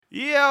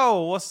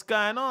Yo, what's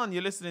going on?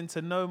 You're listening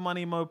to No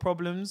Money, Mo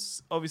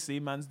Problems. Obviously,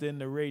 man's doing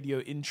the radio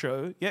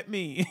intro. Get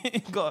me?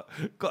 got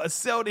to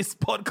sell this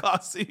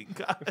podcast soon,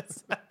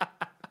 guys.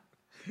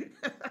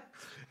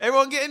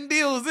 Everyone getting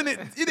deals,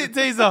 innit,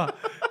 Tazer?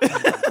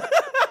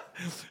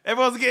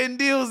 Everyone's getting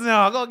deals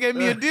now. I got to get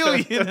me a deal,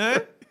 you know?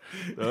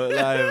 Don't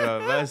lie,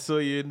 man. I saw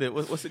you in there.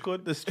 What's it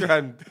called? The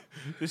Strand.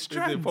 The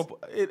Strand.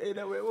 Ain't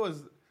that where it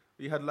was?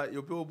 You had like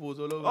your billboards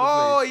all over the place.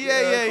 Oh,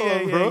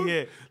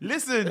 yeah.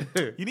 Listen,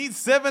 you need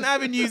 7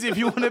 avenues if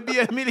you want to be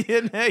a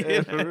millionaire.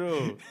 Yeah, for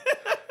real.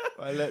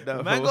 I let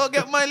that. Man, got to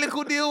get my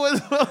little deal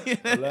as well. You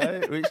know?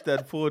 Like, rich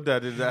dad, poor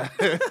dad in that.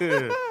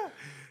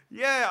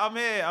 Yeah, I'm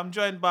here. I'm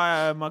joined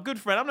by my good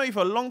friend. I've known you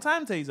for a long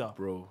time, Tazer.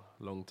 Bro,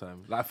 long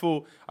time. Like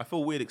I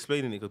feel weird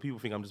explaining it because people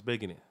think I'm just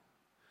begging it.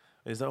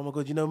 And it's like, oh my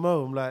God, you know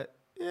Mo? I'm like,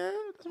 yeah,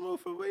 that's Mo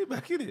from way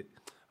back, innit?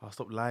 I'll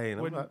stop lying.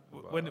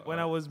 When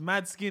I was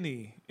mad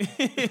skinny,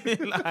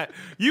 like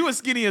you were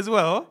skinny as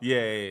well.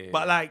 Yeah.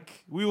 But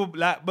like we were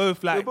like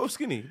both like we're both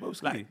skinny.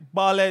 like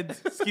bar-led,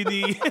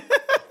 skinny.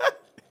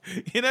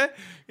 you know.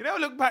 I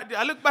look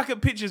back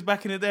at pictures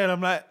back in the day, and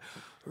I'm like,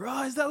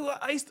 right, is that what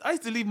I used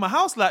to leave my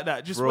house like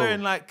that, just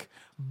wearing like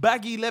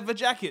baggy leather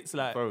jackets,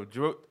 like. Bro,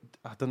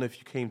 I don't know if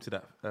you came to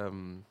that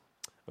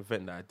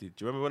event that I did.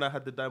 Do you remember when I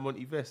had the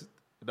Diamond vest,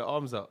 the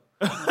arms out?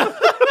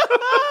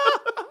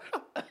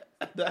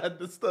 That had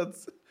the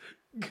studs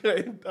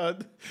going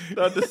down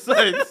the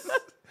sides.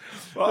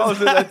 Well, I was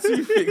in that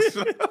toothpicks.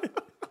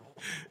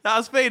 That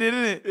was faded,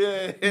 isn't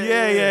it?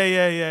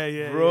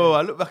 Yeah. Bro,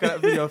 I look back at that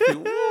video and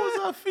think, what was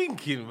I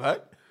thinking, man?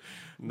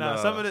 Nah.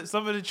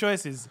 Some of the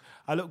choices,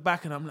 I look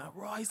back and I'm like,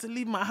 bro, I used to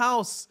leave my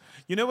house.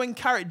 You know when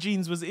carrot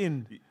jeans was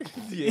in?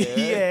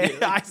 Yeah.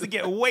 I used to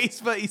get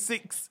waist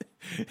 36.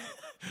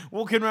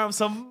 Walking around with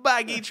some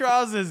baggy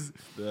trousers.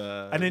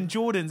 And then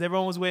Jordans.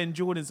 Everyone was wearing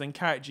Jordans and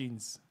carrot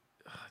jeans.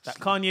 That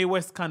Kanye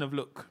West kind of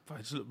look. Bro,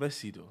 it just looked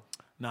messy though.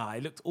 Nah,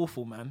 it looked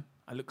awful, man.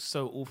 I looked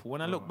so awful.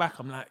 When I look back,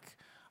 I'm like,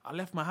 I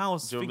left my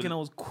house thinking I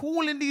was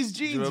cool in these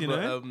jeans, you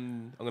know?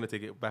 I'm going to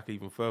take it back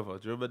even further.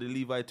 Do you remember the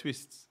Levi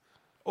twists?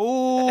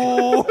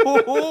 Oh,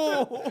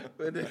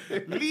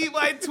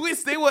 Levi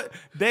twists. They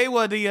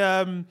were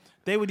the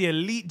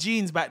elite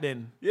jeans back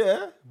then.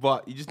 Yeah,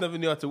 but you just never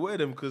knew how to wear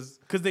them because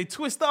they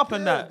twist up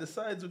and that. The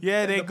sides would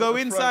they go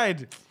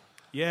inside.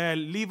 Yeah,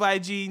 Levi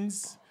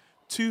jeans,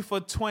 2 for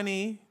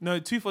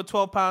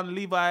 £12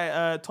 Levi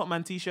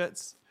Topman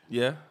t-shirts.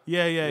 Yeah.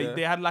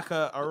 They had like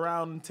a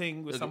round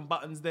thing with some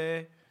buttons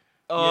there.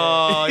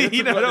 Oh, yeah.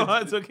 You know what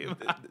I'm talking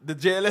about? The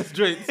JLS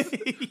joints,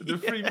 the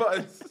 3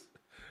 buttons.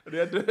 They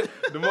had the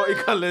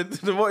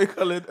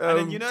multicolored. And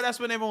then, you know, that's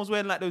when everyone was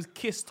wearing like those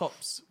Kiss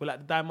tops with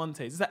like the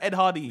Diamantes. Is that Ed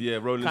Hardy? Yeah,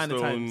 Rolling kind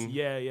Stone. Of times.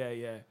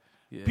 Yeah.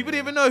 People didn't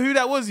even know who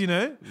that was, you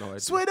know? No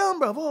idea. Swear down,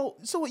 bro. Oh,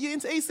 so what, you're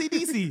into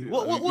AC/DC?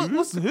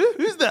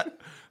 Who's that?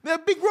 They're a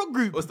big rock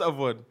group. What's that other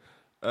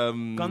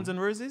one? Guns N'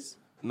 Roses?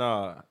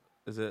 Nah,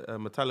 is it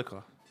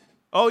Metallica?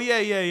 Oh, yeah.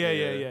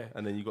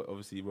 And then you got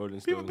obviously Rolling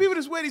Stone. People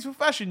just wear these for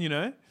fashion, you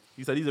know?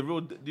 He said these are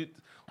real.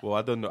 Well,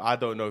 I don't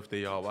know if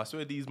they are. But I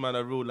swear these man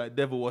are real like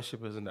devil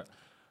worshippers and that.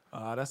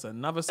 That's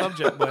another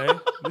subject, boy.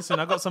 Listen,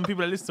 I got some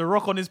people that listen to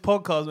rock on this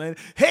podcast, man.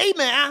 Hey,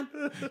 man,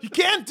 you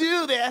can't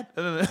do that.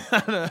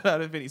 I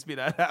don't think he speak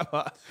like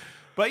that.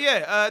 But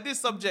yeah, this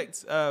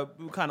subject, we're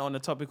kind of on the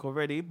topic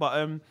already.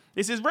 But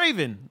this is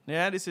raving.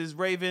 Yeah, this is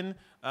raving.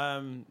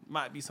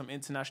 Might be some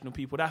international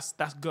people. That's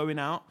going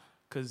out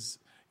because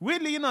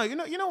weirdly, you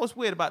know what's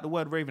weird about the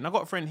word raving? I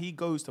got a friend. He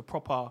goes to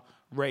proper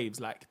raves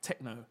like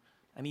techno.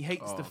 And he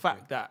hates the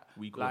fact that,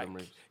 we call like, them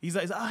raves. He's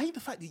like, I hate the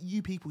fact that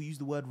you people use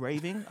the word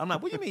raving. I'm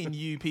like, what do you mean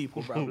you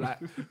people, bro? Like,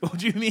 what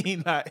do you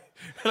mean?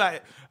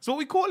 Like, so what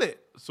we call it?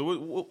 So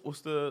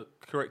what's the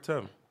correct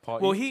term?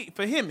 Party? Well,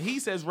 he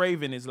says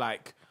raving is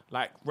like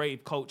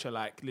rave culture,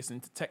 like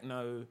listening to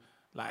techno,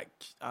 like,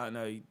 I don't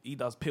know, he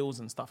does pills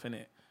and stuff in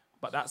it.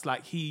 But that's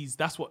like,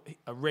 that's what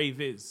a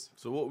rave is.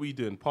 So what are we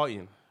doing?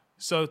 Partying?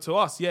 So to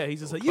us, yeah, he's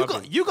just like,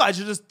 you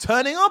guys are just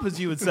turning up, as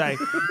you would say.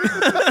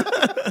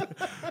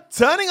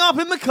 Turning up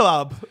in the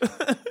club.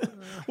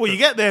 Well, you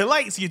get there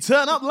late, so you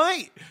turn up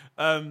late.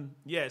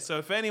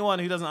 So for anyone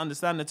who doesn't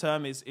understand the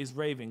term, is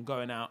raving,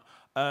 going out.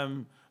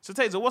 So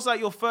Tazer, what's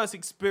like your first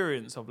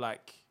experience of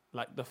like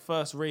the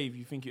first rave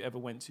you think you ever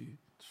went to?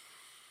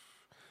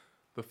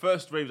 The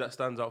first rave that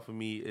stands out for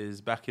me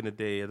is back in the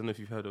day. I don't know if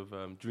you've heard of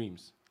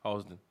Dreams,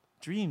 Harlesden.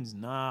 Dreams?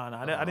 Nah.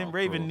 I didn't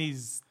rave in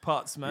these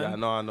parts, man.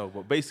 Yeah, I know.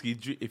 But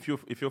basically, if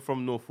you're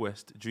from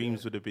Northwest,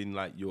 Dreams would have been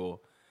like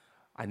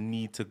I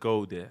need to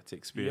go there to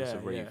experience a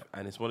rave. Yeah.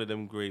 And it's one of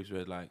them graves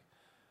where like,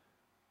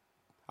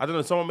 I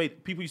don't know,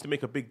 people used to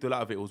make a big deal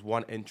out of it. It was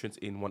one entrance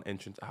in, one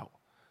entrance out.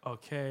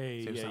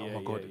 Okay. So it's like, oh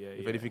my God,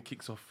 if anything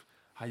kicks off,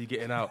 how you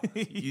getting out?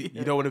 You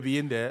don't want to be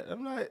in there.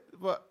 I'm like,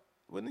 but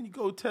when you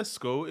go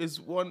Tesco, it's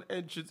one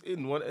entrance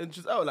in, one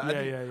entrance out. Like,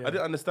 I didn't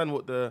understand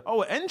what the...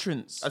 Oh,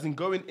 entrance? As in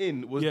going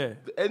in, was the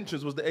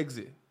entrance was the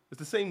exit. It's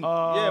the same.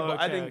 But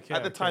I think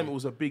at the time it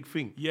was a big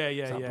thing. Yeah.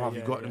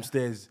 You got them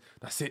stairs.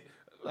 That's it.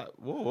 Like,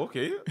 whoa,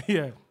 okay.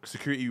 Yeah.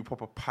 Security will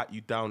proper pat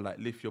you down, like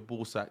lift your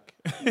ball sack.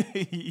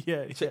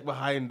 Yeah. Check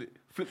behind,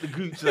 flip the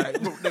gooch,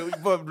 like,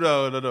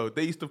 no.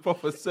 They used to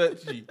proper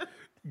search you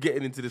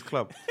getting into this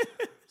club.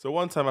 So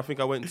one time I think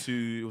I went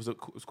to, it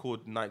was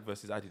called Nike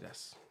versus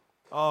Adidas.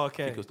 Oh, I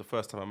okay. think it was the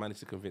first time I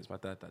managed to convince my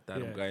dad that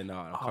I'm going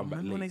out and I'll come back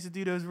remember late. when they used to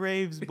do those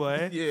raves,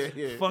 boy?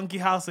 Yeah. Funky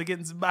house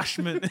against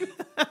bashment.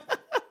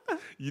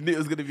 You knew it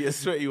was going to be a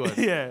sweaty one.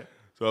 Yeah.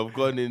 So I've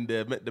gone in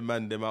there, met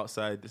them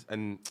outside,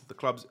 and the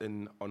club's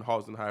on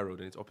Harlesden High Road,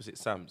 and it's opposite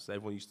Sam's. So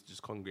everyone used to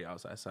just congregate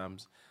outside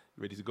Sam's.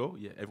 You ready to go?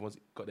 Yeah, everyone's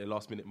got their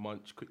last minute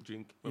munch, quick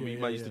drink. When we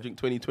used to drink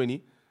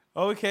 2020.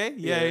 Okay.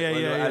 Yeah.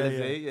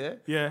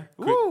 Yeah.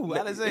 Woo,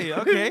 Alizé.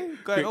 Okay.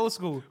 Going old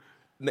school.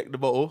 Neck the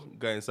bottle,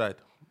 go inside.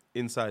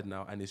 Inside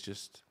now, and it's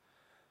just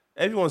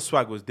everyone's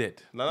swag was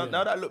dead. Now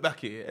that I look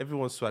back at it,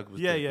 everyone's swag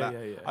was dead. Yeah.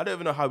 I don't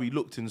even know how we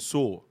looked and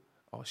saw.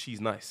 Oh, she's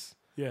nice.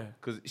 Yeah.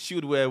 Because she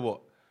would wear what?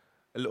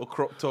 A little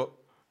crop top.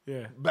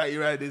 Yeah. Batty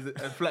riders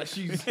and flat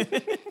shoes.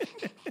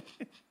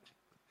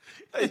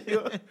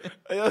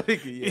 You're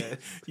thinking, yes.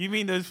 You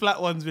mean those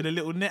flat ones with a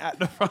little net at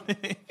the front?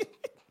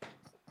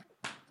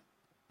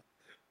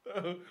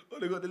 Oh,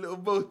 they got the little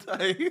bow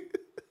tie.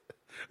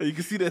 And you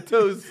can see their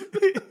toes.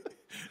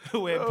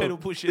 Wearing pedal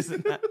pushes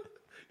and that.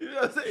 You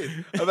know what I'm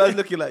saying? I was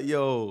looking like,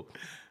 yo,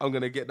 I'm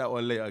going to get that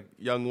one later.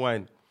 Young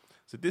wine.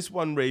 So this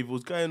one rave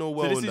was going all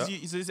well. So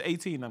this is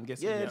 18, I'm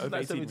guessing. Yeah, it's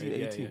like 17,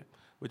 18. Yeah.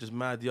 We're just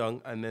mad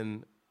young. And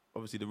then,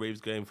 obviously, the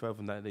rave's going further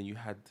than that. And then you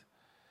had...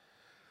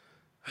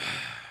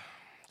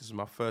 This is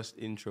my first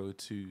intro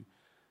to...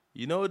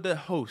 You know the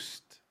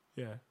host?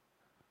 Yeah.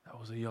 That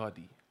was a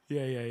yardie.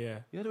 Yeah.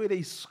 You know the way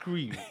they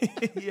scream?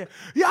 Yeah.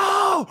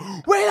 Yo!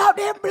 Wait up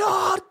there,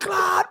 blood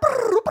clot!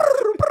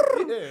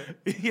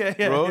 Yeah.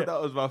 Bro,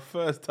 that was my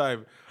first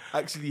time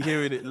actually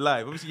hearing it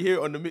live. Obviously, you hear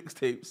it on the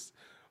mixtapes,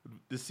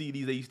 the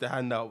CDs they used to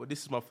hand out, but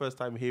this is my first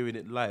time hearing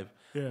it live.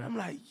 Yeah. I'm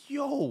like,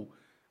 yo!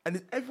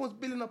 And everyone's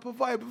building up a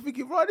vibe. I'm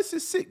thinking, right, this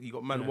is sick. You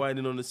got man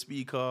whining on the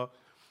speaker,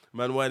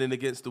 man whining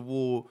against the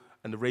wall,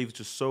 and the rave's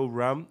just so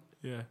ram.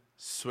 Yeah.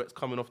 Sweat's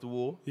coming off the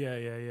wall.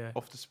 Yeah.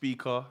 Off the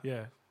speaker.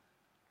 Yeah.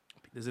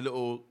 There's a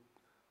little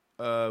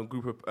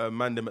group of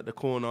man them at the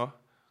corner,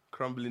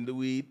 crumbling the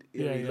weed.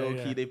 Low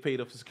key, they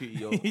paid off the security,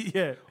 yo.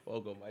 Yeah. Oh,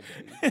 God, my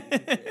God.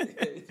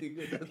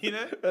 You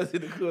know? That's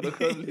in the corner,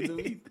 crumbling the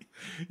weed.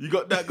 You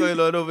got that going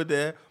on over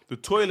there. The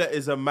toilet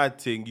is a mad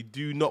thing. You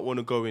do not want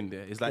to go in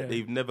there. It's like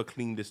they've never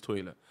cleaned this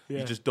toilet. Yeah.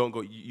 You just don't go.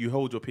 You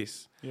hold your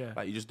piss. Yeah.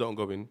 Like, you just don't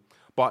go in.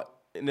 But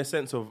in the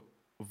sense of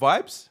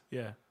vibes,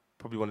 Yeah.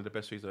 probably one of the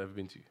best raves I've ever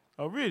been to.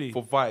 Oh, really?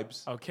 For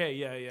vibes. Okay,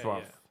 yeah.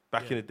 Bruv,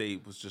 back in the day,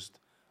 it was just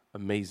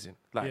amazing.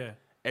 Like,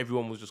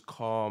 everyone was just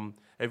calm.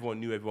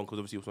 Everyone knew everyone because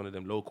obviously it was one of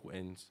them local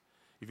ends.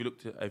 If you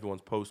looked at everyone's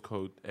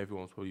postcode,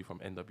 everyone was probably from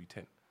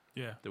NW10.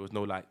 Yeah. There was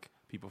no, like,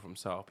 people from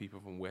South, people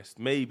from West.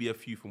 Maybe a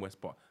few from West,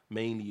 but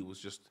mainly it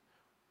was just,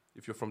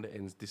 if you're from the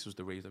ends, this was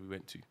the raves that we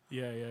went to.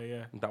 Yeah.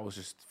 And that was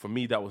just, for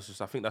me,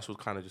 I think that's what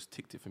kind of just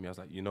ticked it for me. I was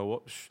like, you know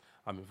what?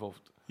 I'm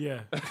involved.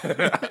 Yeah.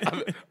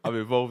 I'm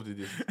involved in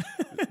this.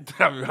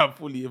 I'm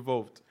fully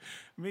involved.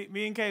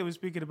 Me and Kay were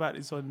speaking about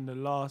this on the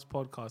last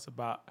podcast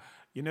about,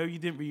 you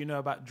didn't really know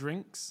about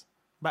drinks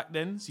back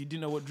then, so you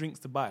didn't know what drinks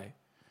to buy.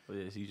 Oh,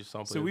 yeah, so you just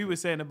sampled. So we were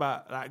saying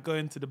about like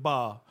going to the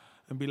bar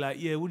and be like,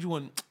 yeah, what do you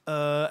want?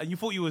 And you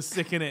thought you were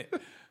sick in it.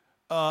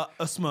 A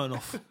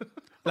Smirnoff.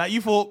 Like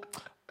you thought,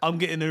 I'm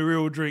getting a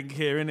real drink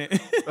here, innit?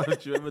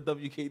 Do you remember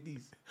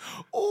WKDs?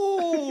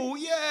 Oh,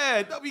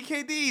 yeah,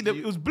 WKD.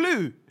 It was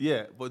blue.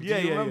 Yeah, but do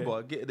you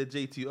remember getting a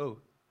J2O?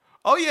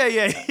 Oh,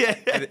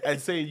 yeah.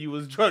 And saying you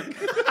was drunk.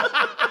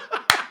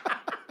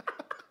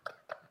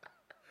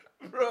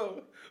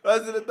 Bro,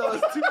 that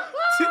was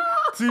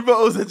two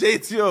bottles of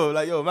J2O.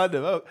 Like, yo,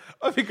 man,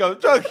 I think I'm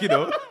drunk,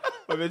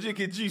 I've been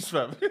drinking juice,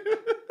 fam.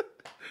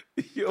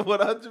 You're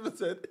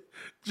 100%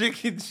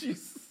 drinking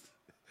juice.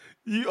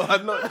 You are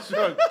not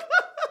drunk.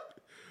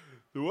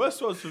 The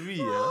worst ones for me,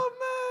 Oh,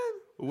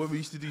 man. when we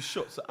used to do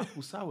shots of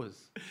apple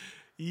sours.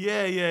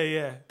 Yeah.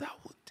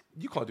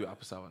 You can't do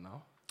apple sour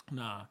now.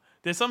 Nah.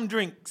 There's some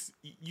drinks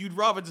you'd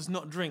rather just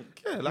not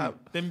drink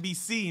than be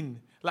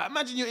seen. Like,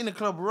 imagine you're in a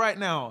club right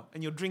now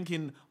and you're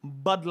drinking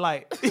Bud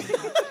Light.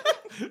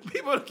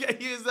 People look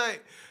at you, it's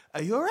like,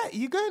 are you all right?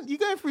 You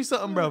going through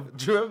something, bro?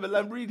 Do you remember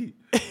Lambrini?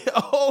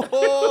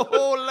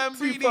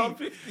 Lambrini.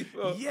 £2.50,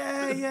 bro.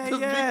 Yeah. The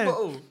big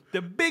bottle.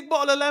 The big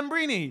bottle of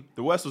Lambrini.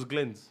 The worst was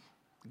Glen's.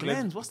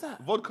 Glenn's, what's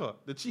that? Vodka.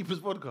 The cheapest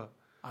vodka.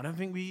 I don't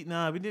think we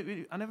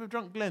didn't. I never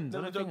drunk Glenn's.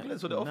 Never drunk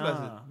Glen's for the off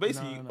license.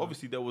 Basically,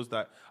 obviously, there was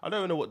that. I don't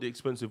even know what the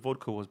expensive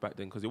vodka was back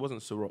then because it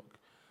wasn't Ciroc.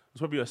 It was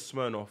probably a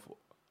Smirnoff.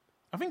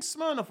 I think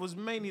Smirnoff was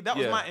mainly, that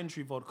was my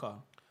entry vodka.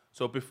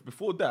 So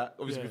before that,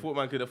 obviously, before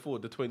man could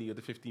afford the 20 or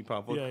the £15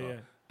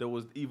 vodka, there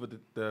was either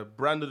the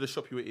brand of the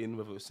shop you were in,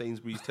 whether it was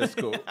Sainsbury's,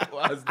 Tesco,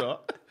 or Asda.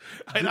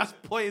 That's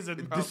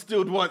poison, bro.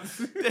 Distilled once.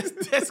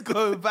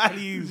 Tesco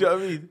value. Do you know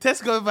what I mean?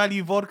 Tesco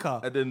value vodka.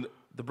 And then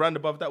the brand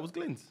above that was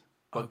Glen's.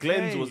 But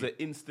Glen's was an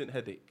instant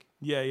headache.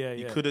 Yeah.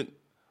 You couldn't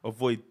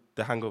avoid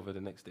the hangover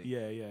the next day.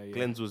 Yeah.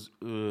 Glen's was,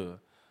 ugh.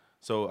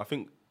 So I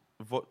think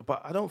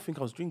but I don't think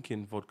I was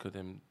drinking vodka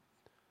then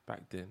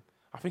back then.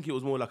 I think it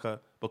was more like a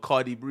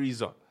Bacardi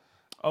Breezer.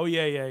 Oh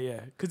yeah.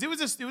 Because it was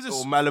just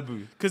or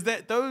Malibu. Because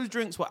those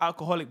drinks were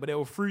alcoholic, but they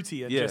were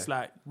fruity and just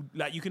like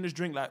you can just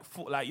drink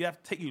like you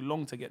have to take you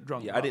long to get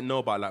drunk. Yeah, I didn't know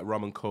about like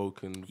rum and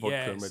coke and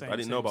vodka and Red. Same, I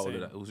didn't know about same.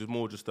 all of that. It was just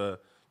more just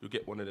you'll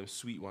get one of them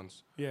sweet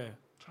ones. Yeah.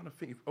 Trying to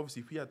think.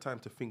 If we had time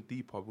to think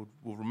deeper,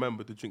 we'll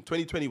remember the drink.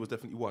 2020 was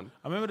definitely one.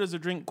 I remember there's a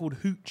drink called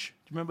Hooch.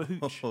 Do you remember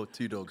Hooch? Oh,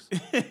 Two Dogs.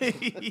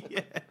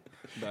 Yeah.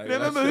 Nah, you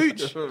remember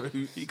Hooch?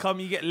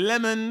 You get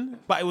lemon,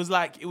 but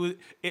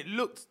it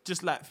looked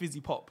just like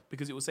fizzy pop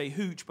because it would say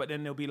Hooch, but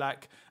then there'll be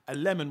like a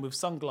lemon with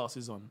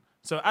sunglasses on.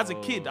 So as a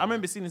kid, I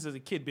remember seeing this as a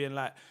kid, being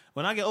like,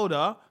 when I get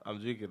older, I'm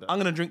drinking that. I'm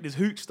gonna drink this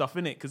Hooch stuff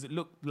in it because it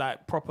looked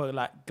like proper,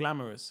 like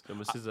glamorous.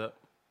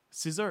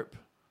 Scissor.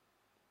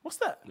 What's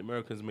that? The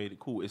Americans made it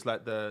cool. It's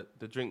like the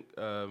drink.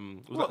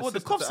 What the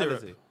cough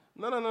syrup? Alizé.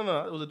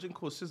 No. It was a drink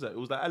called Scissor. It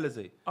was like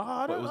Alizé. Oh,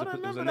 I don't remember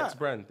It was the that. next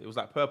brand. It was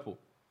like purple.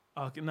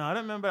 Okay, no, I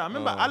don't remember that. I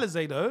remember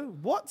Alizé though.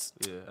 What?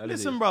 Yeah, Alizé.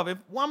 Listen, bruv,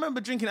 I remember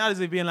drinking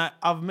Alizé being like,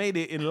 I've made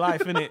it in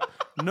life, innit?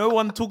 No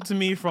one talk to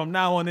me from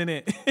now on,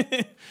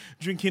 innit?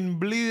 Drinking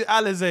blue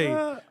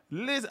Alizé.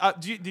 Liz,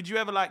 did you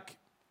ever like,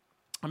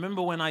 I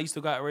remember when I used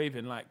to go out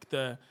raving, like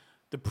the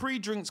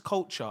pre-drinks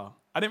culture,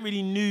 I didn't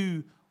really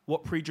knew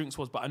what pre-drinks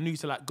was, but I knew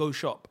to like go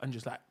shop and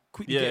just like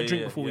quickly get a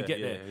drink before we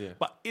get there. Yeah.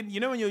 But when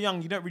you're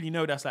young, you don't really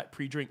know that's like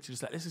pre-drinks. You're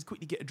just like, let's just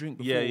quickly get a drink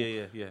before.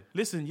 Yeah.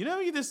 Listen,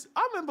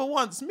 I remember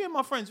once, me and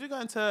my friends, we were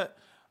going to,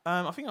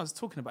 I think I was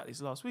talking about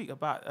this last week,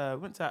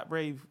 went to that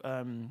rave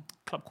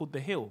club called The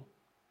Hill.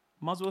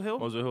 Muswell Hill?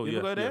 You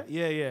ever go there?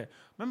 Yeah.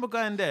 Remember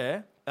going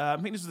there, I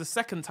think this was the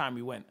second time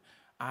we went,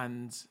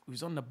 and we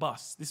was on the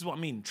bus. This is what I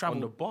mean, travel.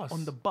 On the bus?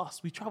 On the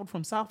bus. We travelled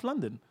from South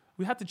London.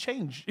 We had to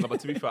change. No, but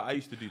to be fair, I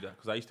used to do that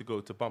because I used to go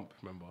to Bump,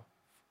 remember?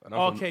 And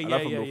I'm from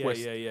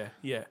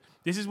yeah.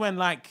 This is when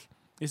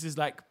this is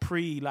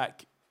pre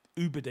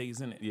Uber days,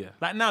 isn't it? Yeah.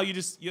 Like now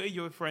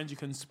you're with friends, you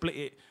can split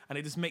it and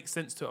it just makes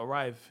sense to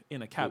arrive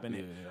in a cab,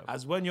 innit? Yeah.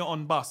 As when you're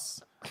on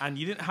bus and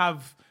you didn't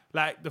have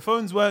the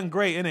phones weren't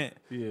great, innit?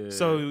 Yeah.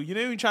 So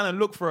you're trying to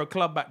look for a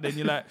club back then,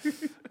 you're like,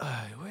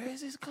 where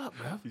is this club,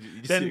 bro?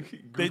 You see a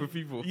group of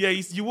people. Yeah,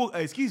 you walk,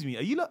 excuse me,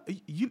 are you lot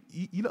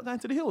going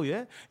to the hill,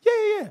 yeah?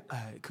 Yeah.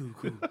 Alright, cool.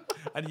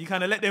 And you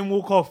kind of let them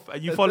walk off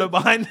and you follow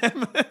behind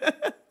them.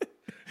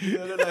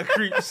 Yeah, they're like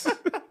creeps.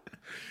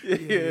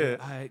 Yeah.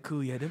 Alright,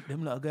 cool. Yeah,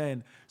 them lot are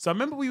going. So I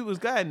remember we was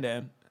going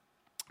there,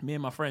 me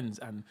and my friends,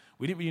 and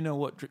we didn't really know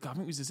what drink. I think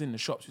we was just in the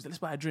shops. We said, let's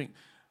buy a drink.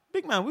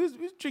 Big man, we was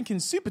drinking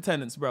super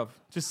tenants, bruv.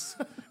 Just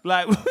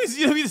like we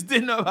just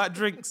didn't know about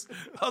drinks.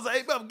 I was like,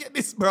 hey, bruv, get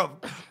this, bruv.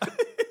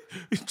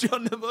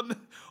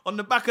 on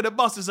the back of the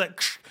bus, it's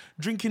like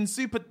drinking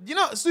super. You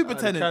know super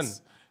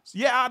tenants?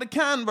 Yeah, out of the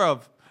can,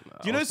 bruv.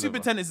 Do you know super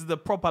tenants is the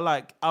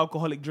proper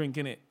alcoholic drink,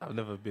 innit? I've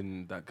never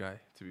been that guy,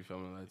 to be fair,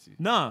 I'm not lying to you.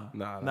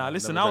 Nah.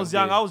 Listen, I was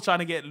young. Beer. I was trying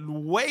to get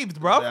waved,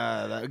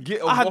 bro.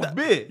 Get off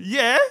beer.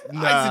 Yeah,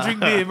 I used to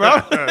drink beer,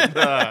 bro.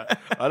 Nah,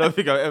 I don't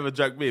think I've ever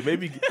drank beer.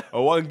 Maybe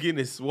a one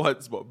Guinness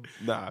once, but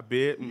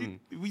beer.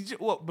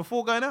 What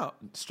before going out?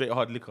 Straight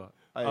hard liquor.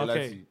 I ain't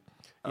lying to you.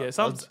 Yeah,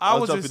 I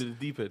was jumping in the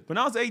deep end. When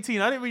I was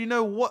 18, I didn't really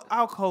know what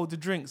alcohol to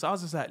drink, so I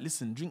was just like,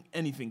 listen, drink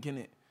anything,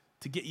 innit,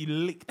 to get you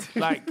licked,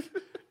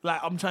 like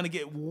I'm trying to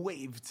get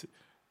waved.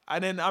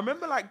 And then I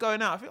remember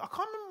going out. I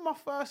can't remember my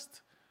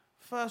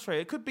first rave.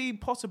 It could be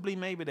possibly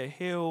maybe the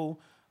Hill,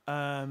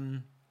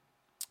 but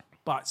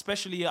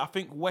especially I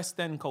think West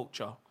End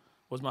culture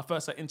was my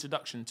first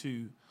introduction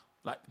to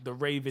the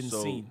raving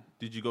scene.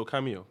 Did you go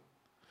Cameo?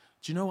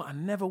 Do you know what? I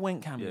never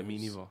went Cameo. Yeah, me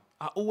neither.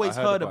 I always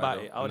heard about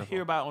it. I would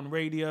hear about it on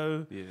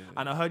radio,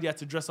 and I heard you had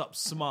to dress up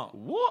smart.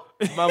 What?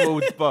 Man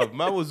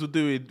was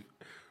doing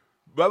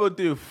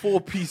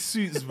 4-piece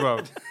suits,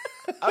 bro.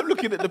 I'm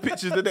looking at the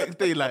pictures the next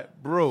day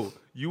like, bro,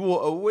 you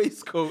wore a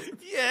waistcoat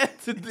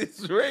to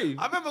this rave.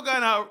 I remember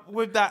going out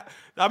with that.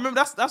 I remember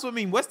that's what I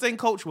mean. West End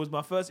culture was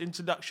my first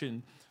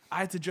introduction. I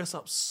had to dress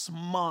up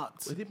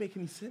smart. It didn't make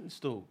any sense,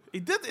 though.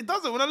 It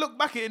doesn't. When I look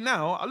back at it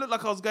now, I look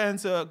like I was going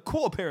to a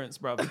court appearance,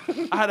 bro.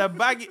 I had a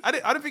baggy... I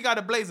don't think I had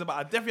a blazer, but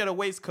I definitely had a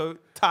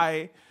waistcoat,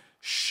 tie,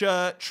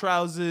 shirt,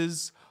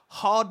 trousers,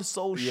 hard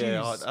sole shoes.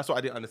 Yeah, that's what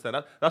I didn't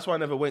understand. That's why I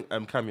never went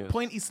Cameo.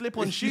 Pointy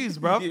slip-on shoes,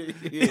 bro. Yeah.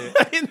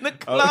 In the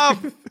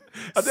club.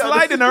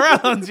 Sliding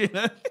around, you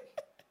know.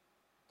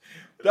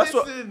 That's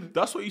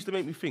what used to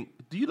make me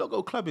think, do you not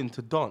go clubbing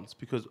to dance?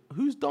 Because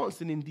who's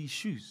dancing in these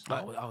shoes?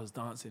 I was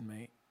dancing,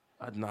 mate.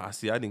 I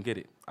didn't get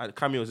it.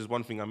 Cameos is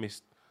one thing I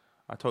missed.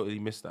 I totally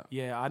missed that.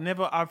 Yeah,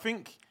 I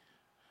think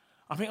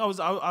I was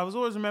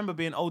always remember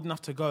being old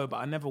enough to go, but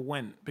I never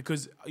went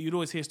because you'd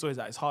always hear stories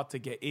that it's hard to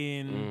get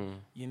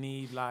in. You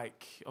need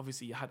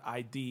obviously you had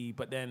ID,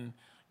 but then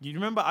you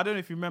remember, I don't know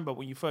if you remember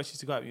when you first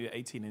used to go out when you were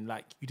 18 and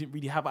you didn't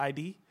really have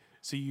ID,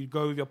 so you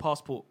go with your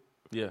passport.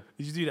 Yeah.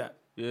 Did you do that?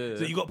 Yeah.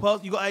 So you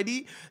got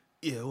ID?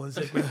 Yeah, one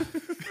second.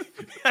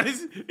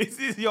 Is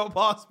this your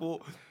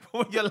passport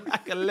when you're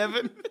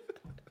 11?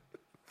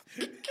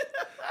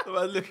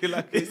 Man looking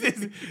like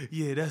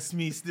yeah, that's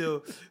me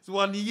still. It's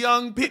one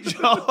young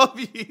picture of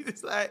you.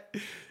 It's like,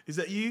 is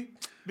that you?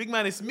 Big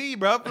man, it's me,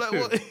 bro. Like,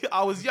 what?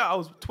 I was young. I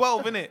was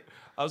 12, innit?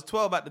 I was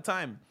 12 at the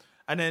time.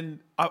 And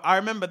then I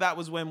remember that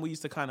was when we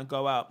used to kind of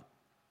go out.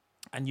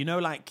 And you know,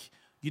 like,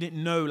 you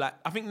didn't know, like,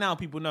 I think now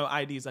people know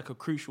ID is like a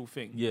crucial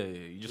thing. Yeah,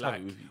 you just have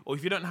it with you. Or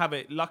if you don't have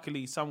it,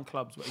 luckily some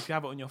clubs, but if you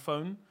have it on your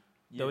phone,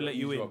 they'll let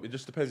you in. It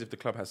just depends if the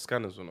club has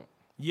scanners or not.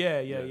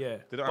 Yeah.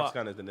 They don't have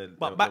scanners, then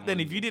But back then,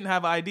 if you didn't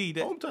have ID,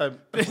 home time.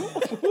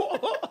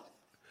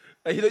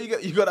 And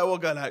you got that one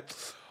guy like,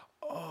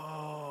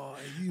 oh,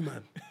 hey, you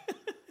man,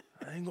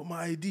 I ain't got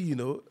my ID, you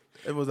know.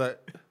 Everyone's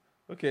like,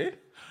 okay.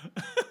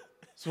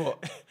 So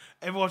what?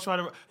 Everyone's trying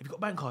to. Have you got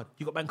bank card?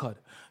 You got bank card?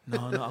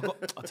 No.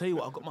 I'll tell you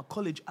what. I got my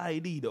college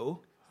ID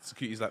though.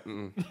 Security's like,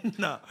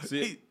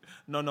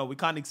 No, we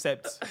can't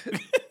accept.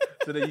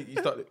 So then you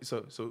start.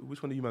 So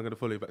which one are you man gonna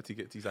follow back to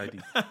get his ID?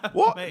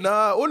 What? Mate.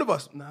 Nah, all of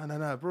us.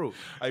 Nah, bro.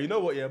 You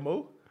know what? Yeah,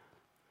 Mo.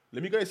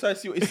 Let me go inside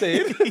see what he's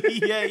saying.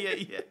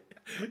 yeah.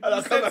 And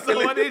I'll send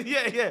someone in.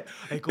 Yeah.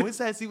 Hey, go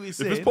inside see what he's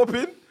saying. If it's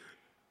popping,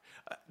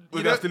 we're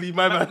gonna have to leave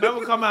my man. That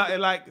will come out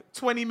in like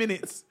 20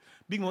 minutes.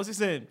 Big man, what's he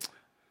saying?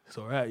 It's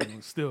all right, you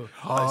know, still.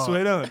 I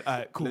swear down. All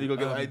right, cool. Then you go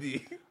get my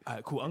ID. All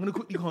right, cool. I'm gonna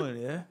quickly go on,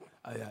 yeah.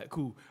 All right,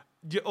 cool.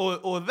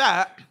 Or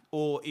that,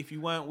 or if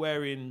you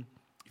didn't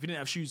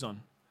have shoes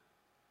on.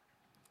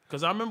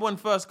 Because I remember when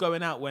first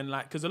going out,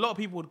 because a lot of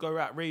people would go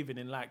out raving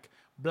in like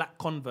black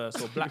Converse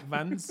or black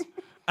Vans.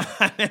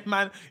 And then,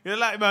 man,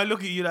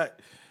 look at you like,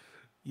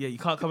 yeah, you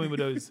can't come in with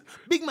those.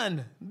 Big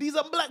man, these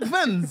are black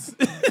Vans.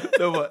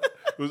 No, but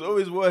it was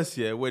always worse,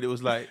 yeah, when it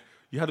was like,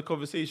 you had a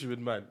conversation with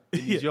man in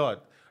his yard.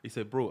 He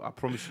said, bro, I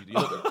promise you,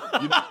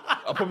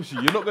 I promise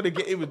you, you're not going to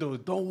get in with those.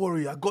 Don't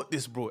worry, I got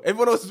this, bro.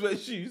 Everyone else is wearing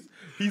shoes.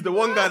 He's the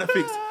one guy that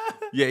thinks,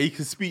 yeah, he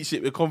can speak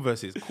shit with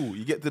Converses. Cool,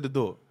 you get to the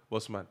door.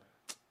 Boss man,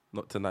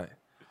 not tonight.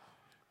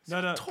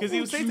 No, because he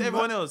was saying to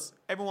everyone else,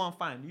 everyone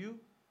fine. You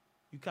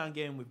can't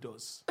get in with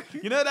those.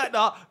 You know that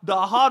the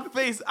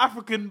hard-faced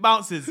African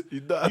bouncers.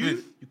 You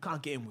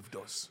can't get in with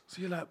those.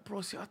 So you're like,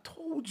 bro, see, I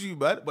told you,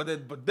 man.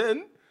 But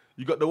then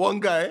you got the one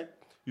guy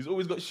who's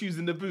always got shoes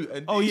in the boot,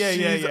 and these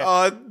shoes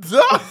are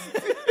dust.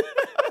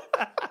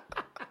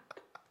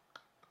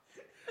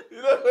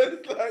 You know,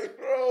 it's like,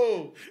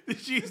 bro, the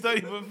shoes don't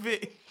even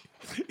fit.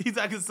 He's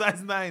like a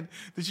size 9.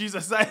 The shoes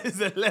are size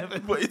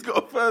 11. But he's got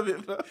a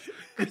permit, man.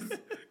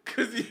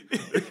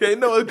 Because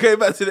no one came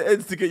back to the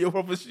ends to get your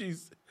proper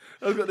shoes.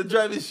 I've got the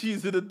driving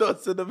shoes with the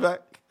dots in the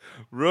back.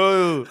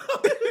 Bro.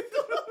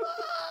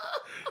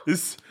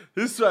 His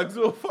swag's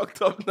all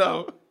fucked up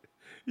now.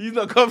 He's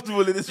not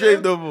comfortable in this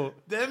rave no more.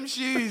 Them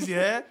shoes,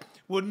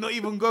 would not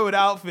even go with the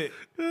outfit.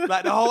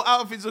 Like the whole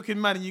outfit's looking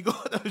mad and you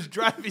got those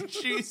driving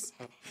shoes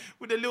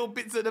with the little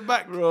bits at the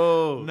back.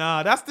 Bro.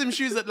 Nah, that's them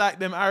shoes that like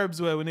them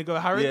Arabs wear when they go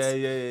Harrods.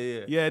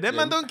 Yeah. Yeah, them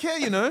man don't care,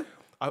 you know.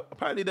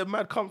 Apparently they're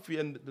mad comfy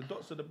and the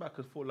dots at the back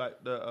is for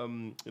like the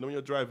you know when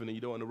you're driving and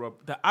you don't want to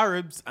rub. The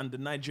Arabs and the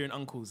Nigerian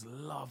uncles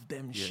love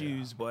them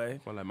shoes, boy.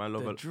 Well, like, man,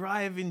 love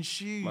driving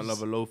shoes. Man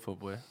love a loafer,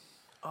 boy.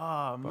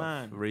 Oh,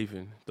 man.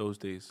 Raving those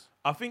days.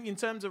 I think in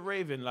terms of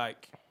raving,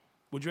 like,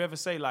 would you ever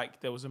say like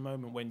there was a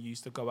moment when you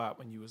used to go out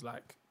when you was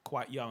like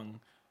quite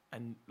young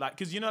and like,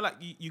 because you know like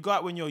you go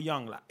out when you're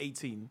young, like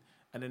 18,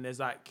 and then there's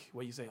like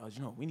where you say, oh,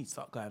 you know, we need to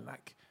start going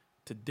like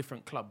to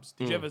different clubs.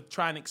 Did you ever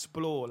try and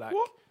explore like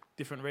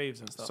different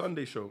raves and stuff?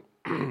 Sunday show.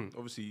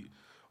 Obviously,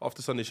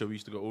 after Sunday show, we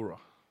used to go Aura.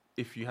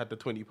 If you had the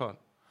 £20.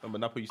 And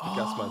Napa used to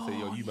gas man say,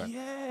 yo, you man.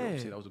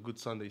 Yeah. That was a good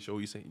Sunday show.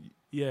 You say,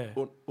 yeah.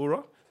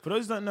 Aura? For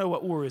those who don't know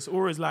what Aura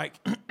is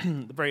like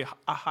the very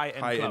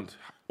high-end club.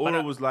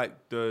 Aura was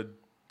like the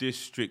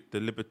district, the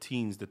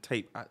Libertines, the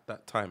tape at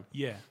that time.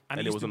 Yeah. And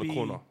it was on the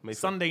corner.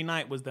 Sunday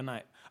night was the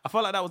night. I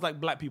felt like that was like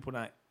black people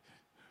night.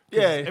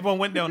 Yeah. Everyone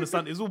went there on a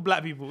Sunday. It was all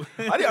black people.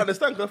 I didn't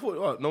understand because I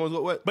thought, no one's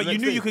got work. But you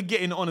knew you could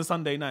get in on a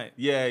Sunday night.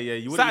 Yeah.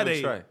 You wouldn't Saturday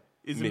even try.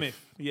 Is a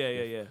myth.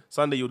 Yeah.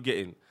 Sunday you would get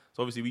in.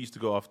 So obviously we used to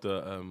go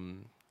after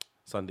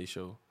Sunday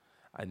show.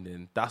 And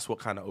then that's what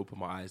kind of opened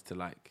my eyes to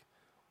like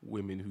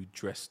women who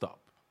dressed up.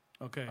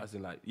 Okay. As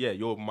in like, yeah,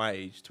 you're my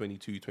age,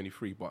 22,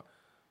 23, but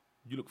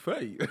you look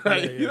 30. Yeah.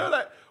 You know,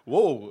 like,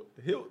 whoa,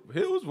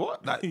 Hills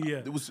what? Like, Yeah.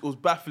 it was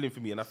baffling for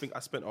me. And I think I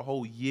spent a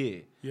whole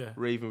year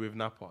raving with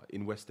Napa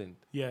in West End.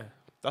 Yeah.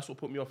 That's what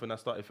put me off, and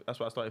that's why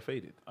I started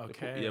faded.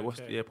 Okay.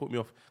 It put me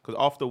off. Because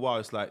after a while,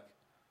 it's like,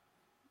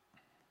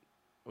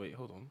 wait,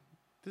 hold on.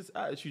 This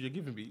attitude you're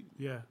giving me,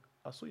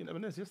 I saw you in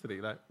M&S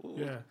yesterday. Like,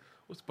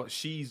 but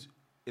she's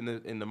in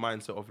the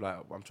mindset of like,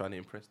 I'm trying to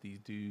impress these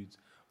dudes,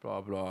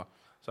 blah, blah.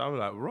 So I'm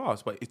like,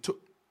 Ross, but it took,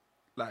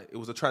 like, it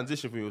was a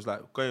transition for me. It was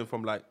like going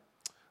from like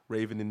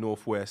raving in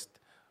Northwest.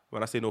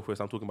 When I say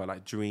Northwest, I'm talking about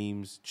like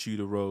Dreams,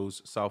 Tudor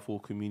Rose, Southall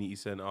Community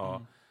Centre,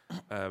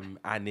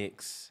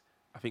 Annex,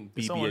 I think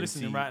BB&T. Someone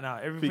listening right now.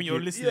 Everything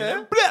you're listening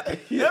to.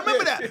 Yeah,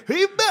 remember that.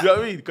 You know what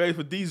I mean? Going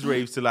for these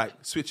raves to like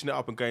switching it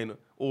up and going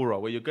Aura,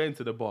 where you're going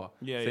to the bar.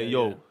 Saying,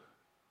 yo,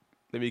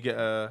 let me get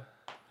a...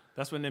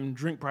 That's when them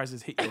drink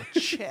prices hit your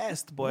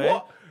chest, boy.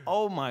 What?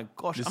 Oh my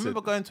gosh. I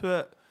remember going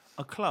to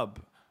a club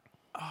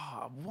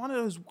one of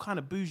those kind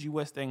of bougie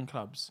West End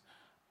clubs,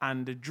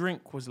 and the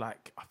drink was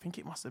like, I think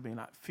it must have been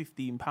like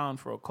 £15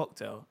 for a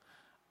cocktail.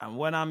 And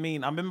when I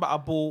remember I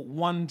bought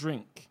one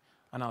drink,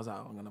 and I was like,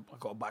 I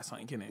gotta buy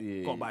something in it.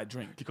 Yeah, Gotta buy a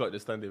drink. You can't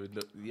just stand there with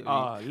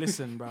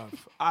Listen,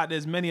 bruv.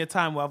 There's many a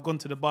time where I've gone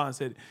to the bar and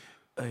said,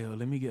 "Hey,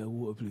 let me get a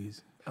water,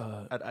 please.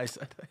 Add ice.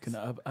 Can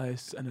I have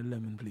ice and a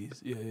lemon,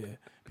 please?" Yeah.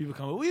 People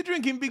come, "What are you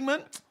drinking, big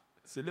man?"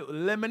 It's a little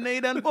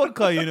lemonade and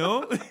vodka, you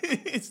know.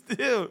 It's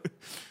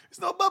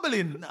not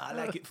bubbling. Nah, I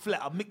like it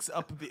flat. I'll mix it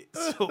up a bit.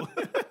 So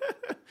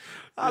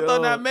I've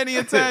done that many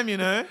a time, you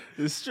know.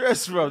 The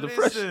stress, bro. The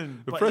pressure.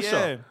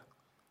 Yeah,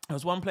 there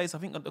was one place, I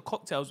think the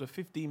cocktails were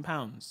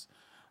 £15.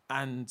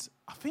 And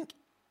I think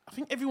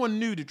everyone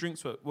knew the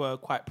drinks were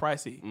quite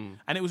pricey.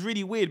 And it was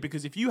really weird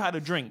because if you had a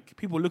drink,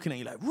 people were looking at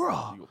you like,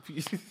 "Raw,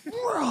 you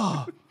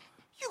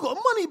got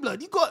money,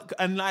 blood.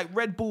 And like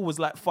Red Bull was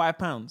like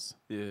 £5.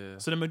 Yeah.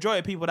 So the majority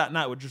of people that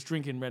night were just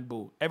drinking Red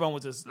Bull. Everyone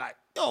was just like,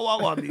 "Yo,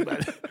 I want me,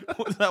 man."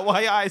 Was like,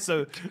 why are you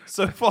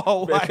so far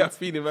away?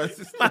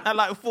 Man had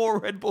like 4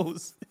 Red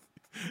Bulls.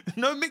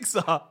 No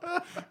mixer.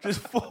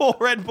 Just 4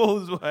 Red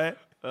Bulls, right?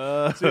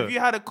 So if you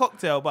had a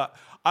cocktail, but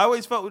I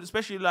always felt,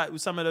 especially like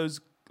with some of those,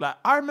 like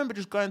I remember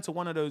just going to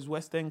one of those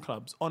West End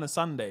clubs on a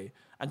Sunday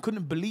and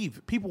couldn't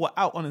believe people were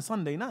out on a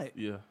Sunday night.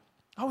 Yeah.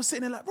 I was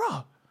sitting there like, "Bro,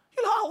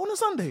 you're like out on a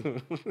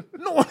Sunday.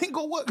 No one ain't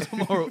got work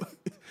tomorrow.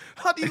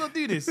 How do you not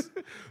do this?"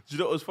 Do you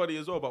know what was funny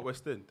as well about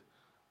West End?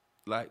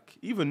 Like,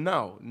 even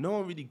now, no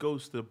one really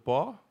goes to the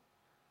bar.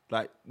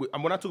 Like,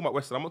 and when I talk about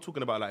West End, I'm not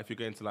talking about like if you're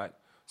going to like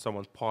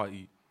someone's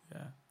party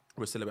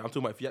or celebrate. I'm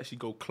talking about if you actually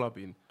go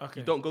clubbing,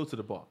 you don't go to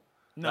the bar.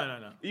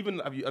 No. Even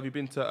have you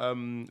been to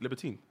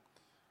Libertine?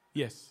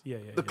 Yes, yeah.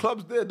 The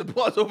club's there, the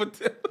bar's over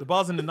there. The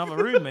bar's in another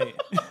room, mate.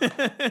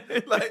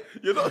 Like,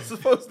 you're not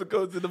supposed to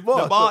go to the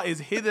bar. The bar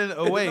is hidden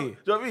away. Do you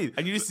know what I mean?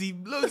 And you just see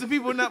loads of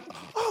people in that.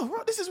 Oh,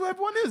 right, this is where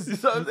everyone is. You know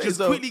what I'm saying? Just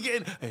quickly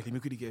getting. Hey, let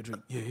me quickly get a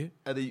drink. Yeah.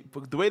 And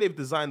but the way they've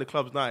designed the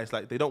clubs now, it's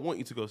like they don't want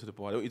you to go to the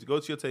bar. They want you to go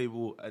to your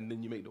table and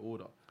then you make the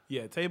order.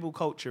 Yeah, table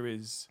culture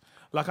is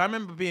like, I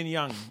remember being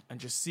young and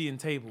just seeing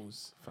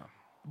tables.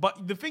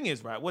 But the thing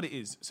is, right, what it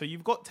is. So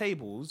you've got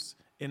tables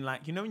in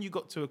like, you know, when you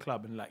got to a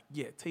club and like,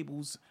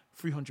 tables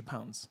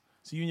 £300.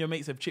 So you and your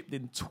mates have chipped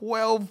in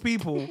 12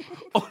 people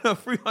on a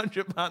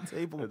 £300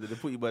 table. And then they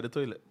put you by the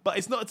toilet. But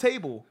it's not a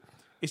table.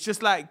 It's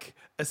just like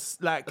a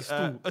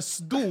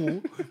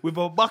stool with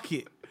a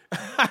bucket.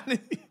 And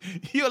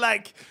you're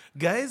like,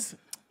 "Guys,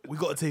 we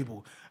got a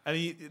table."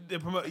 And they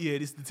promote, this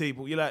is the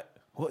table. You're like,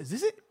 "What, is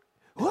this it?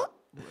 What?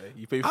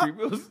 You pay 3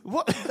 bills?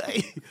 What?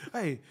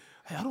 Hey,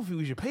 I don't think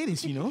we should pay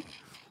this, you know?"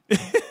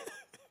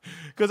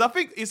 Because I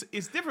think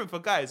it's different for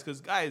guys.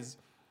 Because guys,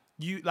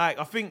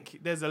 I think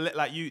there's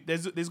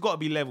there's got to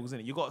be levels in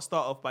it. You got to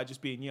start off by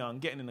just being young,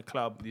 getting in the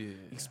club,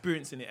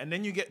 experiencing it, and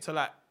then you get to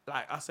like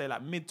I say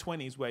like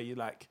mid-20s where you're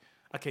like,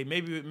 okay,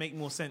 maybe it would make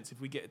more sense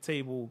if we get a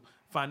table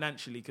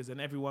financially, because then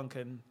everyone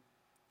can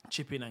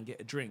chip in and get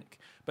a drink.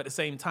 But at the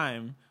same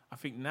time, I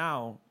think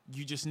now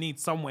you just need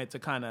somewhere to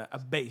kind of a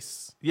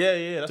base.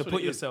 Yeah, that's to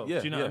put yourself. Do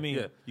you know what I mean?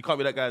 Yeah. You can't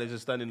be that guy that's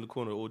just standing in the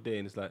corner all day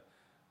and it's like,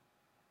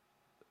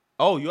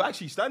 oh, you're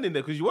actually standing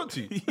there because you want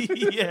to.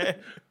 Yeah.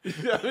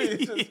 You know what I mean?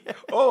 It's just,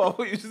 oh, I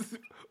thought you were just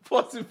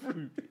passing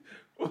through.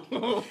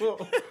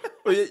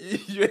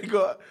 But you ain't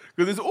got,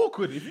 because it's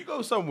awkward. If you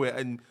go somewhere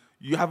and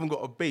you haven't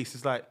got a base,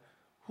 it's like,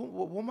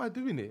 what am I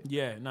doing here?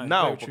 Yeah, no,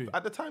 now, very true.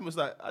 At the time, it was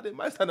like, I didn't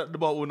mind standing at the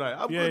bar all night.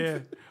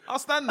 I'll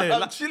stand there.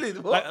 I'm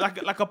chilling.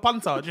 Like a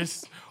punter,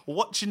 just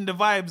watching the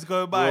vibes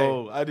go by.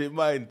 Bro, I didn't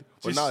mind.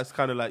 But now it's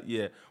kind of like,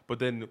 But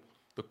then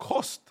the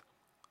cost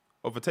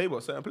of a table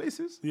at certain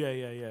places.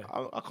 Yeah.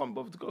 I can't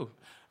bother to go.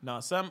 No,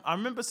 I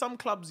remember some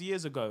clubs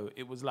years ago,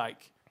 it was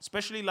like,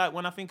 especially like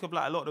when I think of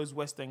like a lot of those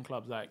West End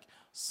clubs, like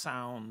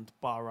Sound,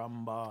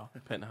 Barumba.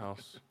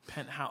 Penthouse.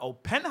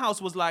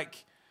 Penthouse was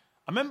like,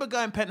 I remember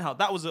going Penthouse.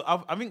 That was,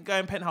 I think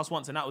going Penthouse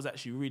once, and that was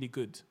actually really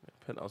good.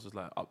 Penthouse was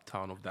like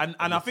uptown of that.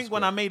 And I think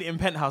when I made it in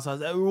Penthouse, I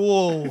was like,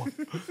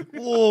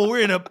 whoa,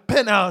 we're in a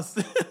penthouse.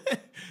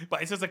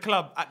 But it's just a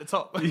club at the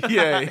top.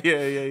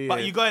 Yeah.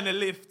 But you go in the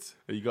lift.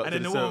 You got and to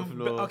then the woman,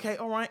 floor. okay,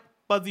 all right,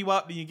 buzz you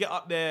up, then you get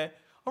up there.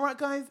 All right,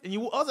 guys, and I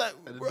was like,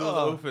 and the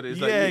doors open. It's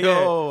yeah, like,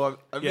 yo,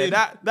 I mean,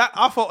 that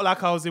I felt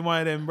like I was in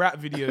one of them rap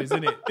videos,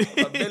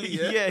 innit? Belly,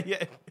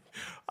 yeah.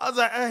 I was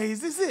like, hey,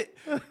 is this it?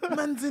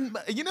 Man's in,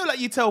 you know, like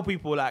you tell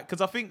people, like,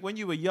 because I think when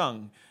you were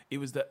young, it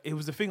was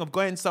the thing of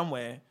going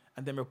somewhere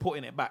and then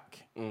reporting it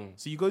back.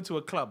 So you go to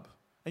a club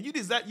and you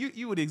did that.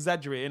 You would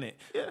exaggerate, innit?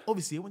 Yeah.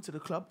 Obviously, I went to the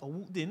club. I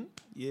walked in.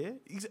 Yeah.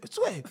 I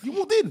swear, you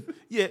walked in.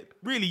 Yeah.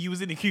 Really, you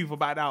was in the queue for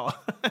about an hour.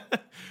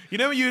 You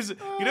know when you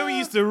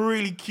used to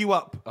really queue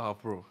up. Oh,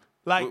 bro.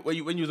 Like when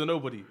you was a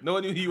nobody, no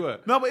one knew who you were.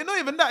 No, but not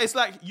even that. It's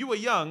like you were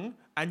young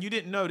and you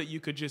didn't know that you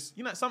could just,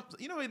 you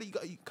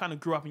kind of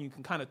grew up and you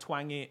can kind of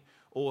twang it.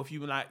 Or if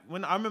you were like,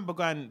 when I remember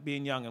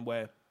being young and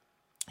where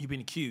you've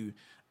been in a queue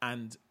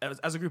and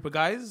as a group of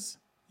guys,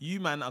 you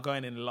man are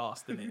going in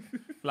last, innit?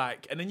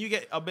 Like, and then you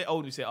get a bit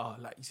older, you say, oh,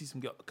 like, you see some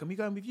girl, can we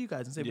go in with you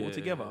guys and say we're all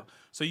together? Yeah.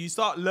 So you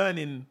start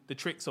learning the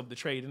tricks of the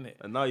trade, innit?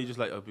 And now you're just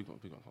like, oh, big one.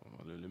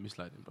 Let me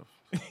slide in, bro.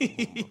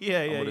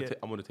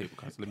 I'm on the table,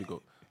 guys. Let me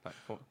go. Like,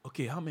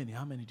 okay, how many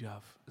do you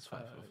have? It's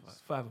five.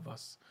 Five of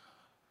us.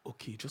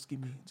 Okay, just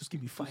give me 5. Just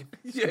give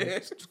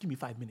me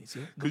 5 minutes,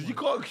 yeah. Because you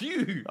can't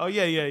queue. Oh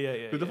yeah.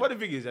 Because the funny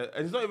thing is, and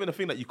it's not even a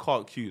thing that you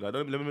can't queue. Like,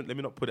 let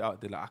me not put it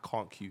out there. Like, I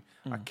can't queue.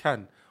 I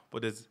can,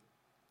 but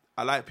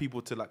I like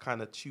people to like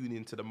kind of tune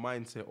into the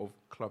mindset of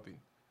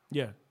clubbing.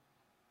 Yeah.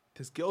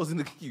 There's girls in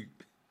the queue.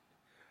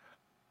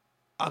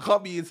 I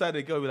can't be inside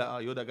and go be like, oh,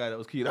 you're that guy that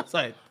was queuing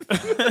outside.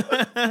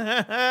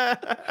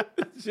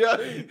 You know what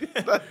I mean?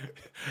 Like,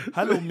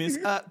 hello, miss.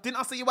 Didn't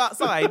I see you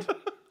outside?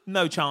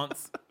 No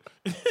chance.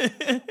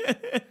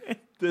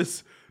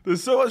 There's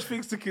so much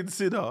things to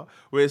consider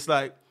where it's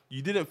like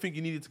you didn't think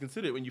you needed to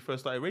consider it when you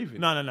first started raving.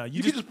 No.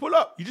 You just pull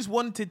up. You just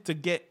wanted to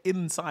get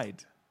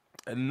inside.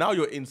 And now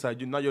you're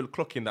inside. Now you're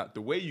clocking that.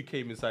 The way you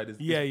came inside is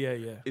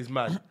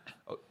mad.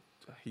 Oh,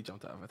 he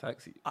jumped out of a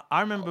taxi.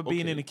 I remember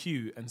being in a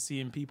queue and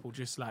seeing people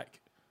just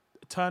like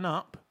turn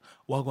up.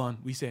 Well, go on.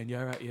 We saying,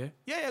 yeah, right, yeah.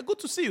 Yeah, good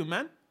to see you,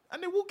 man.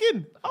 And they walk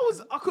in.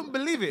 I couldn't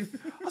believe it.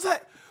 I was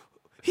like,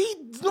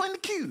 he's not in the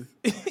queue.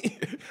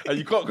 And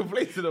you can't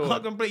complain to them.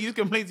 Can't complain. You just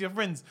complain to your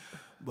friends.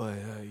 Boy,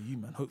 you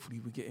man, hopefully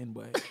we get in,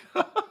 boy.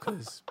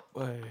 Because,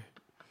 boy,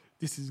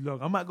 this is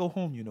long. I might go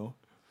home, you know.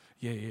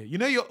 Yeah. You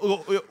know, you're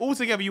all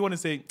together, you want to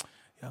say,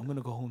 yeah, I'm going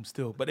to go home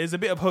still. But there's a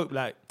bit of hope,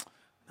 like,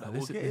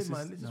 we'll get in,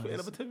 man. Let's just wait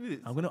another 10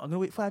 minutes. I'm gonna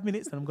wait 5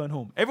 minutes, then I'm going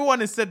home. Everyone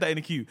has said that in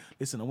the queue.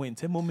 Listen, I'm waiting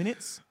 10 more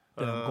minutes,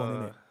 then I'm going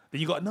in there.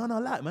 Then you got, no,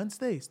 like, man,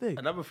 stay.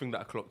 Another thing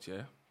that I clocked,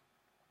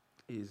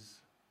 is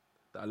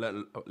that I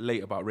learned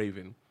late about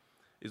raving,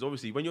 is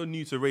obviously when you're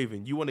new to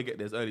raving, you want to get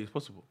there as early as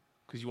possible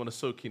because you want to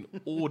soak in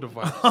all the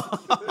vibes.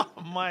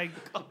 Oh my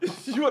God.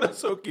 You want to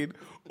soak in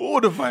all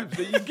the vibes.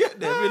 Then you get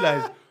there and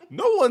realize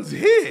no one's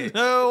here.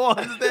 No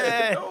one's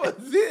there. No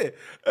one's here.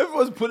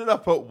 Everyone's pulling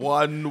up at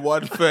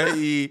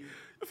 1:30.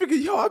 I'm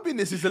thinking, yo, I've been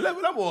there since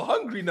 11. I'm all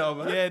hungry now,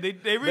 man. Yeah, they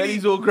really...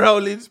 Belly's all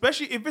growling.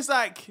 Especially if it's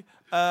like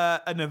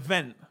an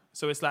event.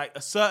 So it's like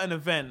a certain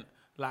event,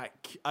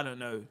 like, I don't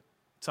know,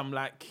 some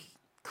like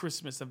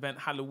Christmas event,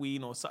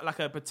 Halloween, or like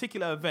a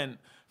particular event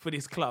for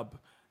this club.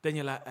 Then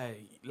you're like,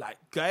 hey, like,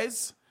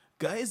 guys,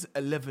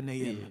 11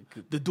 a.m.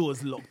 The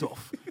door's locked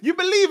off. You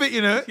believe it,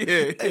 you know?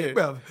 Yeah. Hey,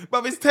 bruv,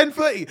 it's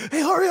 10:30.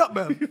 Hey, hurry up,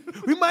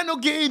 bruv. We might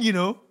not get in, you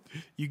know?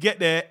 You get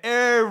there,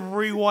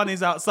 everyone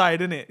is outside,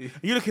 innit?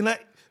 You're looking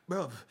like,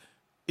 bruv,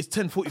 it's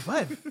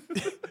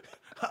 10:45.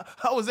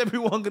 How is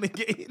everyone going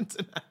to get in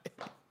tonight?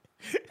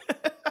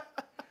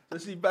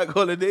 Especially bank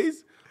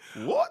holidays.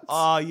 What?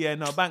 Oh, yeah,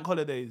 no, bank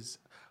holidays.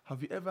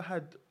 Have you ever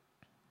had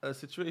a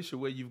situation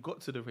where you've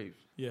got to the rave?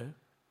 Yeah.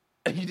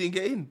 And you didn't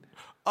get in?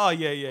 Oh,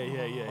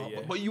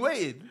 yeah. But you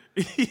waited?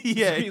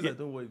 Yeah. So he's like,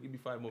 don't worry, give me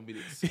 5 more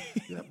minutes.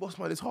 You're like, boss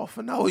man, it's half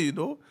an hour, you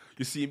know?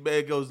 You're seeing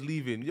bare girls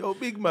leaving. Yo,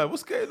 big man,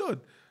 what's going on?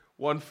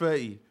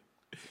 1:30.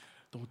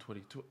 Don't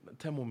 20,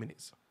 10 more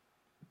minutes.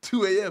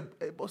 2 a.m.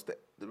 Hey, boss, the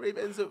rave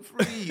ends at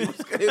 3.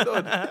 What's going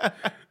on?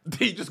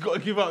 Then you just got to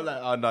give up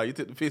like, oh, no, you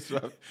took the piss,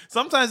 man.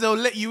 Sometimes they'll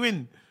let you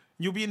in.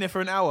 You'll be in there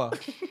for an hour.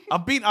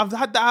 I've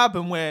had that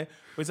happen where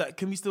it's like,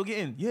 can we still get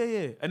in?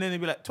 Yeah. And then they'll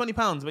be like,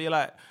 £20, but you're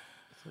like,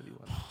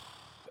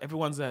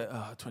 everyone's like,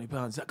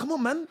 £20. Like, come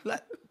on, man.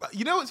 Like,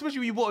 you know, especially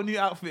when you bought a new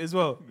outfit as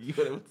well.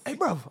 Hey,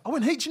 bruv, I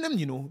went H&M,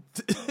 you know,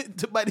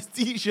 to buy this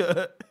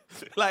T-shirt.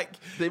 Like,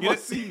 they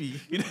must see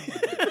me. You know?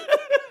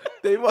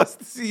 They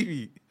must see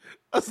me.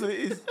 That's what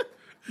it is.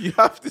 You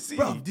have to see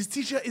me. This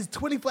T-shirt is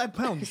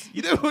 £25.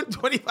 You know what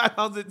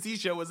 £25 a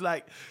T-shirt was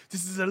like?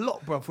 This is a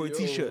lot, bruv, for a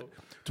T-shirt.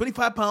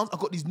 £25, I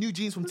got these new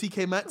jeans from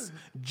TK Maxx,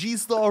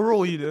 G-Star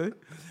Raw, you know.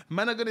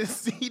 Man are going to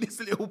see this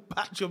little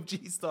patch of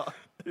G-Star.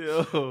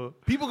 Yo.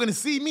 People are going to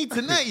see me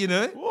tonight, you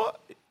know. What?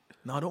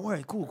 No, don't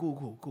worry.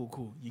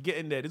 Cool. You get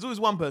in there. There's always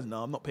one person.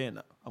 No, I'm not paying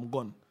that. I'm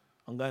gone.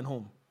 I'm going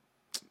home.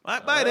 All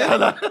right, bye then.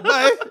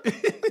 Bye.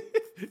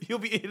 You'll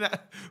be in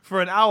that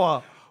for an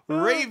hour,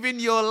 raving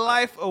your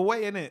life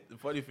away, innit? The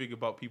funny thing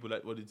about people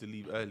that wanted to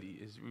leave early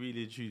is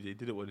really true. They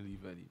didn't want to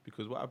leave early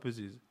because what happens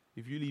is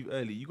if you leave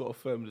early, you got to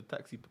firm the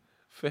taxi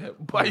fare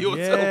by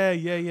yourself.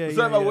 Yeah. Is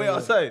that my way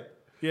outside?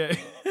 Yeah.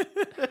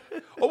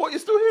 Oh, what? You're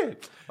still here?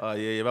 Oh,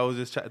 yeah. I was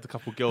just chatting to a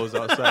couple girls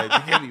outside.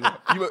 You get me?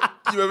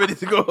 You were ready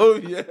to go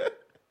home, yeah?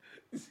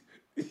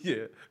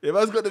 Yeah,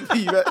 man's got the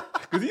fee, man.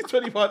 Because he's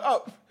 £20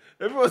 up.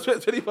 Everyone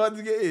spent £20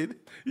 to get in.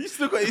 He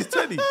still got his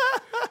 20.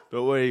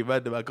 Don't worry,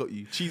 man. I got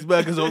you.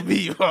 Cheeseburgers on me.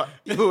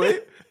 You know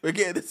what? We're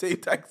getting the same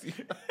taxi.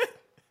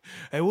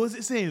 Hey, what was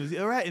it saying? Was it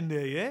all right in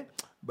there, yeah?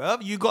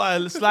 Bruv, you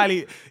got a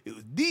slightly... It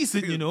was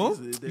decent, you know?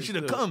 You should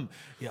have come.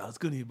 Yeah, I was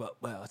going to, but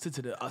I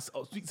said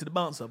I'll speak to the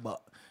bouncer,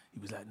 but he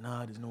was like,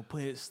 nah, there's no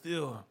point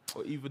still.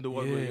 Or even the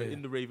one where you're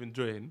in the rave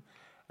enjoying,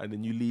 and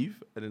then you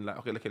leave, and then like,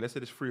 okay, let's say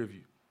there's 3 of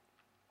you.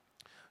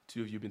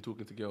 2 of you have been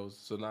talking to girls,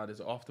 so now there's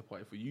an after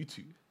party for you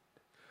 2.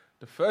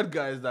 The third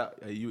guy is that,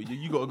 hey,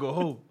 you got to go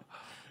home.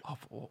 I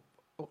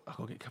got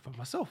to get cap on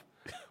myself.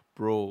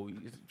 bro.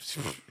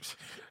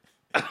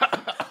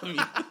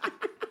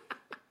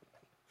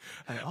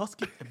 I ask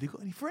you, have they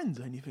got any friends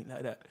or anything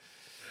like that?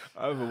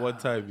 I remember one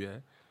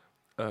time,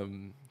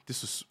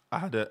 I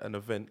had an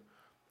event,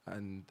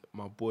 and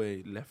my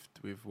boy left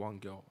with one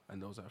girl,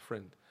 and there was her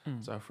friend.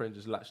 So her friend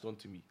just latched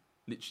onto me,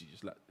 literally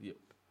just like, yeah,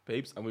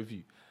 babes, I'm with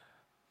you.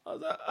 I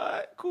was like, all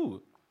right,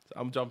 cool. So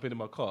I'm jumping in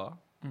my car.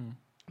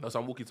 So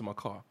I'm walking to my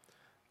car.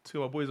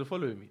 Two of my boys are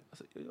following me. I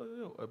said,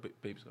 yo.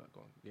 Babes, go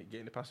on, get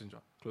in the passenger,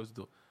 close the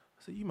door.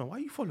 I said, you man, why are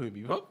you following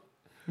me, bro?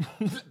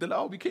 They're like,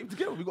 oh, we came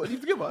together, we got to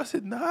leave together. I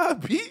said, nah,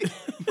 B.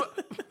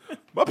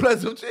 My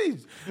plans have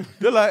changed.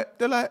 They're like,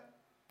 nah,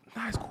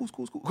 it's cool.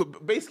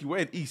 Basically, we're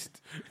in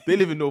East. They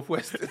live in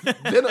Northwest.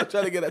 They're not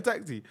trying to get a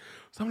taxi.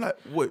 So I'm like,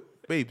 wait,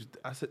 babes.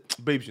 I said,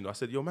 babes, I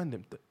said, yo,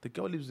 man, the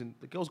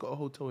girl's got a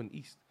hotel in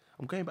East.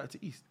 I'm going back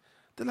to East.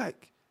 They're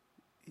like,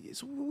 we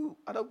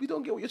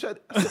don't get what you're trying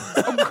to.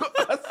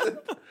 I said,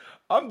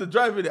 I'm the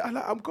driver in it.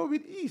 I'm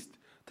going East.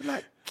 They're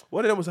like,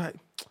 one of them was like,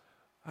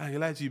 I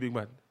ain't lying to you, big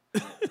man.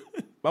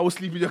 I was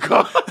sleeping in your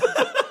car.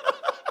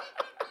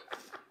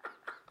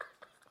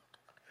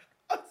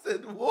 I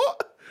said,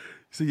 what?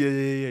 He said,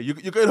 yeah.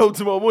 You're going home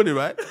tomorrow morning,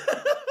 right?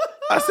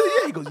 I said,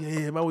 yeah. He goes,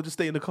 yeah, man, we'll just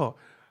stay in the car.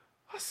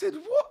 I said,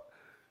 what?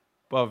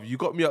 Bruv, you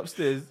got me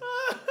upstairs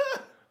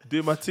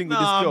doing my thing with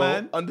this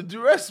girl under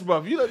duress,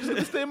 bruv. You just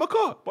gonna stay in my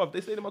car. Bruv,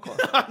 they stayed in my car.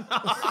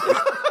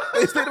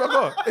 They stayed in my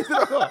car.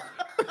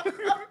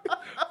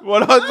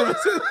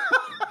 100%.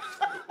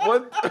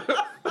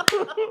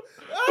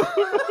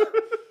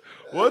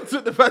 One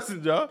took the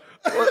passenger.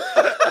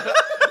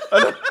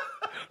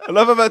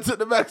 Another man took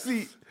the back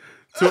seat.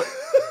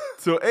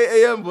 Till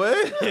 8 a.m., boy.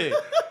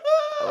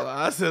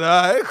 I said,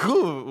 all right,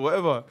 cool,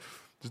 whatever.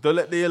 Just don't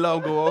let the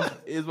alarm go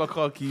off. Here's my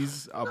car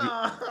keys.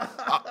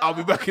 I'll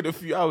be back in a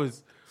few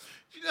hours.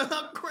 You know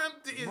how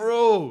cramped it is,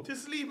 bro, to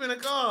sleep in a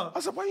car. I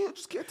said, why don't you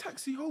just get a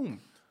taxi home?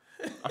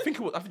 I think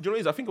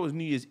it was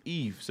New Year's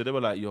Eve, so they were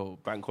like, yo,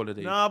 bank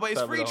holiday. Nah, but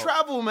it's free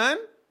travel, man.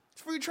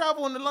 It's free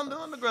travel on the London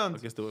Underground. I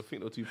guess they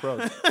think they were too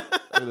proud. I think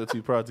they were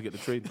too proud to get the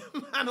train.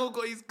 Man all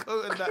got his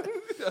coat and that.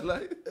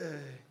 Like,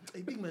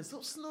 hey, big man,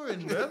 stop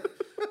snoring, bro.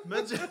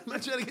 Man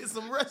trying to get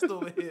some rest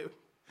over here.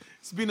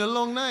 It's been a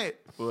long night.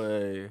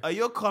 Boy.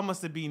 Your car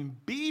must have been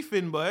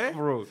beefing, boy.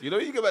 Bro, you know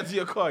when you get back to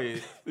your car, yeah,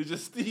 they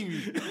just steam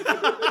you.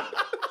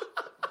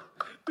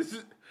 This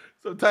is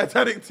some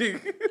Titanic thing.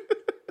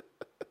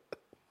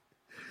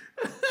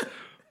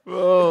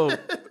 Bro, it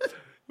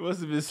must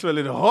have been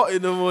smelling hot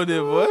in the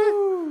morning, boy.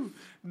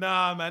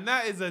 Nah, man,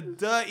 that is a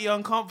dirty,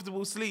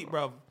 uncomfortable sleep,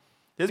 bro.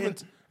 There's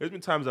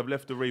been times I've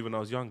left the rave when I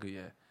was younger,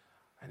 yeah,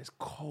 and it's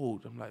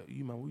cold. I'm like,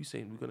 you man, what are you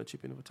saying? We're gonna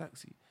chip in with a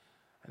taxi,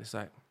 and it's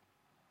like,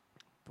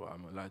 but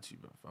I'm not lying to you,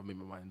 bro. I made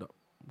my mind up.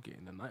 I'm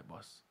getting the night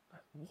bus.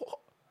 Like, what?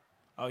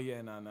 Oh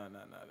yeah, no.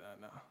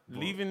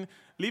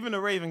 Leaving a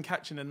rave and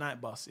catching a night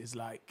bus is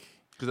like,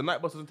 because the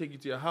night bus doesn't take you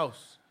to your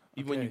house,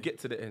 even when you get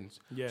to the ends.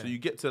 Yeah. So you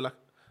get to like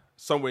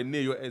somewhere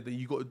near your end, then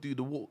you got to do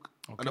the walk,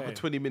 another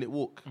 20-minute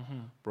walk.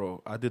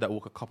 Bro, I did that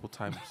walk a couple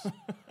times.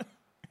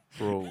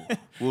 Bro,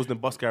 Willesden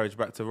bus garage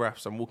back to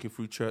Raffs. I'm walking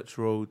through Church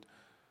Road.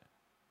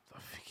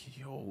 I'm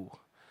thinking, yo,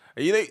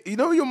 and you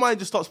know, your mind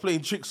just starts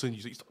playing tricks on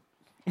you.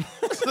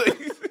 So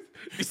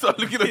you start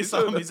looking at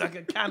something. It's like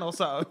a can or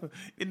something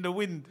in the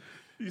wind.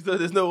 You said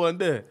there's no one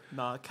there.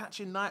 Nah,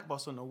 catching night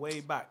bus on the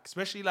way back,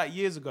 especially like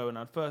years ago when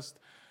I'd first,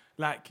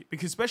 like,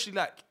 because especially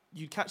like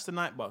you catch the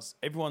night bus,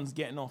 everyone's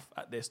getting off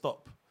at their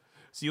stop.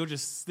 So you're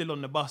just still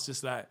on the bus,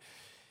 just like,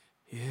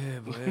 yeah,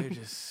 boy,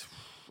 just.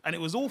 And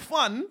it was all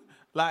fun,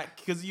 like,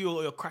 because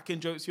you're cracking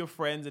jokes to your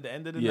friends at the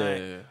end of the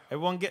night. Yeah.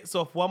 Everyone gets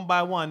off one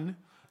by one,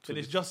 but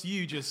it's just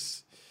you,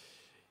 just,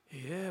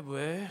 yeah,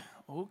 boy,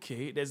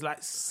 okay. There's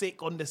like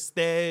sick on the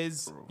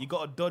stairs. Bro. You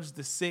got to dodge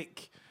the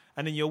sick.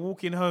 And then you're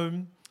walking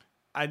home.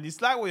 And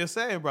it's like what you're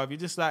saying, bruv. You're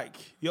just like,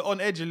 you're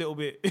on edge a little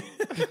bit.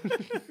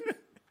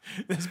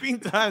 There's been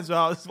times where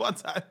I was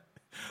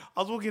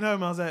walking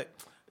home, I was like,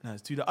 no,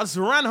 it's too dark. I just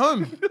ran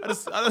home. I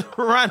just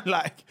ran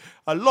like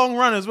a long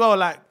run as well,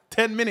 like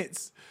 10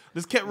 minutes.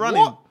 Just kept running.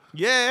 What?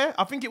 Yeah,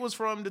 I think it was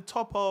from the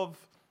top of,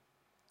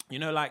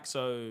 like,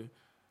 so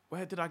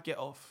where did I get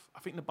off? I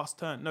think the bus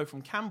turned. No,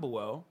 from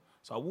Camberwell.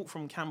 So I walked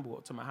from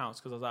Camberwell to my house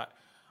because I was like,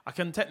 I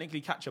can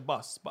technically catch a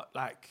bus, but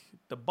like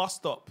the bus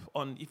stop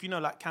on, if you know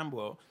like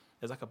Camberwell,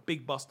 there's like a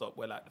big bus stop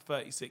where like the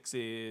 36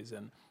 is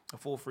and the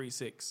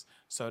 436.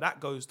 So that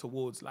goes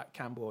towards like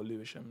Camberwell,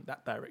 Lewisham,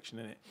 that direction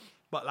in it.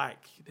 But like,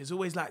 there's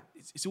always like,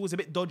 it's always a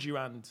bit dodgy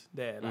around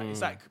there. Like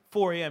it's like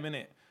 4 a.m. in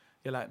it.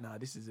 You're like, nah,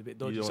 this is a bit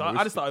dodgy. So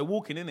I just started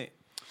walking in it.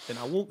 Then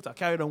I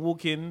carried on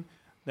walking.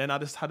 Then I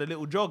just had a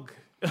little jog.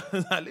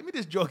 Like, let me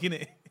just jog in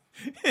it.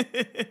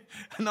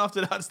 And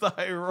after that, I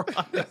started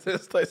running.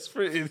 Started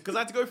sprinting. Because I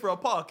had to go through a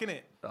park,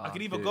 innit? I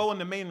could either go on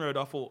the main road.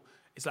 I thought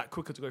it's like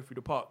quicker to go through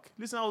the park.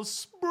 Listen, I was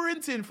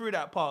sprinting through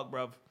that park,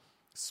 bruv.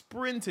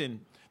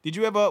 Sprinting. Did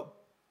you ever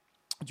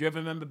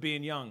remember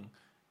being young,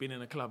 being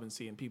in a club and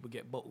seeing people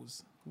get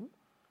bottles?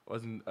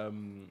 Wasn't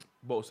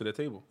bottles to the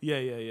table?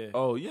 Yeah.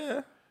 Oh,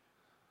 yeah.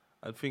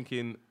 I'm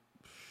thinking,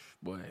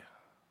 boy,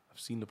 I've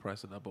seen the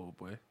price of that bottle,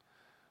 boy.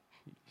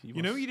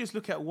 You know, you just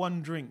look at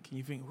one drink and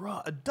you think,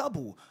 right, a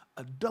double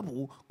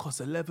costs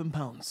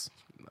 £11.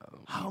 No,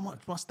 How much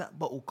must that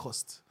bottle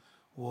cost?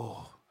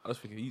 Whoa. I was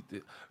thinking,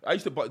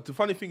 but the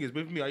funny thing is,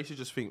 with me, I used to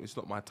just think it's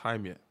not my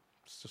time yet.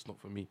 It's just not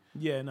for me.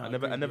 Yeah, no. I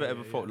never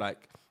ever felt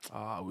like,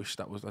 I wish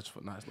that was. I just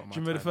thought, nah, it's not my time. Do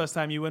you remember the first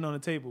time you went on a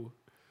table?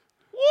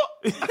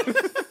 What?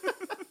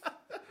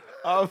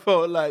 I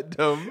felt like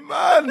the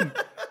man.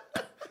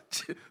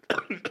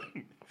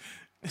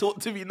 Talk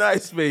to me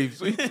nice,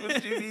 babes. What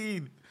do you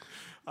mean?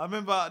 I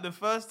remember the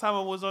first time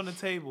I was on the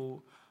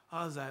table,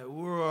 I was like,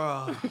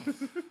 whoa.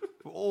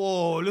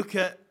 Oh, look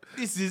at,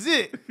 this is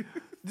it.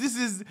 This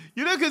is,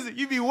 you know, because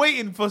you've been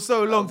waiting for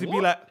so long to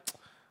be like,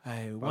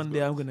 hey, one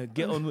day I'm going to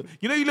get on.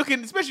 You know, you're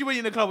looking, especially when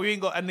you're in the club where you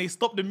ain't got, and they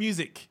stop the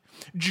music.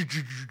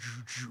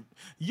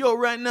 Yo,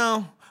 right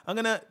now, I'm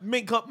going to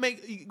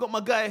you got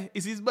my guy,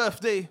 it's his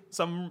birthday.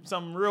 Some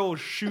real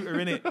shooter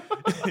in it.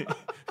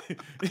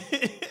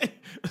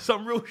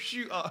 Some real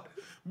shooter.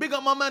 Big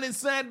up my man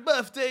inside,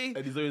 birthday.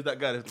 And he's always that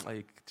guy that's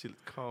like, chill,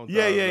 calm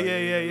down.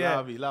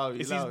 Yeah. Loud,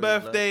 it's his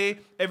birthday.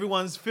 Like.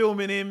 Everyone's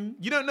filming him.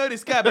 You don't know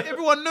this guy, but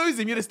everyone knows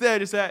him. You're just there,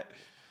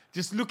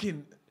 just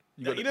looking.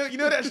 You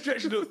know that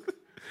stretch look.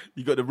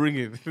 You got to bring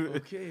him.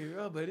 Okay,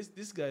 but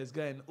this guy's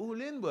going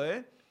all in,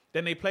 boy.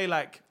 Then they play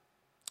like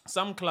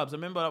some clubs. I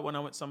remember when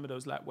I went to some of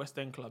those like West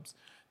End clubs,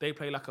 they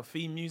play like a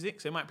theme music.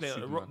 So they might play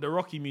like the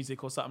Rocky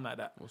music or something like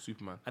that. Or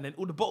Superman. And then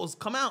all the bottles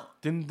come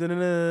out. Dun, dun, dun,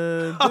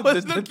 dun, I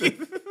was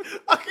looking.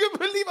 I couldn't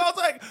believe it. I was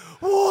like,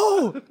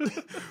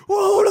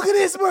 whoa, look at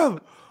this, bro.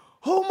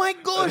 Oh my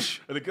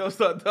gosh. And the girls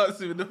start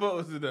dancing with the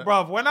bottles in there.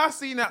 Bro, when I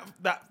seen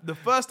that the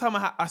first time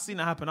I seen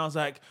that happen, I was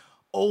like,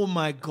 oh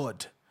my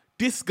God.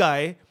 This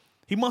guy,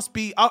 he must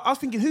be, I was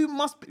thinking,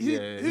 who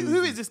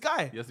is this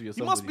guy?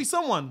 He must be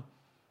someone.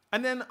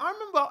 And then I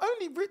remember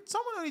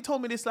someone only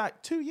told me this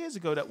like 2 years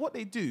ago that what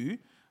they do,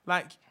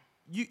 like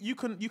you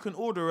can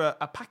order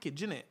a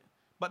package, innit?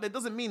 But that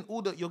doesn't mean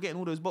you're getting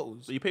all those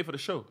bottles. So you pay for the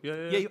show. Yeah.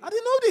 I didn't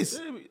know this.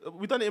 Yeah,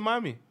 we done it in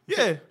Miami.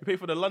 Yeah. We pay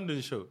for the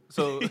London show.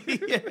 So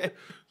yeah.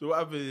 So what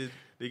happened is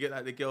they get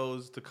like the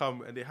girls to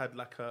come and they had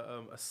like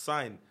a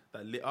sign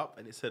that lit up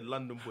and it said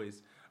London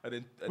Boys.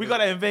 And we got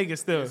that in Vegas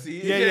still.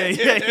 See?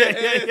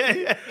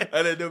 Yeah.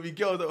 And then there'll be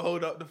girls that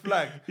hold up the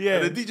flag. Yeah.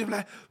 And the DJ be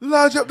like,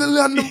 large up the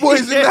London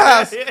Boys in the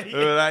house. And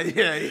we're like,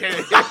 yeah.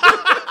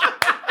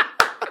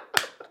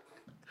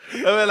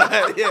 And we're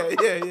like,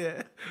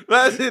 yeah.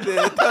 That's in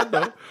there.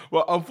 Though.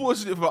 Well,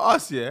 unfortunately for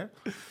us,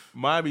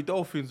 Miami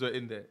Dolphins were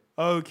in there.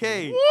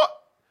 Okay. What?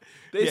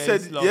 They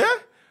said,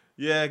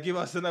 yeah, give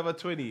us another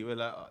 20. We're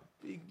like,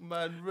 big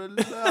man,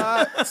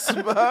 relax,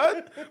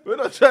 man. We're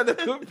not trying to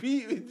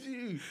compete with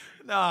you.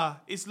 Nah,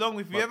 it's long.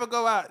 If you ever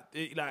go out,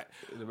 like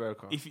in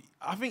America,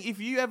 I think if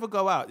you ever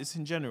go out, it's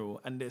in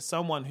general, and there's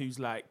someone who's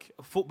like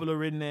a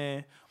footballer in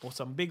there or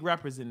some big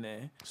rappers in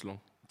there. It's long.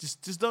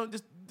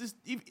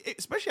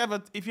 Especially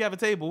if you have a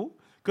table,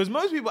 because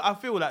most people, I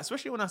feel like,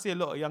 especially when I see a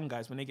lot of young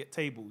guys when they get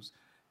tables,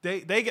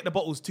 they get the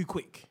bottles too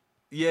quick.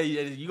 Yeah,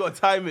 you got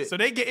to time it. So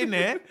they get in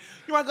there.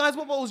 You're right, guys,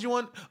 what bottles you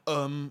want?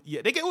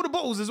 They get all the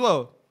bottles as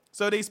well.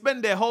 So they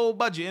spend their whole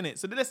budget in it.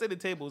 So let's say the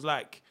table's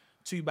like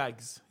 2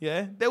 bags.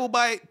 Yeah, they will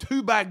buy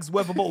 2 bags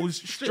worth of bottles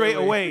straight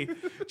away. Do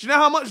you know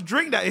how much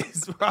drink that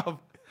is, bro?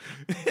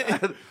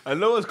 And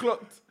no one's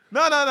clocked.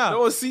 No.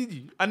 No one's seen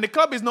you. And the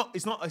club is not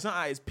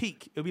at its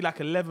peak. It'll be like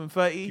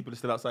 11:30. People are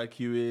still outside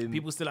queuing.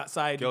 People still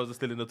outside. Girls are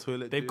still in the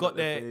toilet. They've got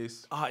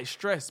it's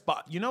stress.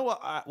 But you know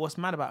what's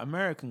mad about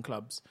American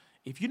clubs?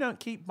 If you don't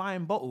keep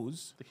buying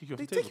bottles, they take you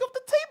off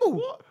the table.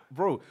 What?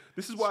 Bro,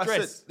 this is why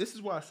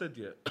I said,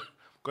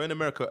 going to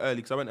America early,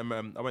 because I went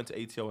to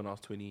ATL when I was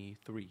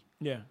 23.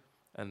 Yeah.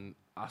 And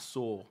I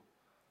saw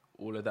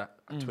all of that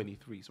at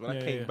 23. So when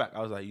I came back,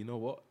 I was like, you know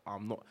what?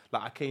 I'm not,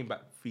 like, I came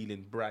back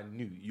feeling brand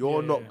new.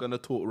 You're not going to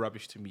talk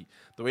rubbish to me.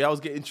 The way I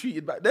was getting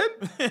treated back then?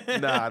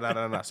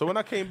 Nah. So when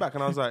I came back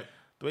and I was like,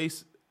 the way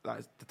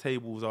like the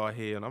tables are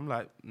here, and I'm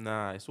like,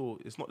 nah, it's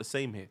not the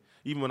same here.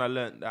 Even when I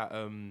learned that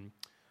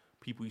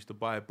people used to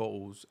buy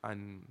bottles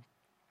and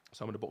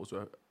some of the bottles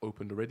were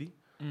opened already.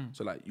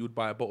 So like you would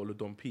buy a bottle of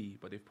Dom P,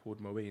 but they've poured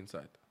Moët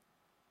inside.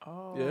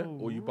 Oh, yeah.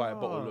 Or you buy a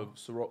bottle of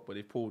Ciroc, but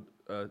they've poured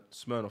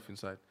Smirnoff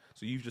inside.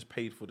 So you've just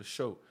paid for the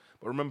show.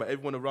 But remember,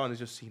 everyone around is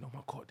just seeing, oh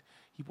my God,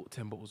 he bought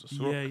 10 bottles of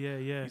Ciroc.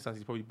 Yeah.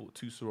 He probably bought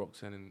 2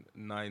 Cirocs and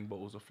 9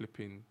 bottles of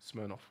flipping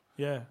Smirnoff.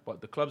 Yeah.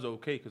 But the clubs are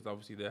okay because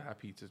obviously they're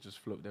happy to just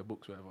float their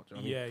books, whatever. Do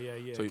you know what I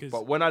mean? Yeah. So,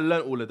 but when I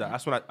learned all of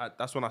that,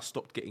 that's when I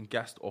stopped getting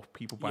gassed off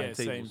people buying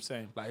tables.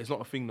 Same. Like, it's not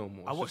a thing no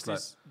more. I watched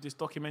this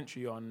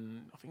documentary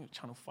on, I think,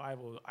 Channel 5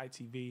 or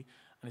ITV,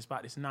 and it's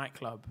about this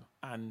nightclub,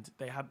 and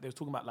they were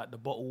talking about like the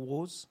bottle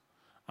wars.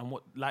 And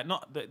what, like,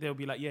 not that they'll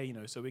be like,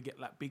 so we get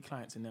like big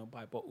clients and they'll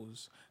buy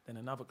bottles. Then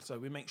so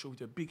we make sure we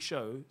do a big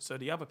show. So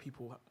the other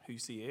people who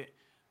see it,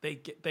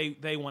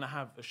 they want to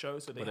have a show.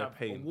 So they have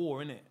a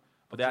war in it.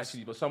 But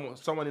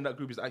someone in that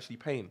group is actually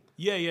paying.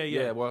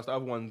 Yeah. Whilst the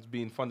other one's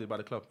being funded by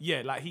the club.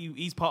 Yeah, like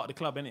he's part of the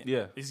club, innit?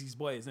 Yeah. It's his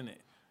boys, innit?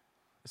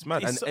 It's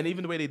mad. And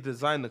even the way they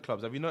design the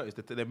clubs, have you noticed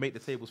that they make the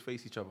tables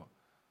face each other?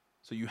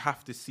 So you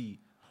have to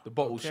see The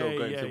bottle show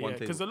going to one table.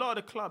 Because a lot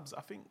of the clubs,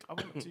 I think I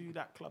went to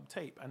that club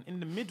tape, and in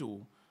the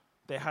middle,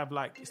 they have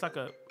like it's like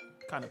a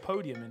kind of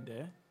podium in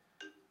there.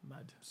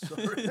 Mad.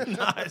 Sorry.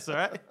 Nah, it's all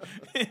right.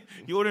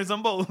 You ordering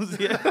some bottles,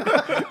 yeah?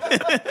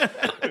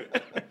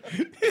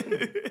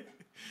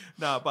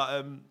 No,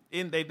 but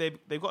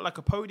they've got like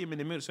a podium in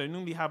the middle, so they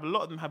normally have a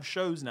lot of them have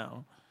shows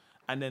now,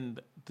 and then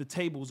the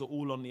tables are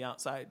all on the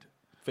outside,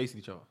 facing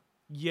each other.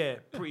 Yeah,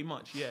 pretty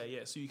much.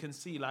 Yeah. So you can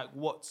see like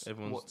what's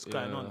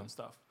going on and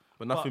stuff.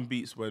 But nothing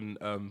beats when,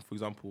 for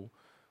example,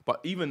 but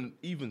even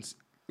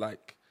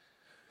like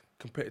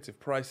competitive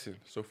pricing.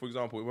 So for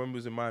example, when we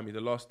was in Miami,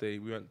 the last day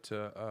we went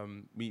to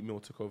Meat Mill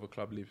took over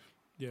Club Live.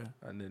 Yeah.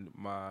 And then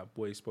my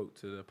boy spoke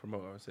to the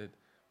promoter and said,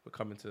 "We're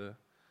coming to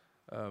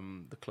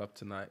the club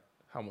tonight.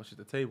 How much is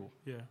the table?"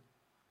 Yeah.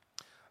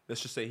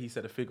 Let's just say he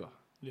said a figure.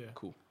 Yeah.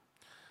 Cool.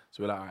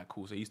 So we're like, all right,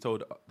 cool. So he's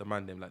told the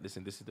man them like,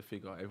 listen, this is the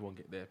figure. Everyone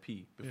get their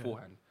P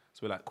beforehand. Yeah.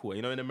 So we're like, cool.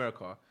 You know, in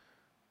America,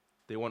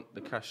 they want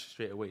the cash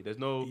straight away. There's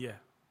no,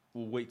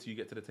 we'll wait till you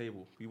get to the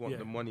table. We want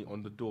the money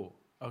on the door.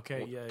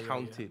 Okay,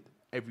 counted,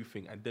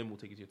 everything, and then we'll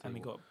take it to your table.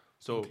 And we got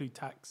include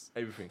tax.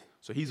 Everything.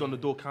 So he's on the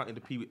door counting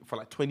the P for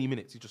like 20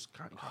 minutes. He's just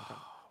counting.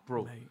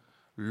 Bro, mate.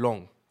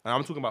 Long. And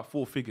I'm talking about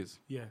 4 figures.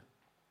 Yeah.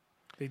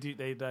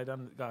 They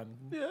done.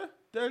 Yeah.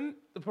 Then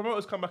the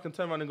promoters come back and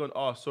turn around and go,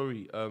 "Oh,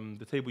 sorry,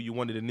 the table you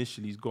wanted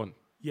initially is gone."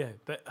 Yeah.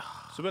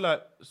 So we're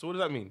like, so what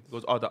does that mean? He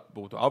goes,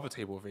 the other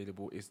table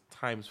available is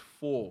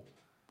 ×4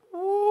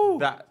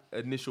 that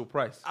initial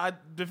price.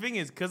 The thing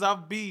is, because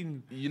I've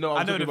been,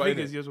 I know the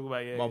figures you're talking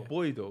about. Yeah. My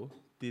boy though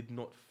did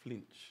not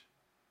flinch.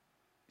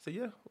 He said,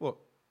 "Yeah, what?"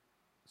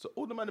 So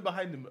all the men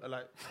behind him are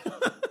like,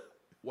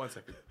 1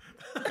 second,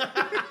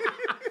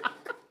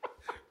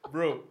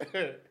 bro.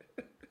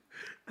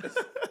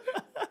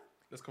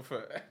 Let's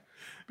confirm.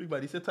 Big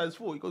man, he said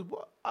 ×4. He goes,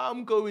 "What?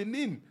 I'm going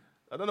in."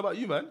 I don't know about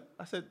you, man.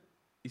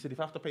 He said, "If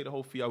I have to pay the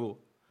whole fee, I will."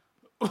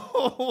 I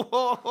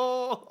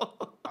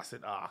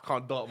said, I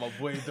can't dart my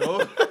boy,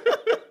 though.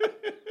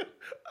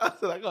 I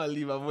said, I can't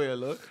leave my boy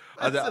alone.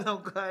 I said,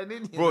 I'm going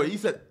in here. Bro, he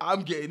said,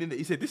 "I'm getting in there."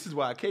 He said, "This is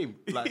why I came.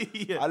 Like,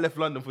 I left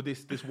London for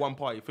this one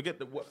party. Forget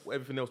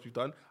everything else we've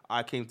done.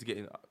 I came to get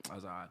in." I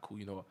was like, all right, cool,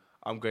 you know what?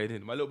 I'm going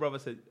in. My little brother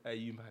said, "Hey,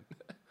 you, man.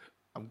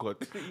 I'm God."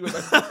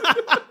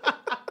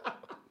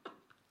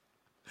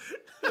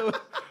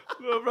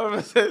 Little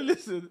brother said,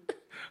 "Listen,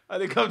 I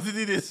didn't come to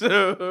do this,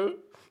 so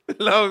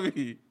allow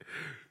me."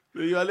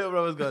 My little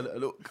brother's gone.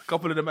 A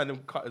couple of the men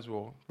cut as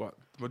well, but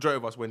the majority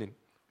of us went in.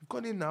 We've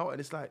gone in now, and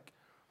it's like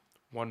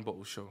 1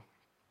 bottle show,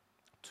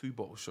 2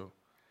 bottle show.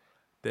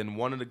 Then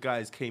one of the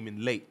guys came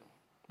in late,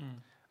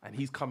 and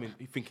he's coming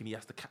thinking he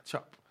has to catch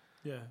up.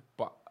 Yeah.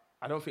 But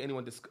I don't think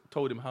anyone just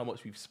told him how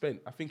much we've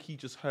spent. I think he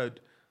just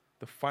heard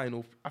the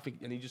final,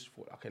 and he just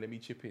thought, okay, let me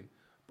chip in.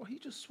 But he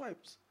just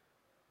swipes.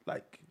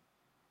 Like,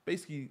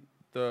 basically,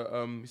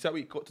 he said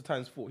we got to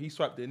 ×4. He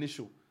swiped the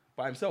initial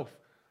by himself.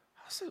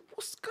 I said,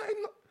 what's going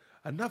on?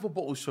 Another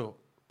bottle shot.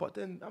 But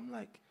then I'm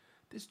like,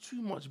 there's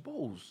too much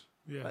bottles.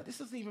 Yeah. Like, this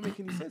doesn't even make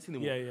any sense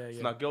anymore. Yeah.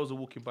 So now girls are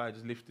walking by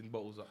just lifting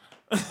bottles up.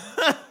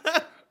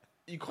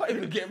 You can't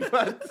even get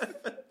mad.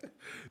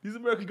 These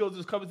American girls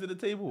just coming to the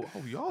table.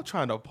 "Oh, y'all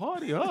trying to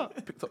party, huh?"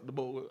 Picked up the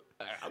bottle.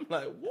 I'm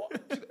like, what?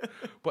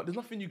 But there's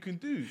nothing you can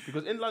do.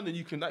 Because in London,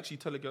 you can actually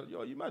tell a girl,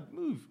 "Yo, you mad,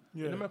 move."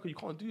 Yeah. In America, you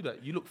can't do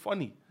that. You look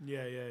funny.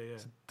 Yeah.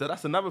 So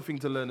that's another thing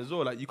to learn as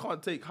well. Like, you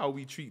can't take how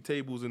we treat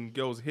tables and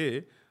girls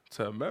here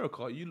to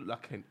America. You look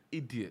like an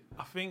idiot.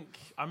 I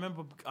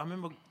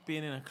remember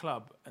being in a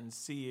club and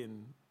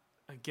seeing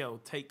a girl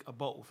take a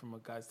bottle from a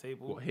guy's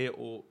table. What, here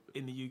or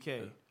in the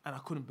UK? And I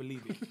couldn't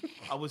believe it.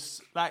 I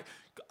was like,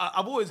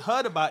 I've always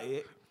heard about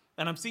it,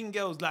 and I'm seeing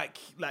girls like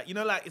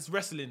it's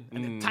wrestling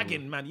and then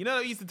tagging, man. You know,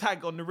 they used to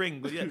tag on the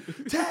ring, but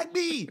tag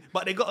me.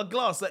 But they got a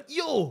glass like,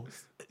 yo,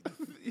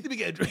 let me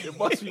get a drink. It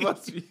must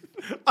be.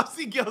 I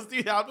see girls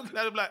do that. I'm looking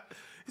at them like,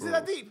 is it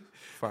that deep?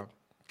 Fam.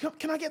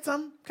 Can I get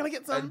some?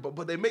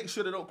 But they make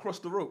sure they don't cross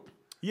the rope.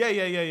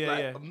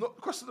 Yeah. I'm not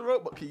crossing the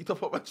rope, but can you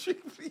top up my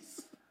drink,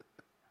 please?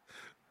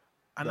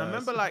 And I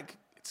remember like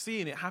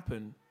seeing it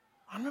happen.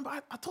 I remember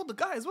I told the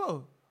guy as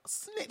well. I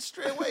snitched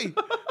straight away.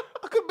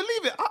 I couldn't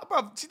believe it.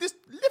 Bruv, she just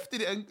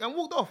lifted it and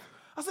walked off.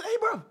 I said, "Hey,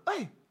 bruv,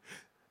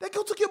 that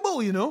girl took your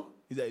bowl, you know?"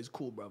 He's like, "It's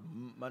cool, bruv.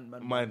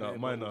 Minor. I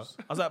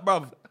was like,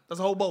 "Bruv, that's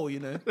a whole bowl,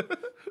 you know?"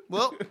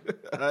 Well,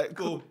 all right,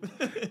 cool.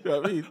 You know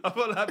what I mean? I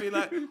felt like being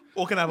like,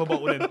 "Or can I have a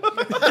bottle then?"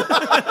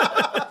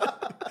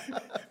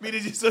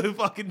 Meaning you're so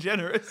fucking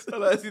generous. I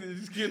like seeing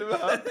this kid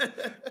about.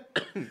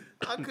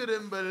 I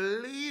couldn't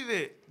believe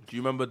it. Do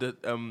you remember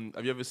that?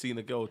 Have you ever seen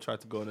a girl try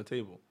to go on a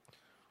table,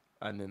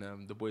 and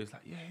then the boy's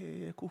like,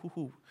 "Yeah,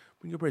 cool.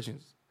 Bring your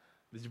bridges."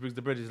 Then she brings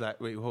the bridges. Like,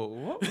 "Wait,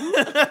 what?"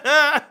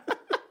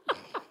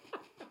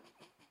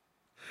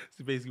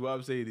 So basically, what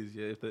I'm saying is,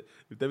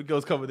 if them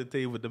girls come on the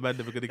table, the man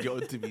never gonna get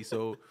onto me.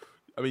 So,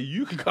 I mean,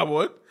 you can come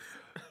on,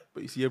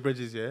 but you see your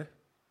bridges, yeah.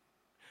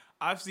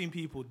 I've seen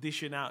people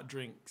dishing out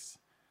drinks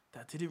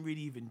that didn't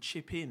really even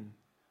chip in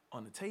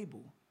on the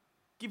table,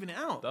 giving it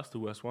out. That's the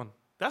worst one.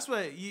 That's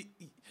where you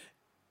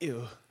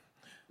ew.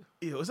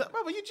 Ew, was that,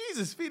 brother, you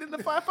Jesus feeding the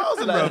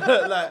 5,000, bro.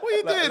 Like, What are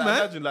you doing, man?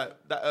 Imagine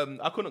like that.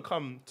 I couldn't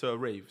come to a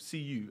rave, see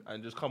you,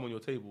 and just come on your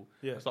table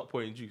and start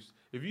pouring juice.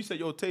 If you say,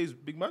 "Yo, Taze,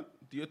 big man,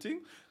 do your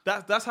thing,"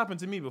 That's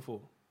happened to me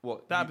before.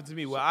 What? That happened to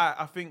me where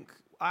I think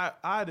I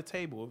had a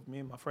table with me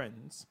and my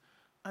friends,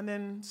 and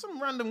then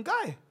some random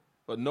guy.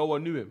 But no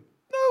one knew him.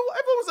 No,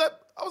 everyone was like,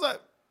 I was like,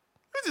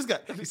 who's this guy?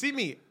 You see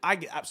me, I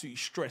get absolutely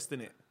stressed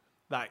in it.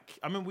 Like,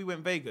 I remember we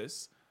went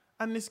Vegas,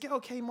 and this girl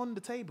came on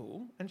the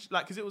table, and she,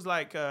 like, because it was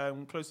like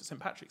close to St.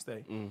 Patrick's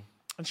Day,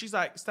 and she's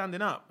like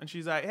standing up, and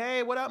she's like,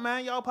 "Hey, what up,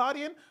 man? Y'all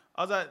partying?"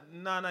 I was like,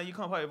 "No, you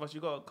can't party with us.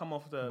 You gotta come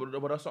off the."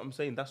 But that's what I'm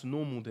saying. That's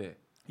normal there.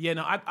 Yeah,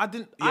 no, I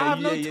didn't. I have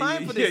no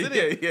time for this,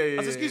 innit? Yeah.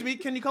 I said, "Excuse me,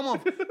 can you come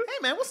off?" "Hey,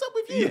 man, what's up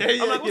with you?"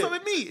 Yeah, I'm like, "What's up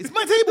with me? It's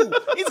my table.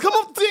 You need to come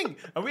off the thing."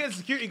 And we had a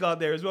security guard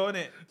there as well,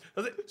 innit?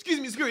 I was like, "Excuse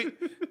me, security,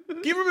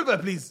 can you remove her,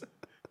 please?"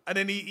 And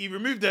then he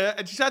removed her,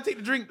 and she tried to take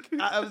the drink.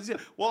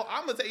 Well,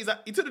 I'm gonna say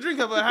he took the drink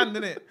out of her hand,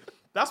 innit?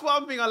 That's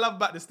one thing I love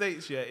about the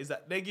States, yeah, is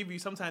that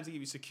sometimes they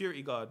give you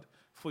security guard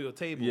for your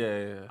table.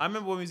 Yeah. I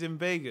remember when we was in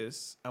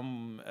Vegas, it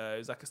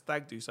was like a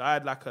stag do, so I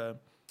had like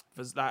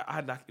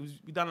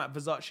we done like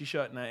Versace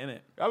shirt night,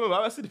 innit? I remember.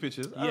 I see the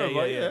pictures.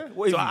 Yeah.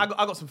 What So is I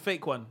got some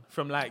fake one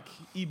from like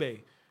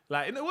eBay.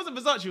 Like, and it wasn't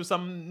Versace, it was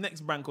some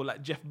next brand called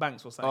like Jeff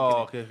Banks or something.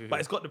 Oh, okay. But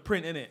it's got the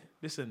print in it.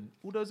 Listen,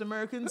 all those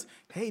Americans,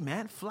 hey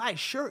man, fly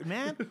shirt,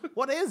 man.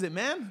 What is it,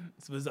 man?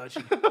 It's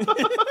Versace.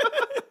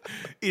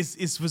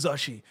 It's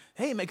Versace.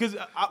 Hey man, because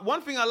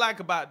one thing I like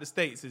about the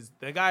States is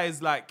the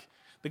guys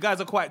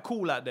are quite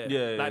cool out there.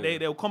 Yeah,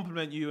 they'll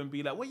compliment you and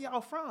be like, "Where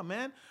y'all from,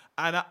 man?"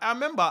 And I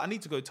remember I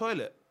need to go to the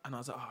toilet. And I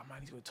was like, "Oh man, I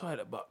need to go to the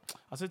toilet." But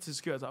I said to the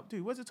security, I was like,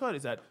 "Dude, where's the toilet?" He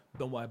said,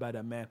 "Don't worry about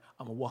that, man.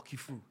 I'm gonna walk you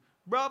through."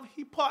 Bruv,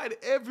 he parted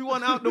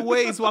everyone out the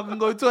way so I can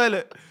go to the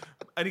toilet.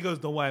 And he goes,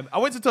 "Don't worry." I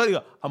went to the toilet, he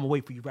goes, "I'm gonna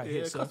wait for you right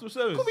here, sir." Customer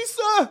service. Call me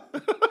sir.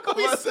 Call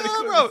me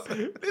sir, bro.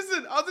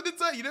 Listen, I was in the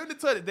toilet. You know in the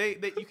toilet, they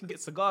you can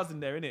get cigars in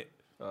there, innit?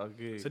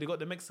 Okay. So they got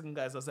the Mexican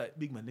guys. I was like,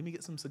 "Big man, let me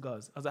get some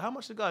cigars." I was like, "How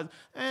much cigars?"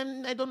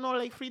 "And I don't know,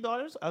 like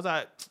 $3. I was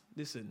like,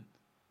 "Listen,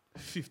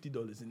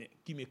 $50 in it.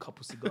 Give me a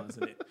couple cigars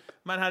in it."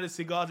 Man had a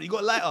cigar. He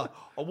got a lighter.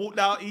 I walked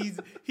out.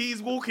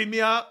 He's walking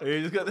me out.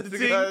 You just got the Thing.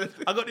 cigar.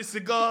 I got this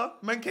cigar.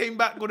 Man came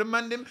back. Got a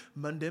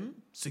mandem.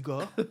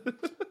 Cigar.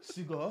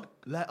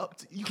 Light up.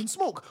 You can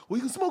smoke. Or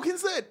you can smoke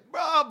inside.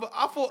 Bruh,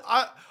 I thought,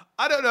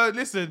 I don't know.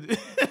 Listen.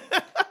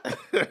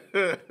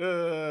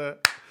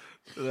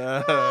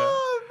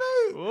 Oh,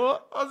 mate.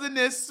 What? I was in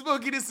there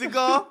smoking a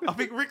cigar. I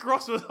think Rick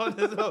Ross was on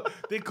as well.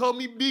 They call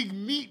me Big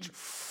Meat.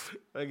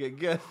 I get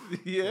gas.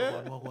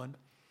 Yeah.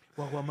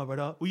 Wagwan, my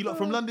brother. Well, you lot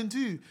from London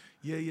too?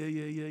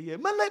 Yeah.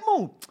 Man, like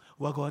more.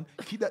 Wagwan,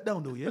 keep that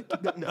down though, yeah?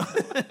 Keep that down.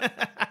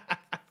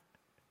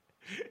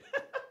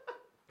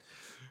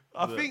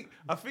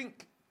 I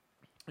think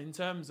in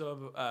terms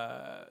of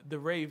the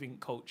raving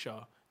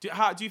culture, do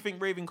you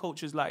think raving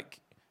culture's like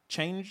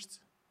changed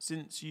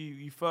since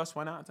you first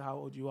went out to how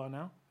old you are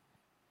now?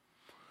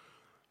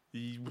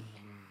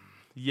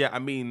 Yeah, I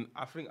mean,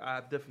 I think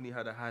I definitely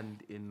had a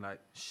hand in like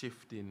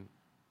shifting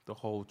the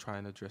whole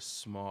trying to dress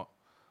smart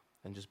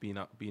and just being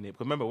able. Because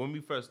remember when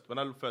I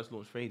first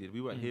launched Faded,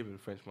 we weren't hearing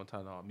French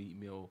Montana, Meat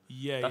Mill.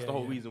 That's the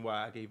whole reason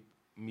why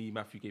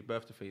Matthew gave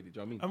birth to Faded. Do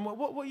you know what I mean?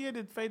 And what year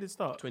did Faded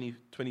start?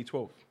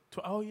 2012.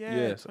 Oh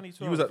yeah,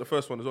 2012. You was at the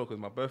first one as well because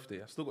my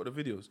birthday. I still got the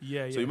videos.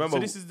 Yeah. So you remember?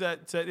 So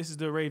this is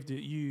the rave that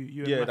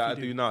you and that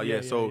Matthew I do now.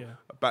 Yeah. So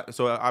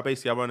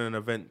I run an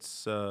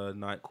events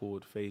night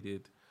called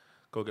Faded.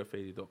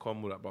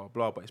 GoGetFaded.com, all that blah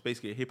blah. But it's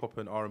basically a hip hop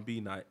and R&B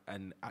night.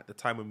 And at the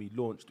time when we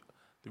launched,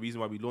 the reason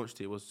why we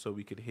launched it was so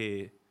we could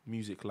hear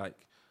music like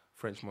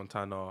French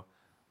Montana,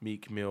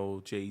 Meek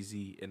Mill,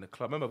 Jay-Z in the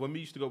club. Remember when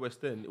we used to go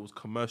West End, it was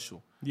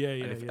commercial.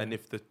 And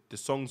if the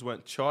songs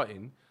weren't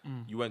charting,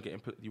 you weren't getting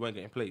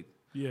played.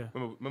 Yeah.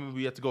 Remember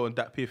we had to go on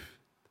Dat Piff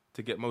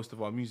to get most of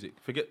our music.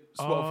 Forget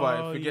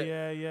Spotify. Forget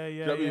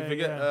you know what I mean?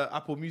 Forget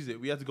Apple Music.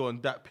 We had to go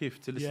on Dat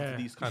Piff to listen to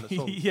these kind of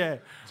songs. Yeah.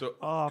 So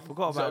I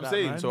forgot about that. I'm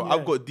saying. Man. So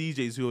I've got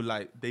DJs who are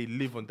like they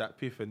live on Dat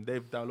Piff and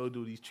they've downloaded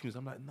all these tunes.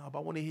 I'm like, no, but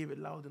I want to hear it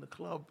loud in the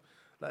club.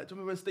 Like, do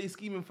you remember when Stay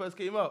Scheming first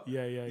came out?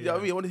 Yeah. You know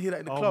what I mean? I want to hear that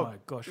in the club. Oh my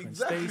gosh,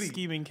 exactly. when Stay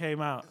Scheming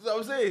came out. That's what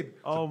I'm saying.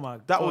 Oh my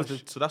gosh. That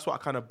was so that's what I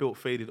kind of built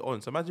Faded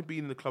on. So imagine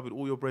being in the club with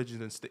all your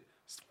brethren and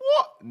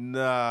what?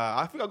 Nah,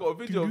 I think I got a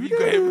video of you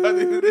going.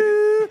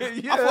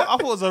 Yeah. I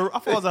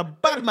thought it was a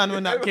bad man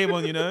when that came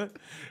on. You know,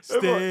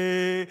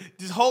 you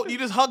just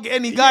hug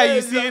any guy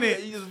you see in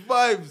it. You just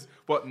vibes.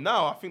 But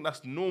now I think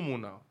that's normal.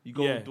 Now you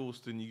go to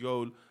Dalston, you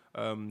go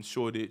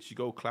Shoreditch, you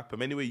go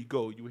Clapham. Anywhere you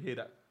go, you hear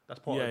that.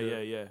 That's part of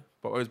it. Yeah.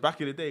 But whereas back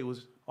in the day, it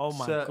was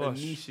certain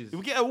niches.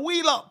 We get a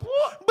wheel up.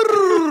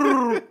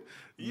 What?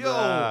 Yo,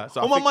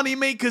 so all my money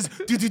makers.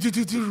 Do. You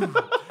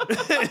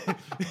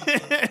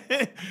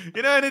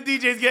know when the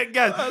DJs get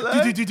gas.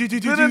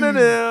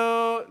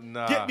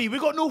 Nah. Get me. We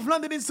got North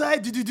London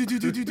inside.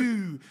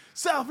 Do.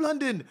 South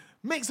London.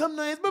 Make some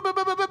noise.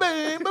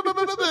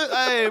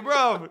 Hey,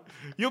 bro.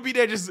 You'll be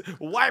there just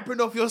wiping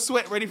off your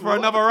sweat, ready for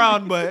another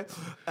round, but.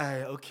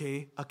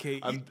 Okay.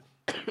 And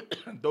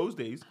those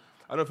days,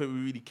 I don't think we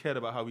really cared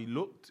about how we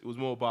looked. It was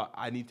more about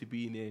I need to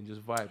be in there and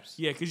just vibes.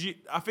 Yeah, because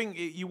I think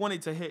you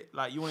wanted to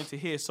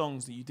hear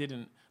songs that you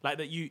didn't like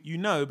that you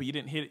know, but you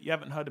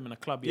haven't heard them in a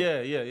club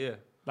yet. Yeah.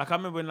 Like I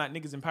remember when like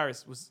Niggas in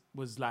Paris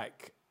was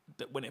like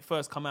when it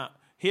first come out,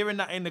 hearing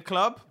that in the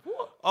club.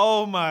 What?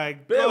 Oh my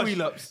Bare gosh,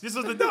 wheel-ups. this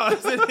was the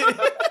dance.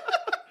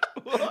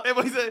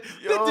 Everybody said,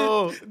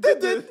 Yo. "Yo."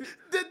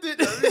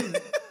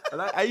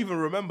 I even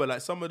remember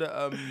like some of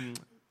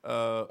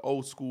the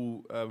old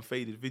school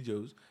faded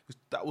videos.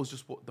 That was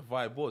just what the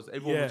vibe was.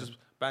 Everyone was just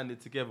banded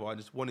together. I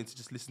just wanted to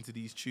just listen to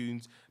these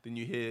tunes. Then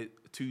you hear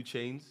 2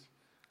 Chainz.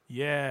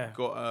 Yeah.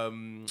 Got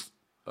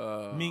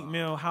Meek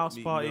Mill, House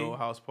Party.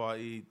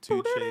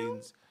 2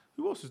 Chainz.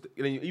 Who else was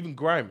there? Even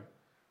Grime.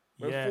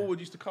 When Forward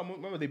used to come on,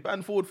 remember they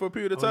banned Forward for a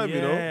period of time, you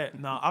know? Yeah,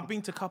 no, I've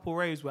been to a couple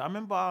raves where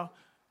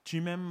did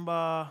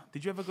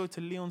you ever go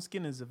to Leon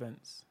Skinner's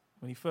events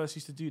when he first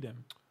used to do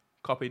them?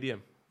 Carpe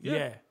Diem.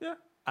 Yeah.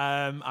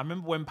 I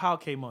remember when Pow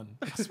came on.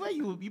 I swear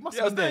you must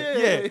have been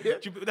there.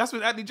 Yeah. That's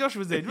when Andy Josh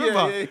was there. Do you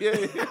remember?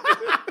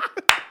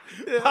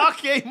 Yeah. Pow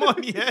came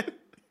on, yeah.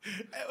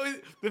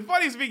 The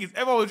funniest thing is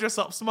everyone was dressed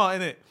up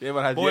smart, innit? Yeah,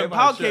 but when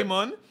Pow came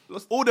on,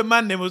 all the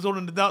man them was all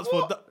on the dance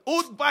floor.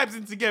 All vibes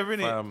in together,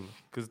 innit?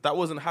 Because that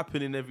wasn't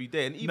happening every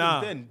day. And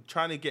even then,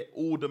 trying to get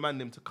all the man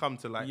them to come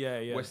to like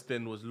West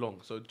End was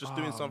long. So just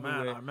doing something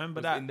where I remember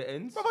was that. in the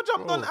ends. Bro, I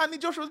jumped on Andy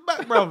Joshua's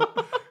back, bro.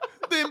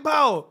 Doing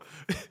Pow.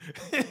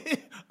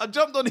 I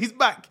jumped on his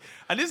back.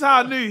 And this is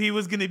how I knew he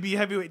was going to be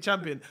heavyweight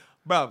champion.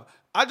 Bro,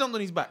 I jumped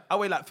on his back. I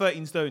weigh like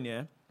 13 stone,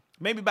 yeah?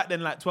 Maybe back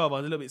then like 12, I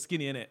was a little bit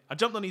skinny, innit? I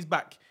jumped on his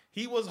back.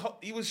 He was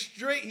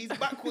straight. His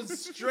back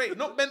was straight,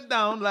 not bent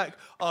down like,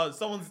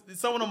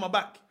 someone on my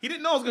back. He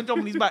didn't know I was going to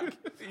jump on his back.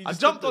 I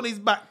jumped on his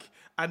back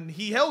and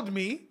he held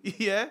me,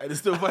 yeah. And it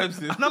still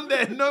vibes in. And I'm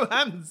there, no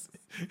hands.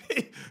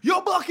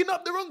 You're barking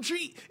up the wrong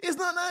tree. It's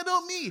not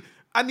me.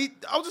 And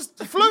I was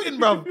just floating,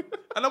 bro.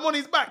 And I'm on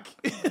his back.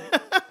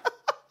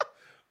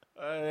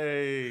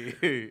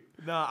 Hey.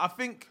 No, I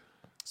think,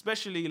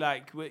 especially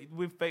like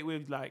with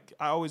like,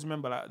 I always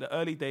remember like the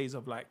early days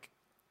of like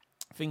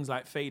things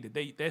like Faded.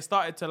 They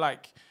started to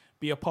like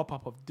be a pop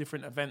up of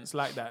different events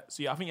like that.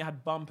 So yeah, I think you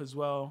had Bump as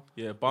well.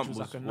 Yeah, Bump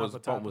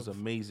was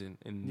amazing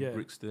in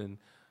Brixton.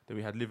 Then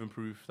we had Living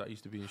Proof that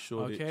used to be in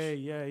Shoreditch. Okay,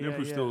 yeah.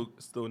 Living Proof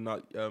still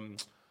not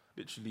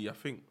literally. I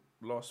think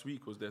last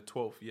week was their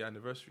 12th year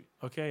anniversary.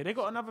 Okay, they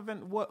got another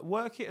event,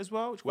 Work It as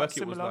well. Which Work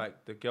It was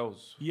like the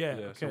girls. Yeah.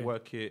 Okay. So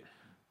Work It.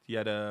 He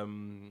had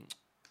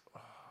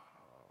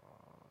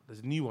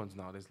there's new ones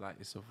now. There's like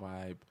It's a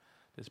Vibe.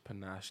 There's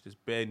Panache. There's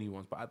bare new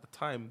ones. But at the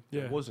time,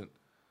 there wasn't.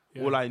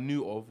 Yeah. All I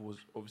knew of was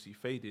obviously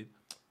Faded.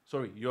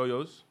 Sorry,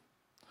 Yo-Yo's.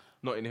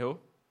 Notting Hill.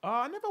 Oh,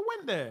 I never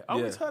went there. I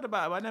always heard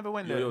about it, but I never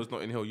went there. Yo-Yo's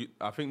Notting Hill.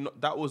 I think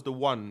that was the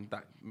one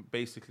that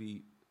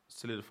basically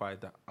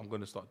solidified that I'm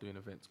going to start doing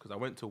events. Because I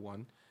went to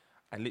one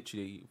and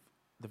literally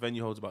the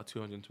venue holds about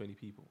 220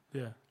 people.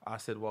 Yeah. I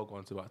said, well, go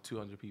on to about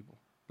 200 people.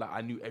 Like,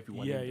 I knew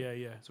everyone.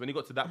 Yeah. So when it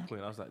got to that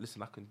point, I was like,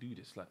 listen, I can do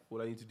this. Like,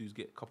 all I need to do is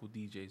get a couple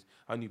DJs.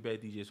 I knew bare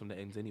DJs from the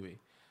ends anyway.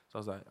 So I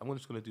was like, I'm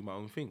just going to do my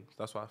own thing. So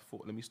that's why I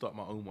thought, let me start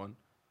my own one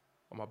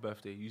on my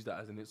birthday. Use that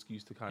as an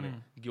excuse to kind of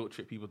guilt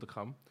trip people to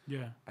come.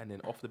 Yeah. And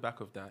then off the back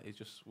of that, it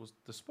just was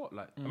the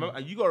spotlight.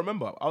 And you got to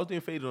remember, I was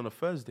doing Faded on a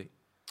Thursday.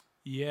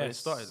 Yes. When it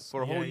started.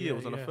 For a whole year, it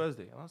was on a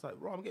Thursday. And I was like,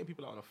 bro, I'm getting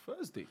people out on a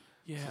Thursday.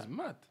 Yeah. This is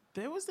mad.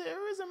 There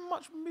isn't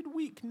much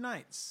midweek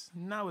nights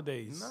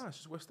nowadays. Nah, it's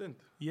just West End.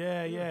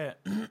 Yeah.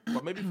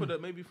 But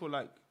maybe for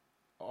like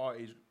our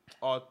age,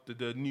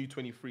 the new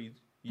 23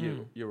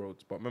 year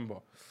olds. But remember.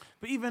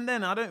 But even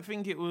then, I don't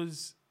think it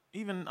was,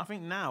 I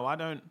think now,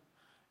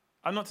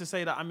 I'm not to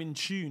say that I'm in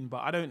tune,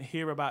 but I don't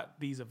hear about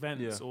these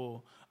events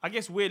or, I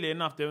guess weirdly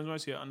enough, there was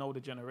mostly an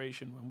older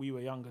generation when we were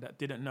younger that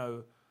didn't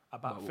know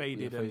about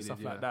Faded and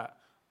stuff like that.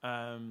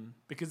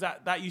 Because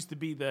that used to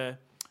be there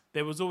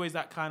was always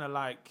that kind of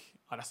like,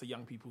 oh, that's a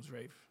young people's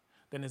rave.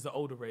 Then there's the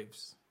older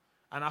raves.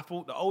 And I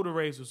thought the older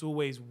raves was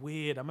always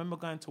weird. I remember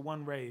going to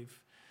one rave.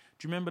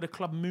 Do you remember the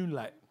club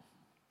Moonlight?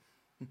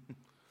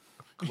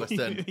 West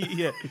End.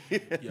 Yeah.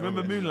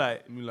 Remember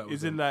Moonlight? Moonlight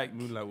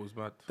was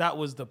mad. That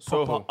was the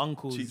proper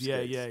uncles.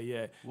 Cheapskates.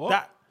 Yeah.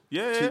 What?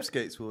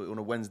 Cheapskates were on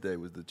a Wednesday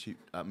was the cheap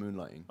at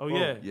Moonlighting. Oh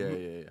yeah.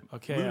 Yeah.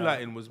 Okay.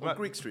 Moonlighting was On mad.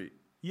 Greek Street.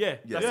 Yeah.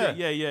 Yeah.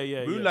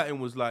 Yeah. Moonlighting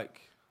was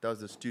like. That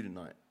was the student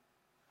night.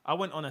 I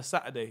went on a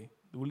Saturday.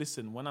 Well,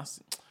 listen,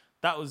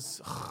 that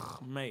was,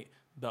 mate,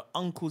 the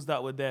uncles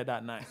that were there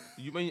that night.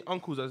 You mean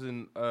uncles as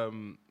in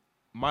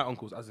my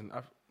uncles as in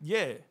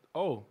yeah.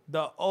 Oh,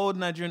 the old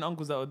Nigerian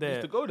uncles that were there. You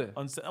used to go there?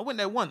 I went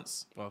there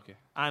once. Oh, okay.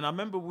 And I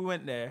remember we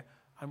went there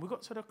and we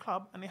got to the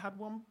club and they had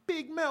one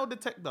big metal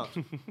detector.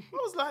 I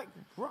was like,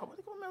 bro, why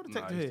they got a metal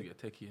detector I here? used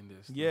to get techie in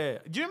this. Yeah.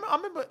 Do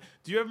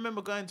you ever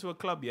remember going to a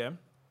club, yeah,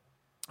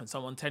 and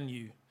someone telling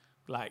you,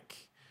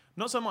 like,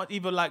 not so much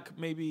either like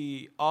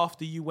maybe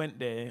after you went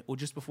there or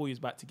just before you was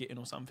about to get in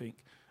or something,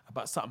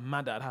 about something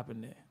mad that had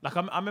happened there. Like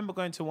I remember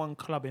going to one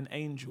club in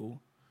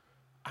Angel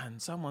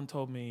and someone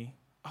told me,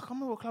 I can't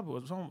remember what club it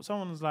was.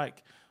 Someone was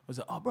like,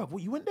 oh, bruv,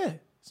 what, you went there?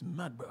 It's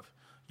mad, bruv.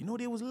 you know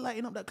they was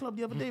lighting up that club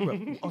the other day, bro.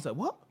 I was like,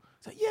 what?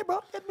 I said, yeah, bro,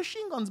 they had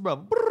machine guns, bro.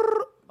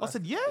 Brrr. I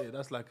said, yeah. Yeah,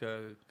 that's like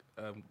a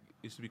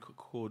used to be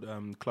called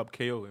Club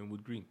KO in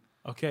Wood Green.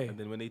 Okay. And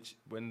then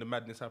when the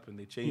madness happened,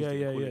 they changed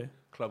it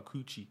Club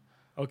Coochie.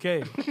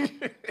 Okay.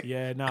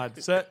 Yeah, nah.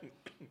 So,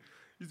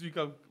 Used to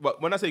become,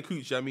 but when I say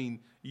Coochie, I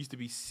mean it used to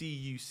be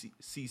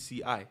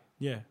CUCCI.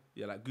 yeah.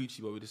 Yeah, like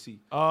Gucci, but with a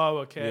C. Oh,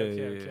 okay,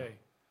 Yeah, okay.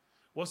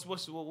 What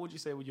would you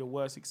say was your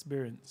worst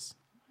experience,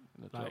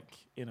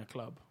 in a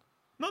club?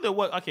 Not the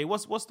worst. Okay,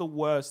 what's the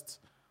worst?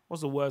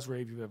 What's the worst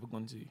rave you've ever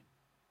gone to?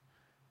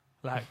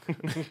 Like,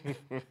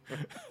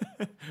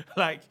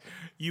 like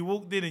you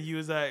walked in and you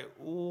was like,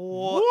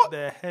 what?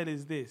 The hell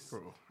is this?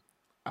 Bro,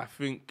 I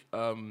think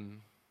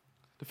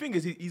the thing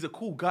is he's a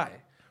cool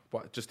guy,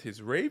 but just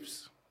his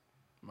raves,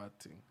 mad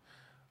thing.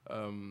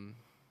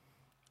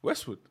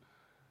 Westwood.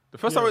 The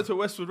first time I went to a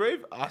Westwood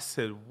rave, I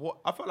said, what?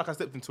 I felt like I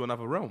stepped into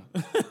another realm.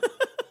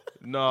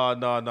 No.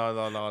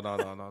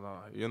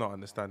 You're not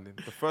understanding.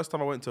 The first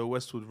time I went to a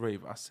Westwood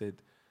rave, I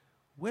said,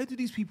 where do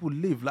these people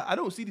live? Like, I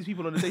don't see these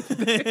people on a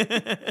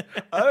day-to-day.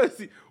 I don't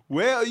see.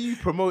 Where are you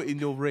promoting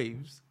your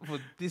raves for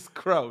this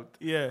crowd?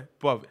 Yeah.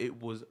 Bruv,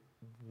 it was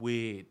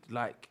weird.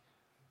 Like,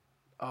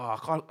 I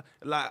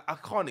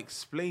can't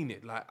explain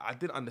it. Like, I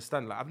didn't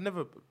understand. Like, I've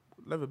never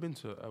been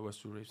to a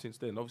Westwood rave since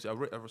then. Obviously,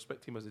 I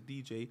respect him as a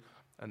DJ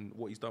and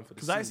what he's done for the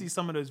Because scene. I see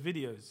some of those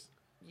videos.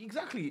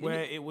 Exactly.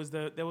 Where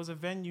there was a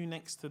venue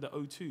next to the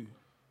O2.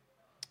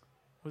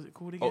 What's it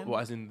called again? Oh,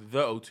 as in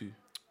the O2?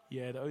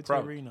 Yeah, the O2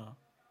 Proud. Arena.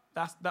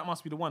 That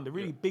must be the one. The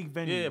really big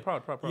venue. Yeah,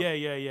 proud.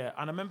 Yeah.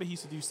 And I remember he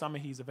used to do some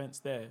of his events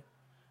there.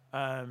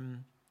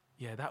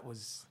 Yeah, that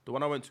was. The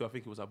one I went to, I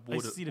think it was at I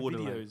used to see the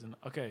Borderline. videos and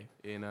okay.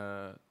 In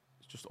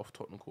just off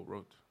Tottenham Court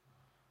Road,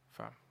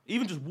 fam.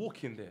 Even just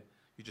walking there,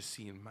 you're just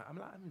seeing.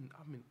 I'm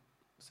in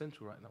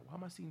Central right now. Why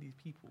am I seeing these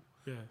people?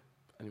 Yeah.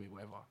 Anyway,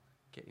 whatever.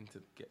 Get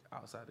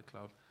outside the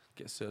club,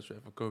 get searched,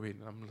 whatever. Go in,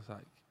 and I'm just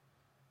like,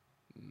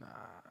 nah.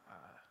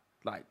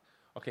 Like,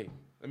 okay,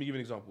 let me give you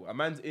an example. A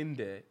man's in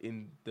there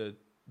in the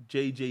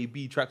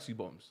JJB tracksuit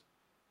bombs.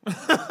 Like,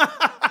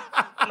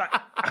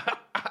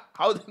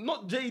 how?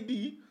 Not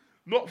JD,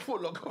 not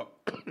Foot Locker.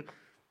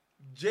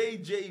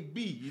 JJB.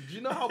 Do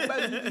you know how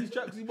bad these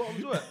tracksuit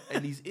bottoms were?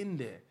 And he's in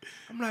there.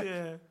 I'm like,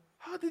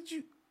 how did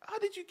you,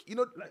 you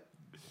know, like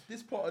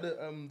this part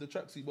of the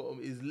tracksuit bottom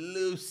is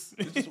loose.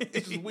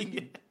 It's just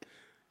winging.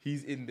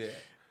 He's in there.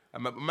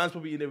 And my man's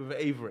probably in there with an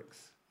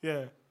Averex.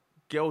 Yeah.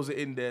 Girls are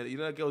in there. You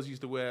know, girls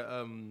used to wear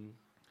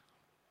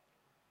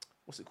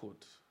what's it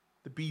called?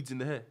 The beads in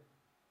the hair,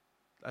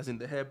 as in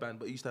the hairband,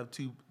 but it used to have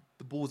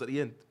the balls at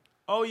the end.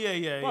 Oh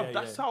yeah. Bruv,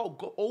 that's how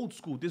old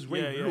school this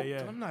rave looked.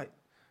 Yeah. And I'm like,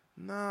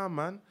 nah,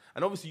 man.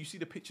 And obviously, you see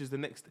the pictures the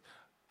next.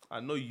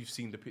 I know you've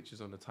seen the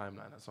pictures on the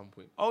timeline at some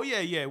point. Oh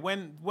yeah.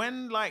 When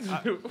like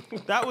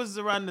that was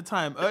around the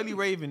time. Early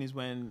raving is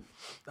when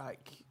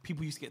like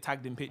people used to get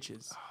tagged in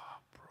pictures.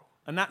 Bro.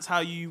 And that's how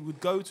you would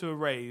go to a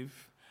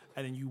rave,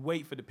 and then you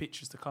wait for the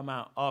pictures to come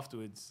out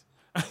afterwards.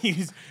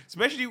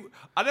 Especially,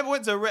 I never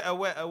went to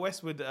a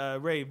Westwood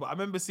rave, but I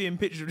remember seeing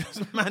pictures of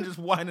this man just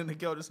whining a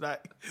girl, just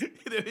like, and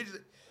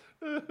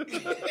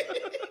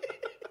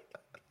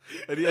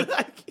he had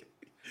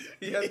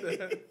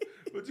the,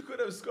 what do you call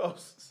them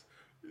scarves?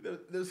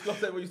 The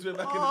scarves that we used to wear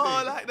back in the day.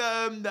 Oh, like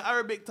the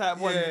Arabic type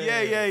one.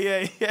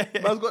 Yeah.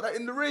 Man's got that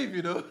in the rave,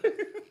 you know.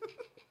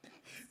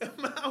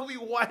 Man, I'll be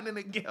whining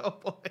a girl,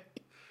 boy.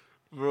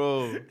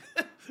 Bro.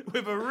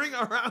 With a ring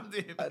around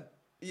him.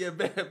 Yeah,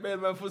 bare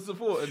man for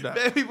support and that.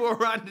 Bare people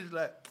around is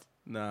like,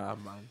 nah,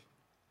 man.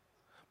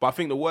 But I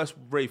think the worst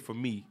rave for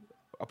me,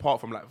 apart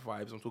from like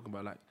vibes, I'm talking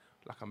about like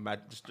a mad.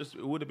 Just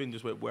it would have been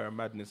just where a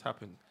madness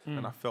happened,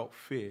 and I felt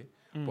fear,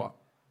 but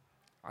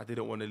I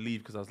didn't want to leave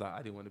because I was like, I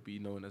didn't want to be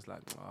known as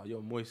like, oh,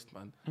 you're moist,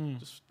 man.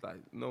 Just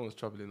like no one's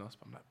troubling us.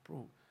 But I'm like,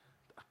 bro,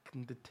 I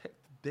can detect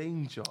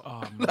danger.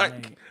 oh,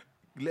 like, mate.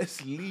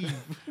 let's leave.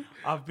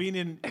 I've been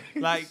in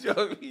like, You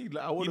know what I mean?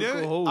 Like, I want to you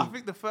know, go home. I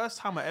think the first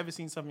time I ever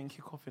seen something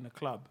kick off in a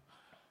club,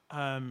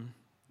 I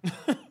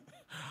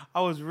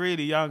was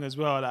really young as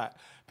well. Like,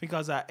 I think I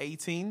was at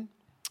 18,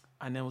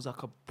 and there was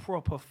like a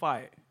proper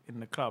fight in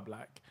the club.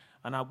 Like,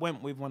 and I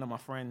went with one of my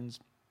friends.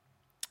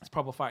 This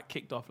proper fight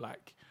kicked off,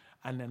 like,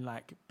 and then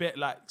like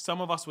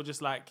some of us were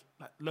just like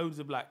loads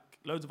of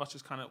us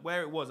just kind of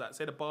where it was. Like,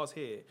 say the bar's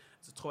here,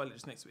 there's a toilet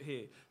just next to it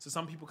here. So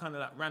some people kind of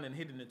like ran and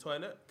hid in the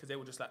toilet because they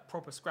were just like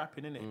proper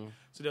scrapping in it.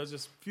 So there was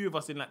just a few of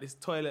us in like this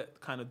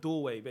toilet kind of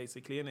doorway,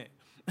 basically, in it,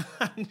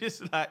 and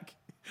just like.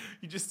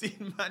 You just see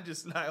man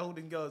just like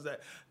holding girls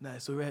like, nah,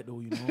 it's alright though,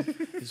 you know.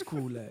 It's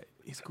cool, like,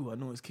 it's cool. I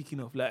know it's kicking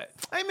off. Like,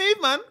 hey,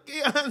 mate, man, get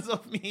your hands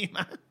off me,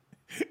 man.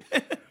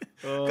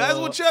 Guys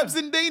will chirps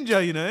in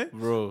danger, you know.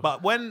 Bro.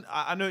 But when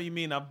I know what you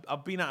mean,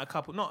 I've been at a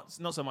couple, not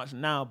so much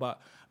now, but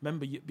I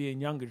remember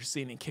being younger, just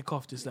seeing it kick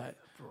off, just like,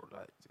 bro,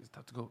 like it's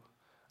time to go.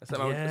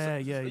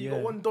 Yeah. You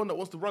got one don that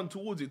wants to run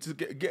towards it to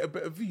get a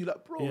better view.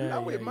 Like, bro,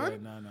 allow it,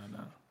 man.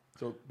 No.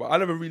 So, but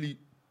I've never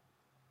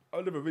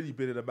really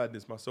been in a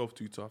madness myself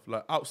too tough.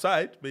 Like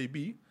outside,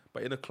 maybe,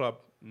 but in a club,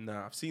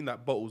 nah. I've seen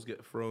that bottles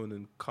get thrown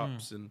and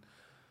cups and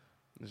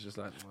It's just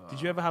like.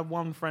 Did you ever have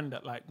one friend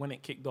that, like, when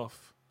it kicked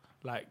off,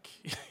 like,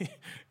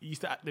 he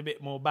used to act a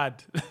bit more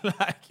bad?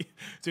 Like,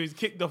 so he's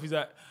kicked off, he's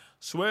like,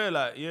 swear,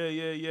 like,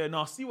 yeah.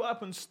 Now, see what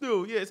happens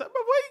still. Yeah, it's like,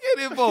 bro, why you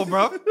getting involved,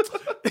 bro?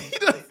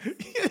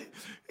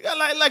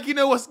 like, you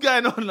know what's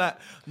going on. Like,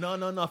 no,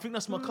 I think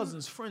that's my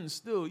cousin's friend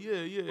still.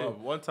 Yeah. Bro,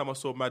 one time I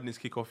saw madness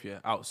kick off,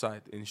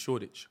 outside in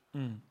Shoreditch.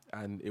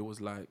 And it was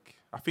like,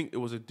 I think it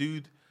was a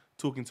dude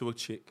talking to a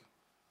chick.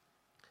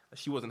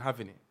 She wasn't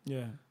having it.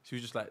 Yeah. She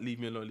was just like, leave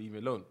me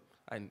alone.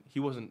 And he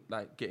wasn't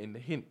like getting the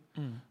hint.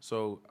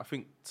 So I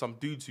think some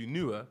dudes who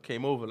knew her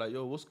came over like,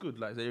 yo, what's good?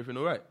 Like, is everything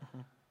all right?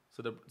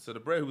 So the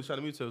bro who was trying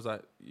to move to her was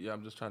like, yeah,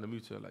 I'm just trying to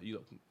move to her. Like, you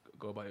don't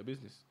go about your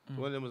business.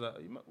 So one of them was like,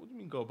 what do you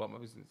mean go about my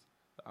business?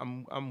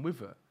 I'm with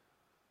her.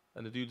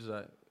 And the dude was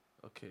like,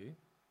 okay,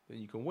 then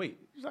you can wait.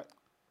 He's like,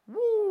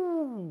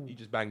 woo. He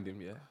just banged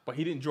him, but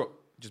he didn't drop.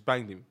 Just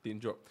banged him,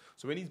 didn't drop.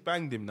 So when he's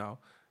banged him now,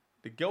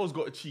 the girl's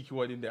got a cheeky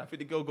one in there. I think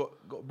the girl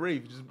got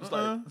brave, just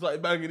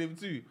started banging him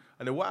too.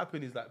 And then what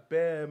happened is like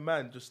bare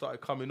man just started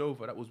coming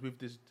over that was with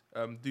this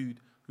dude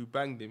who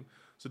banged him.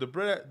 So the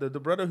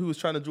brother who was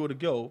trying to draw the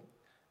girl,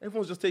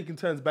 everyone's just taking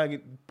turns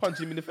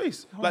punching him in the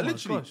face. Like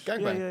literally,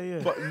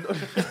 gangbang.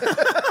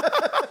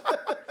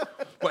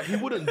 But he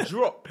wouldn't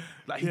drop.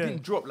 Like he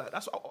didn't drop. Like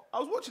that's what I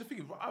was watching the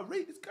thinking, I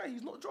rate this guy,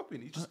 he's not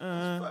dropping. He's just he's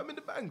firm in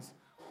the bangs.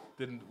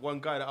 Then one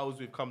guy that I was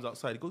with comes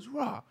outside, he goes,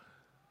 rah.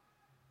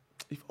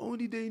 If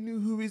only they knew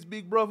who his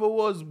big brother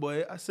was,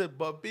 boy. I said,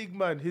 but big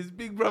man, his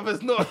big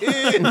brother's not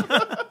here.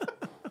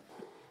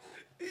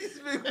 His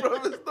big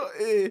brother's not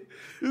here.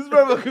 His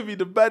brother could be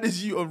the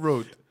baddest youth on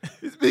road.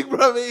 His big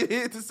brother ain't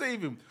here to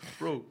save him.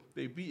 Bro,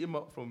 they beat him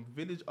up from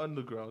Village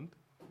Underground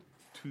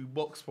to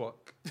Box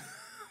Park.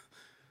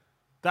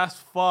 That's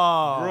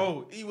far.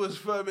 Bro, he was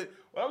firm. When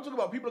I'm talking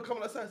about people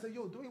coming outside and say,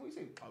 yo, Dwayne, what you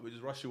saying? Oh, we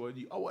just rush you on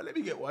you. Oh, what? Let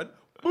me get one.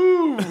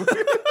 Boom.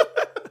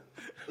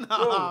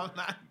 Nah.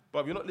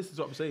 But you're not listening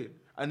to what I'm saying.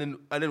 And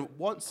then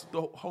once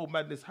the whole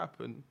madness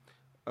happened,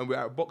 and we're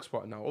at Box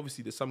Park now,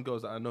 obviously there's some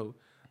girls that I know,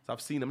 so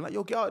I've seen them like,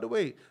 yo, get out of the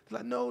way. They're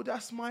like, no,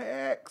 that's my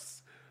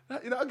ex.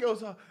 Like, you know,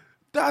 girls are,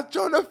 that's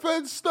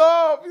Jonathan,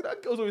 stop. You know,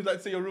 girls always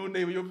like say your real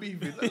name and you're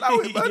beefing. Allow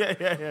it, man.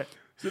 Yeah.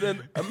 So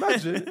then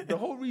imagine the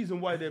whole reason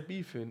why they're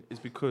beefing is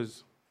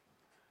because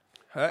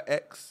her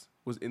ex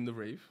was in the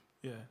rave.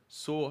 Yeah.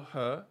 Saw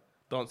her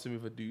dancing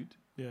with a dude.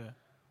 Yeah.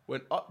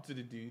 Went up to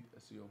the dude. I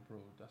said, yo, bro,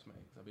 that's my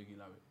ex. I beg you,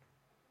 allow it.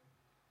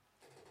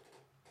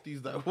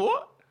 He's like,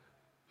 what?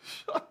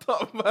 Shut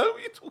up, man. What are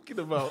you talking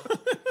about?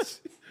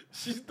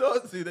 She's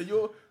dancing and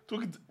you're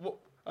talking to, what?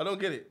 I don't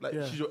get it. Like,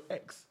 she's your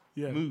ex.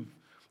 Yeah. Move.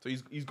 So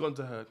he's gone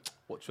to her,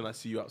 watch when I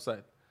see you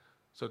outside.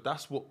 So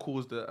that's what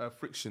caused the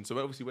friction. So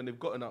obviously when they've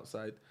gotten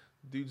outside,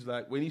 dude's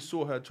like, when he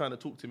saw her trying to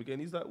talk to him again,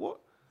 he's like,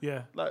 what?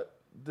 Yeah. Like,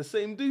 the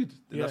same dude.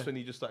 Then that's when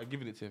he just started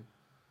giving it to him.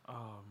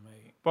 Oh,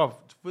 mate. Bruv,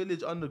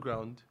 Village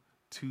Underground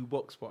to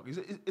Box Park.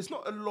 It's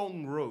not a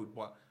long road,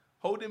 but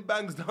holding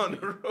bangs down the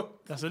road.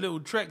 That's a little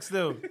trek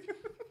still.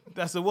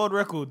 That's a world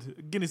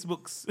record. Guinness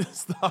Books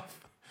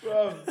stuff.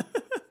 Bruv.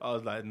 I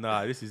was like,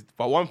 nah, this is...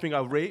 But one thing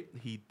I rate,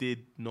 he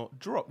did not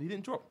drop. He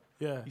didn't drop.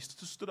 Yeah. He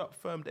stood up,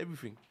 firmed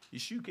everything.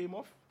 His shoe came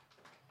off.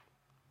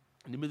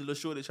 In the middle of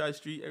Shoreditch High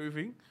Street,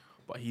 everything.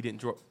 But he didn't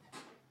drop.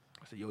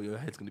 I said, yo, your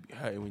head's going to be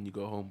hurting when you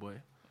go home, boy.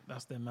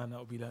 That's the man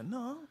that'll be like,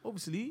 no,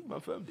 obviously, man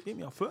firmed it. Get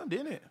me, I firmed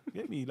it, innit?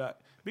 Get me, like,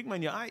 big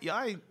man, your eye,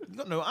 you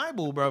got no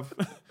eyeball, bruv.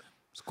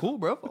 It's cool,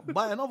 bruv. I'll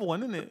buy another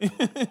one,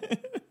 innit?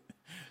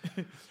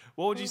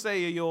 What would you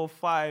say are your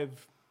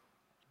 5,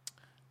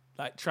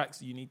 like,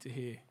 tracks you need to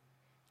hear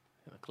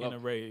in a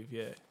rave?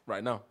 Yeah.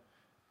 Right now?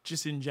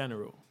 Just in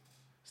general.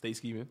 Stay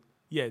Scheming?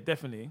 Yeah,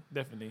 definitely.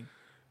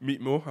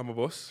 Meet More, I'm a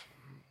Boss.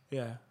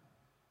 Yeah.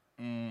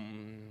 Meet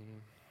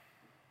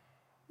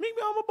Me,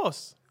 I'm a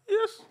Boss.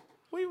 Yes.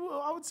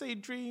 I would say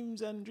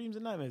Dreams and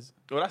Nightmares.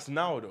 Well, that's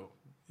now though.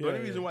 The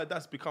only reason why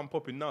that's become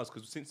popping now is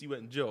because since he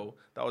went in jail,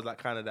 that was like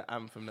kind of the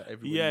anthem that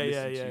everybody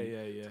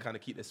listened to kind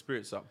of keep their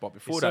spirits up. But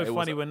before it's so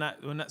funny when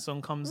that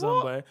song comes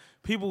on, where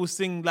people will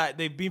sing like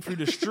they've been through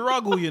the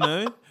struggle, you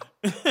know.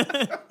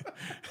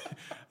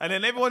 And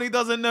then everyone who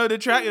doesn't know the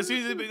track, as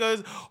soon as it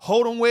goes,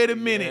 hold on, wait a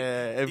minute.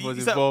 Yeah,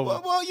 everyone's involved.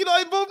 Like, well, you're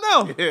not involved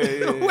now.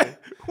 Yeah.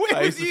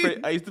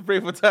 I used to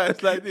pray for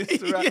times like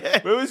this.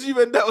 Right? Where was you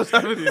when that was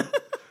happening?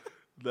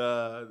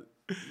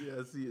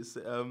 It's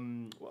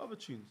what other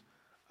tunes?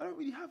 I don't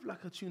really have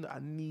like a tune that I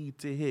need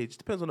to hear. It just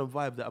depends on the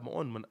vibe that I'm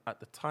on at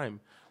the time.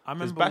 I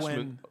remember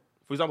when,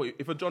 for example,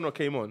 if a genre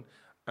came on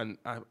and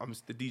I'm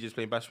the DJ's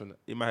playing Bashment,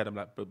 in my head I'm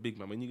like, but big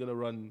man, when you gonna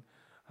run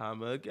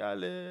Hammer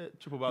Gallet,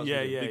 Triple Bounce,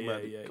 big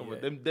man, come on,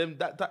 them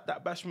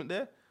that Bashment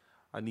there,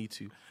 I need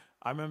to.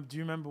 I remember. Do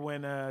you remember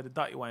when the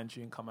Dirty Wine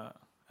tune come out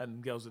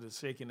and girls were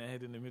just shaking their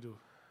head in the middle?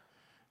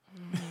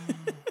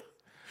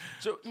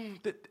 So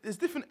there's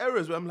different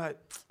eras where I'm like,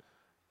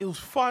 it was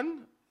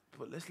fun,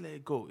 but let's let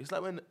it go. It's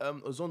like when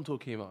Ozonto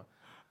came out.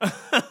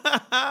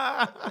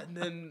 And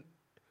then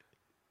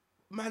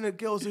man and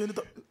girls are in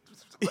the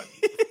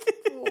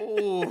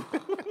oh,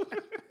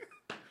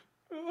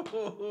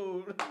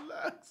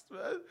 relax,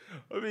 man.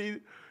 I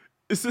mean,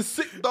 It's a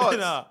sick dance,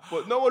 Nah.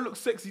 but no one looks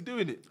sexy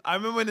doing it. I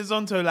remember when the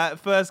Zonto like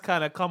first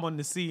kind of come on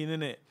the scene,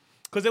 innit?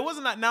 Because it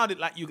wasn't like now that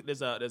like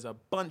there's a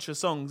bunch of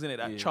songs in it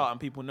that chart and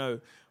people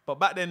know. But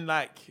back then,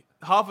 like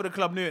half of the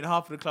club knew it and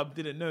half of the club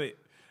didn't know it.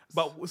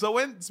 But so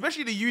when,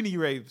 especially the uni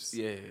raves,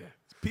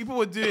 people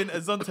were doing a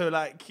Zonto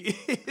like,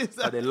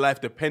 like their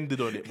life depended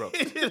on it, bro.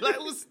 like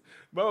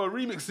Bro,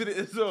 remixing it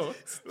as well.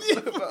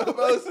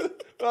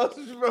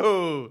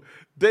 Bro,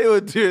 they were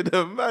doing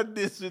the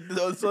madness with the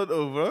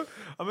Zonto, bro.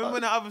 I remember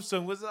when the other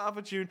song was the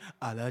other tune,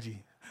 Alaji.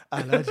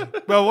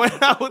 Bro, when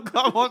that would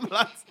come on,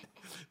 like,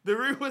 the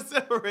room was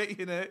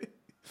separating it.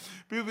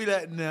 People be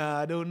like, nah,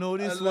 I don't know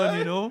this one,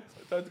 you know.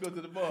 Time to go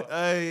to the bar.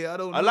 Hey, I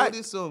don't know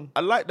this song. I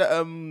like that.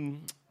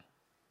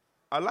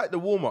 I like the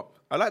warm up.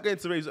 I like going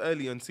to raves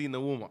early and seeing the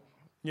warm up.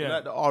 Yeah. I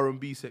like the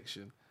R&B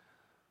section.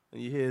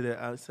 And you hear that,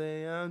 I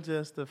say I'm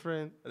just a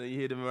friend. And then you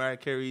hear the Mariah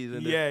Careys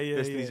and the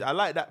Destiny's. yeah. I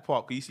like that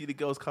part because you see the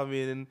girls come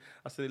in and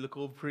I say they look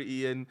all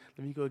pretty and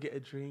let me go get a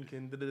drink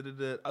and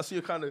da-da-da-da. I see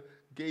you kind of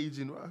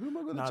gauging, who am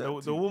I going to chat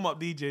to? The warm-up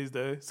DJs,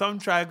 though, some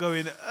try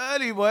going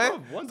early, boy.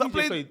 Oh, one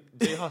DJ played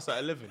J Hus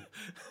at 11.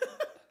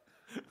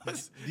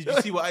 Did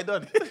you see what I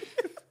done?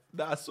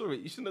 Nah, I saw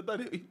it. You shouldn't have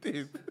done it. You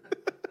did.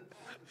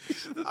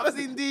 I've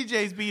seen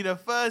DJs be the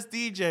first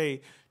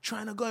DJ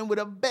trying to go in with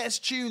the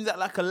best tunes at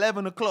like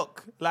 11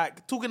 o'clock,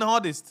 like talking the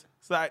hardest.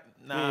 It's like,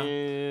 nah.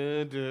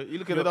 Yeah, you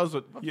look at those.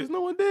 There's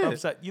no one there.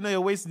 It's like, you know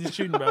you're wasting this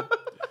tune, bro.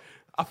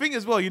 I think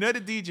as well, you know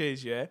the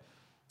DJs, yeah?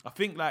 I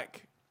think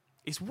like,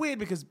 it's weird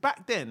because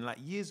back then, like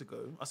years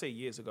ago, I say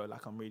years ago,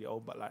 like I'm really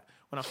old, but like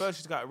when I first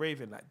used to go out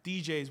raving, like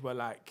DJs were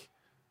like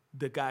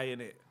the guy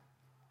in it.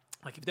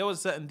 Like if there was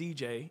a certain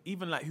DJ,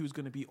 even like who was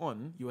going to be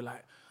on, you were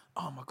like,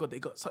 oh my God, they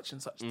got such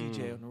and such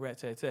DJ on the red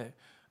tear.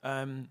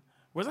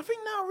 Whereas I think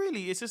now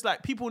really, it's just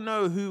like people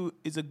know who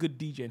is a good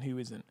DJ and who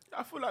isn't.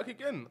 I feel like,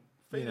 again,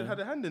 Faded had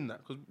a hand in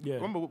that. Because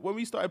remember, when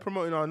we started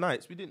promoting our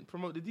nights, we didn't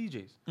promote the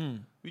DJs.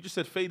 We just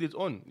said Faded's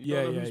on. You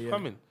don't know who's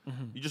coming.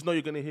 You just know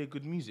you're going to hear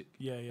good music.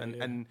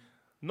 And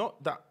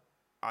not that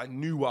I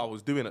knew what I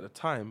was doing at the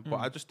time, but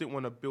I just didn't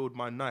want to build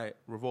my night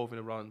revolving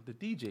around the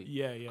DJ.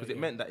 Because it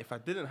meant that if I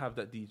didn't have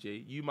that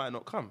DJ, you might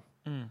not come.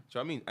 Do you know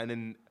what I mean? And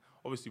then,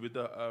 obviously, with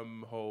the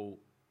whole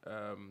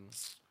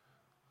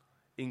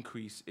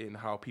increase in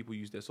how people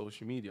use their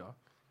social media,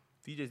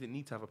 DJs didn't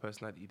need to have a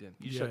personality then.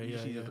 You just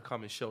needed to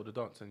come and show the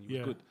dance and you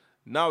were good.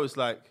 Now it's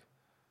like,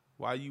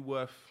 why are you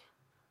worth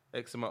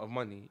X amount of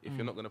money if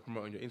you're not going to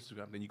promote on your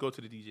Instagram? Then you go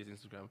to the DJ's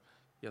Instagram,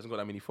 he hasn't got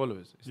that many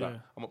followers. It's like,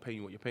 I'm not paying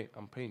you what you're paying,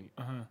 I'm paying you.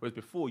 Whereas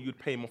before, you'd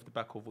pay him off the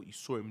back of what you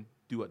saw him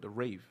do at the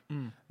rave.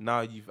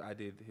 Now you've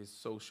added his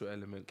social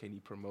element. Can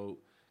you promote?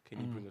 Can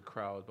you bring a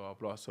crowd? Blah,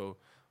 blah. So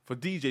for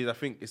DJs, I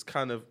think it's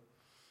kind of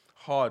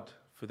hard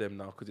for them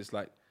now because it's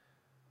like,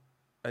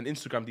 an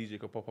Instagram DJ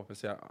could pop up and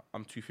say,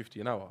 I'm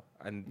 $250 an hour.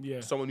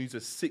 And someone who's a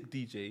sick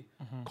DJ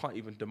can't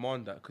even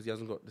demand that because he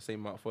hasn't got the same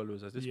amount of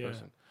followers as this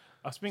person.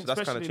 I think so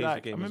that's especially kind of changed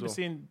like, the game I remember as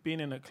well. being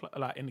in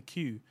in the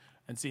queue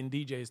and seeing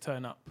DJs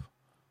turn up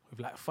with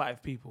like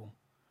 5 people.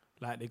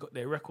 Like they got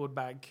their record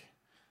bag.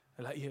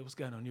 They're like, yeah, what's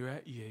going on? You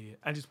right? Yeah.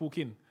 And just walk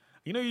in.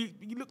 You know,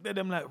 you looked at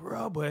them like,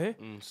 raw boy.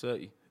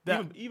 30.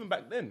 Even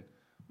back then.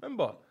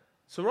 Remember,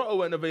 Serato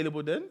weren't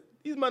available then.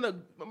 These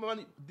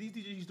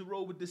DJs used to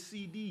roll with the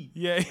CD.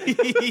 Yeah.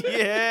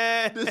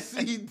 The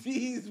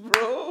CDs,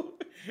 bro.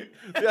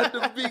 They had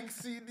the big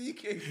CD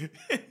case.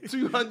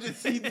 200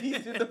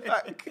 CDs in the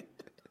back.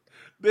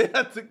 They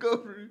had to go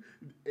through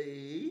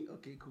A.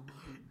 Okay, cool.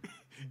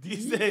 He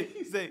say,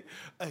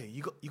 hey,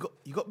 you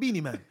got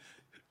Beanie Man?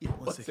 Yeah,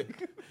 one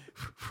second.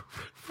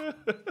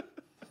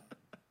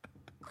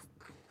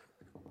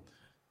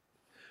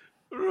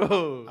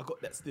 Bro. I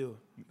got that still.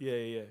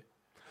 Yeah.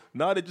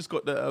 Now they just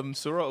got the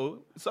Serato.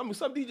 Some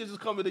DJs just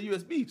come with a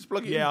USB, just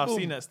plug it in. Yeah, I've boom.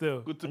 seen that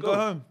still. Good to go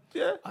home.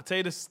 Yeah. I'll tell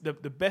you this, the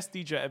best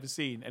DJ I ever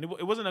seen, and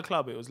it wasn't a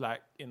club, it was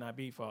like in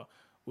Ibiza,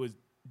 was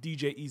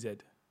DJ EZ.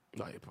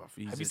 Nah,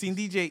 bruv, Have you seen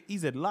DJ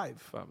EZ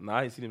live? Nah,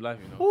 I ain't seen him live,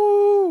 you know.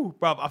 Woo!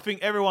 Bruv, I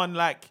think everyone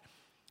like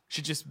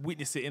should just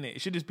witness it, innit?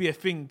 It should just be a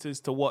thing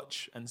to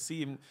watch and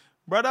see him.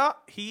 Brother,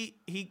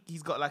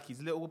 he's got like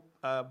his little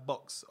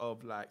box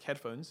of like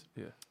headphones.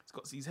 Yeah. He's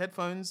got these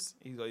headphones.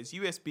 He's got his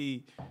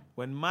USB.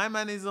 When my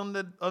man is on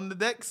the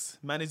decks,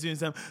 man is doing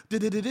some.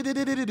 You've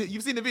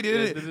seen the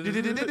video,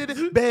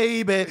 innit?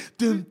 Baby,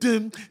 dum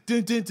dum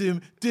dum dum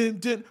dum dum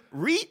dum.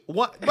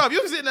 What, bruv?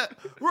 You've seen that,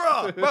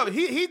 bruv?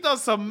 He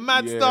does some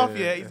mad stuff.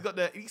 Yeah,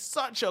 he's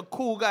such a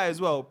cool guy as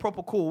well,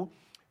 proper cool.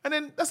 And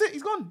then that's it.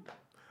 He's gone.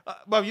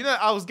 Bruv, you know,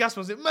 I was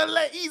gasping. I said, man,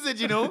 let easy,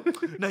 you know.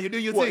 Now you're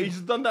doing your thing. He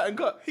just done that and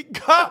cut? He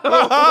cut,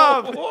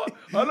 bruv. What?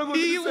 How long was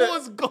He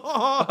was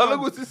gone. How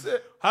long was the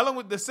set? How long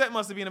would the set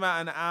must have been about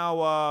an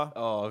hour.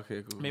 Oh,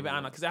 okay, cool. Maybe an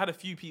hour, because they had a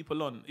few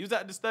people on. He was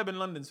at Disturbing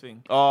London's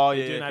thing. Oh,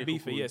 yeah. Doing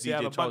Ibiza, cool. yes. So he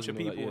had a bunch of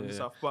people and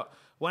stuff. But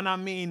when I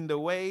mean the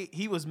way,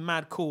 he was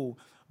mad cool.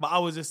 But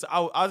I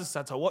just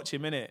had to watch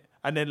him, innit?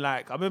 And then,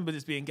 like, I remember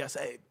just being guessed,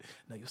 hey,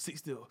 no, you're sick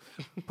still.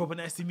 Proper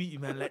nice to meet you,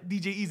 man. Like,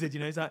 DJ EZ, you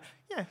know? He's like,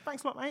 yeah,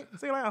 thanks a lot, mate.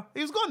 See you later.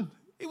 He was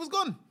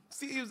gone.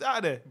 See, he was out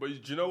of there. But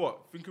do you know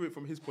what? Think of it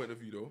from his point of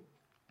view, though.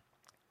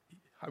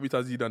 How many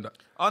times have you done that?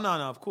 Oh no,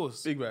 of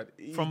course. Big man.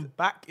 From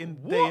back in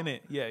the day,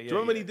 innit? Yeah. Do you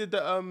remember when he did the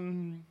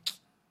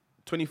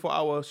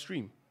 24-hour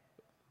stream?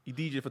 He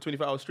DJed for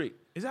 24 hours straight.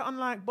 Is that on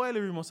like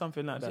Boiler Room or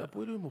something like Was that? it a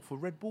Boiler Room or for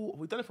Red Bull?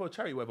 We've done it for a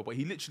charity, whatever. But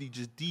he literally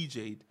just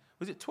DJed.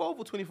 Was it 12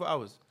 or 24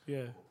 hours?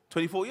 Yeah.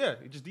 24. Yeah,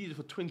 he just DJed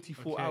for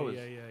 24 hours.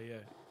 Yeah.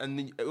 And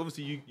then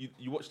obviously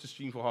you watch the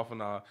stream for half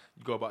an hour.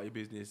 You go about your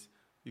business.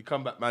 You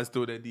come back, man,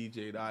 still there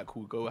DJing. All right,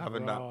 cool. Go have a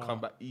nap.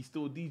 Come back. He's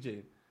still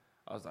DJing.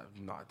 I was like,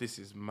 nah, this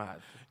is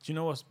mad. Do you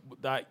know what's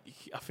like?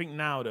 I think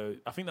now though,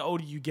 the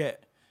older you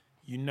get,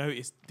 you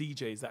notice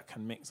DJs that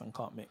can mix and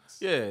can't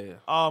mix. Yeah.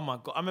 Oh my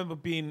God. I remember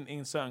being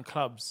in certain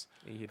clubs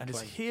and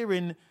just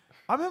hearing,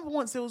 I remember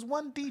once there was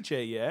one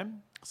DJ,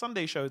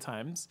 Sunday show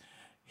times,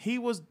 he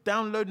was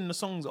downloading the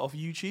songs off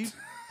YouTube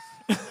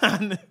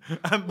and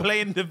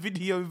playing the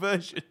video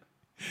version.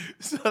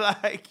 So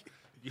like,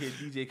 you hear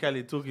DJ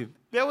Khaled talking.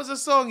 there was a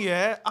song,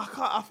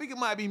 I think it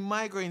might have been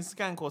Migraine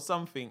Skank or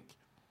something.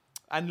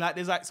 And like,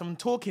 there's like some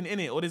talking in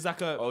it, or there's like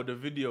the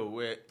video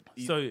where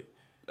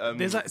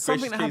there's like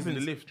something that happens in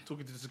the lift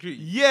talking to the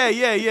security.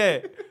 Yeah.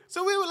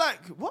 So we were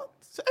like, what?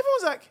 So everyone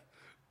was like,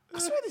 I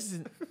swear this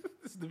is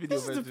the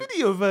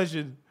video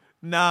version.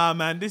 Nah,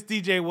 man, this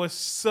DJ was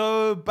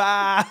so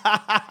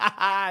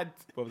bad.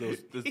 But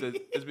there's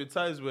been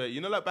times where,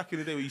 like back in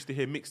the day we used to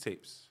hear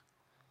mixtapes.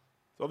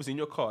 So obviously in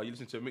your car, you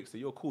listen to a mixtape,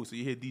 you're cool. So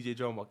you hear DJ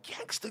Drama,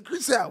 Gangsta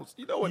Grizzles.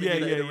 You know what they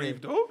do in the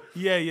rave, though?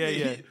 Yeah.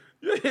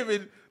 You're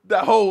hearing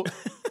that whole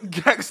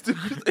Gangsta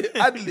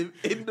ad-lib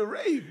in the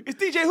rave.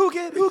 It's DJ Who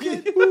Can?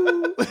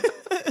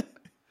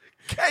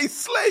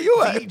 K-Slay, you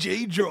are.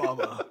 DJ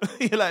Drama.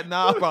 You're like,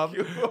 nah, bruv.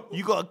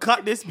 You got to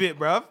cut this bit,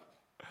 bruv.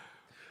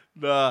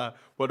 Nah.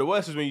 But the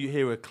worst is when you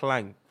hear a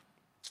clang.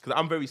 Because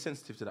I'm very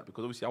sensitive to that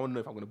because obviously I want to know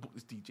if I'm going to book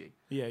this DJ.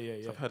 Yeah.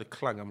 So I've heard a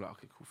clang. I'm like,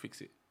 okay, cool,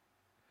 fix it.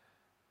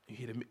 You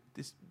hear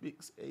this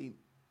mix ain't...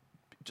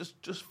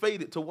 Just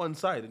fade it to one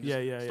side and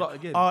start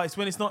again. Oh, it's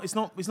when it's not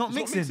mixing. Not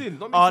mixing.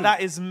 Oh,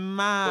 that is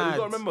mad. But you got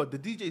to remember, the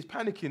DJ's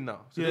panicking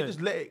now. So they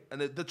just let it,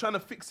 and they're trying to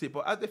fix it.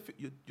 But as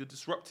you're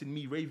disrupting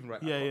me raving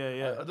right now.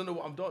 Yeah. I don't know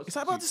what I'm doing. It's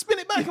like, about to spin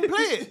it back and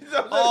play it.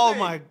 Oh,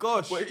 my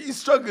gosh. But he's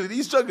struggling.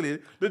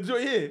 The joy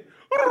here.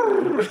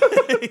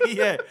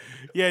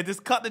 Yeah,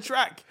 just cut the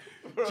track.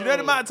 Bro. Do you know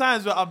the amount of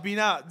times where I've been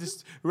out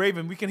just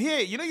raving? We can hear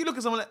it. You look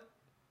at someone like,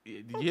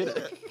 did you hear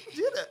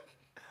that?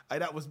 Hey,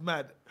 that was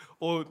mad.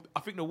 Or I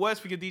think the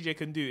worst thing a DJ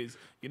can do is,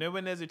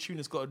 when there's a tune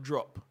that's got a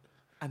drop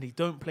and they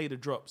don't play the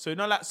drop. So,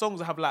 like songs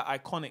that have like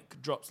iconic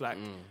drops, like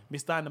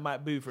Miss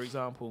Dynamite Boo, for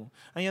example.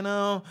 And do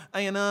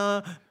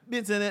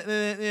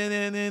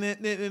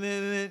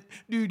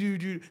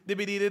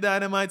the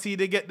dynamite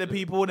to get the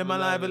people in my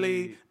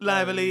lively, do.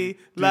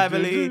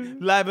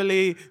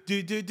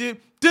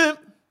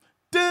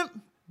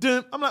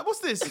 I'm like, what's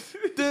this?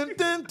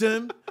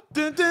 Dum.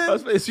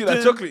 That's what you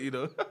like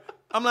chocolate,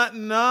 I'm like,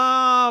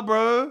 nah,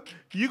 bro.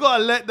 You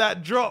gotta let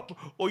that drop.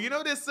 Or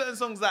there's certain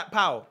songs like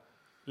Pow.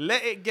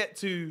 Let it get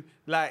to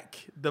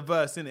like the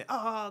verse in it.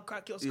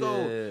 Crack your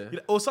skull. Yeah.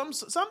 Or some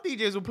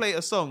DJs will play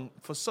a song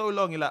for so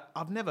long. You're like,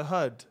 I've never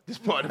heard this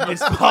part of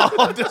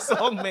the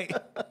song, mate.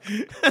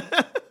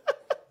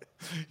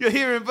 You're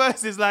hearing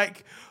verses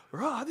like,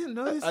 bro, I didn't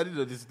know this. I didn't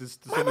know this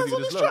song on was this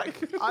this long.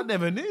 track. I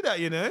never knew that.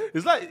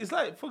 It's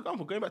like, for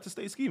example, going back to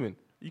Stay Scheming.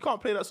 You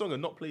can't play that song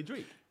and not play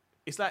Drake.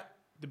 It's like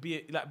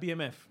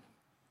BMF.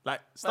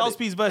 Like, Styles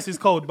P's verse is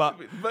cold, but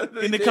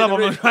in the club,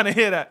 I'm not trying to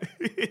hear that.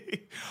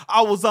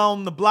 I was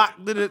on the block,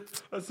 did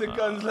it? I said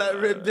guns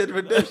like Red Dead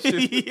Redemption.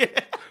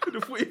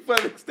 The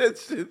 45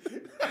 extension.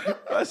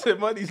 I said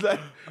money's like,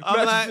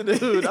 I'm like, in the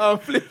hood. I'm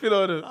flipping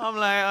on them. I'm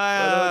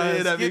like,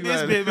 skip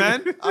this bit,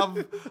 man.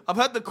 I've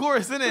heard the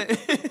chorus,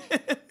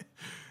 innit?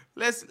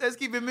 Let's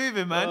keep it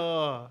moving, man.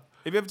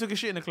 Have you ever took a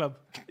shit in the club?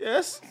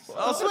 Yes.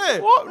 I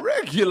swear. What?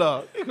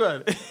 Regular.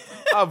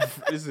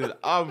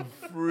 I'm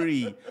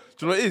free. Do you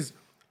know what it is?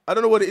 I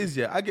don't know what it is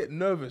yet. I get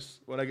nervous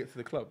when I get to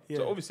the club. Yeah.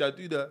 So obviously I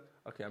do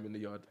okay, I'm in the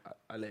yard,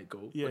 I let it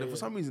go. Yeah, but then for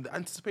some reason, the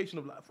anticipation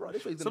of like, bro,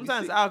 this way is gonna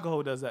sometimes be sick.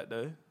 Alcohol does that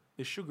though.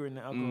 There's sugar in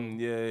the alcohol.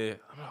 Yeah.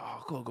 I'm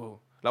like, go.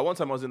 Like one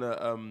time I was in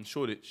a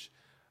Shoreditch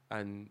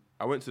and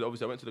I went to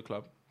the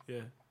club.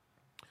 Yeah.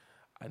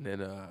 And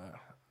then I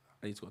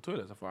need to go to the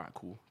toilet. So I thought, all right,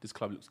 cool. This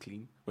club looks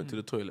clean. Went to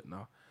the toilet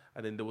now.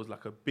 And then there was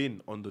like a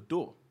bin on the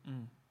door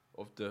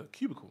of the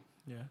cubicle.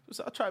 Yeah.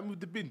 So I try to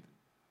move the bin.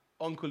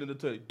 Uncle in the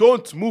toilet,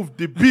 don't move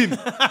the bin.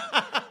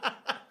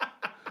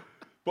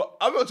 But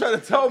I'm not trying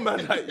to tell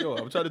man like, yo,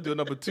 I'm trying to do a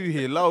number 2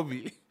 here, allow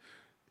me.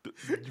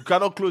 You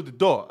cannot close the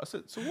door. I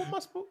said, so what am I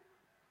supposed?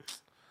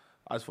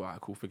 I just thought, all right,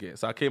 cool, forget it.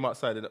 So I came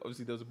outside and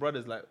obviously there was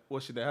brothers like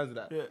washing their hands and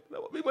that. Yeah.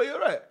 Like, what, you're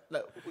right.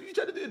 Like, what are you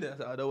trying to do in there? I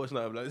said, I don't wash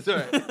nothing. I'm like, it's all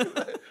right.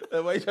 Like, why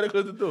are you trying to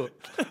close the door?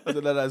 I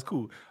said, no, that's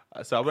cool.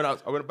 So I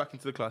went back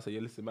into the class and said,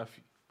 yeah, listen,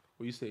 Matthew,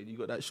 what you saying? You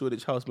got that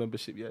Shoreditch House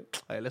membership, yeah? All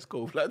right, let's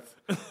go, lads.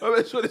 I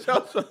went to Shoreditch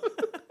House.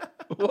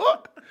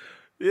 What?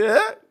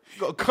 Yeah?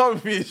 Got to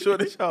come me in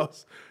Shoreditch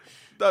House.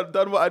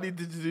 Done what I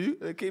needed to do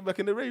and came back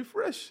in the rain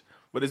fresh.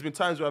 But there's been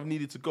times where I've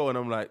needed to go and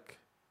I'm like,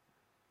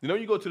 You know,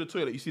 you go to the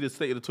toilet, you see the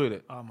state of the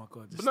toilet. Oh my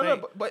god, the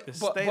But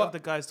state of the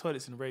guys'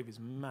 toilets in the rave is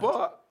mad.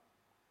 But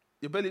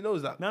your belly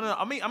knows that. No.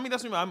 I mean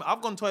that's what I mean.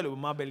 I've gone toilet with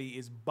my belly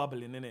is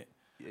bubbling in it,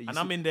 and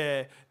I'm in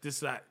there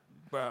just like,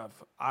 bruv,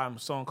 I'm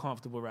so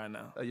uncomfortable right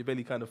now. Your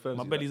belly kind of firms.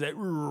 My belly's like,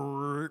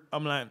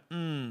 I'm like,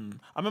 I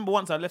remember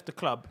once I left the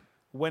club,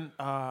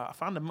 I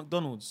found a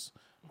McDonald's.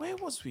 Where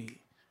was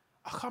we?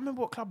 I can't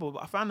remember what club, but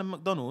I found a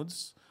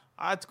McDonald's.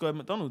 I had to go to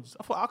McDonald's.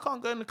 I thought, I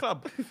can't go in the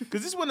club.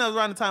 Because this is when I was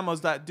around the time I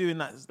was like doing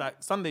that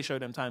Sunday show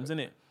them times,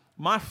 innit?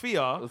 My fear,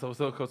 I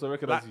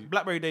recognize you.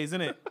 Blackberry days,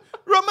 innit?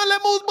 Run my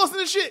lemons, bossing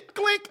the shit.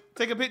 Click.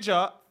 Take a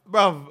picture.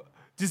 Bruv,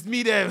 just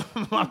me there.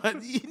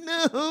 You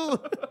know.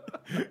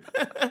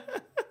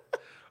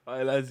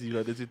 Alright, lads, you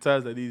know, there's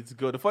times I needed to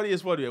go. The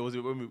funniest one was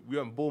when we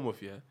went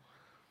Bournemouth, yeah?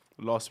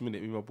 Last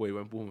minute, me and my boy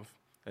went Bournemouth.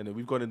 And then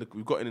we've gotten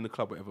in the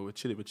club, whatever, we're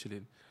chilling.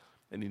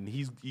 And then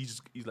he's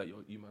like,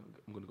 yo, you man,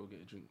 I'm gonna go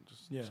get a drink.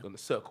 Just gonna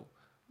circle.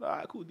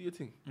 Alright, cool, do your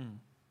thing.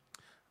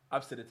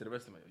 I've said it to the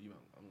rest of them, like, you man,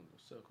 I'm gonna go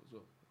circle as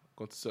well.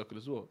 Gone to circle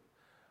as well.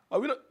 Are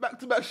we not back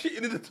to back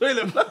shitting in the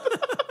toilet?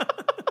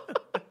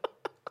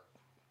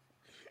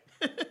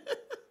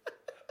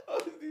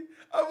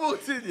 I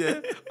walked in, yeah.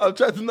 I'm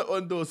trying to knock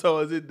on door, so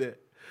I was in there.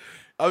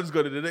 I'm just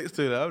going to the next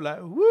toilet. I'm like,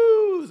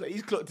 woo! So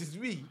he's clocked his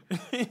me.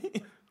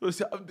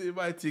 So I'm doing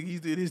my thing, he's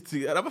doing his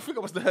thing. And I think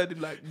I must have heard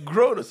him like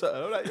groan or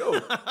something. I'm like, yo.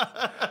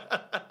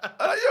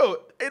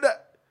 Ain't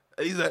that?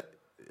 And he's like,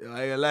 yo,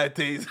 I ain't gonna lie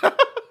to you.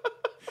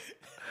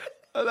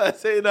 I'm like,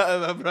 say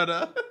nothing, my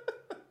brother.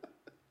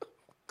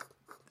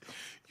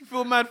 You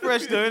feel mad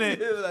fresh though, innit?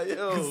 Yeah, like,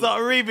 yo. You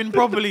start raving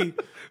properly.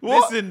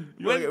 What? Listen,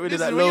 You wanna get rid of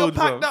when that you're load,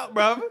 packed bro. up,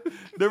 bruv,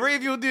 the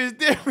rave you'll do is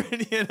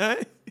different, you know?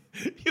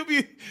 You'll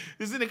be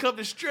just in the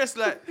club, stressed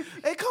like,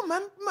 hey, come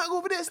man, might go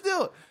over there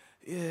still.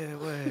 Yeah,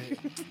 wait.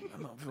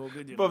 I don't feel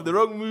good, you know. Bro, the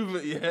wrong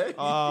movement, yeah.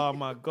 Oh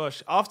my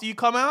gosh. After you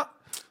come out,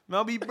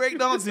 I'll be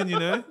breakdancing, you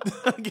know?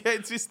 Get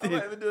I'm twisted.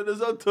 not even doing the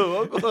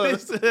Zonto.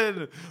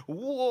 Listen.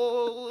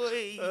 Whoa.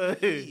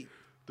 Hey,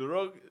 the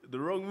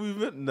wrong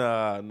movement?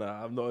 Nah, I'm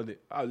not on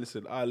it. I'll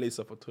lace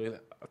up a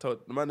toilet. I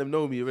told the man them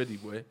know me already,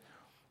 boy.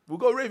 We'll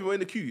go raving, we're in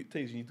the queue.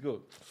 Taze, you need to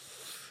go.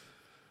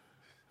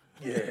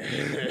 Yeah.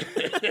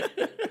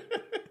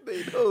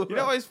 They know. You know what I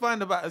always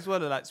find about as well,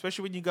 like,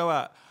 especially when you go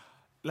out,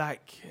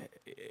 like,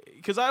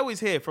 because I always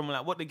hear from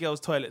like what the girls'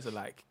 toilets are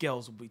like.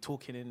 Girls will be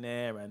talking in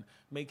there and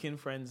making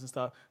friends and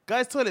stuff.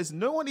 Guys' toilets,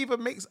 no one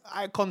even makes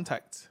eye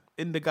contact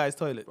in the guys'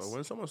 toilets. Bro,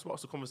 when someone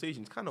starts the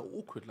conversation, it's kind of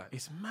awkward. Like,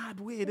 It's mad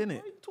weird, isn't why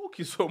it? are you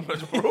talking so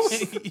much, bro?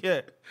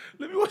 Yeah.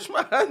 Let me wash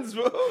my hands,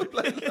 bro.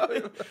 Like,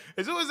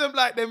 It's always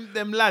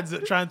them lads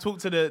that try and talk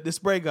to the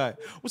spray guy.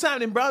 What's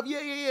happening, bruv?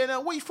 Yeah.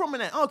 Now, where you from in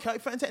there? Okay,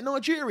 fantastic.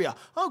 Nigeria.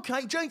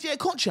 Okay, JJ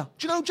Kocha.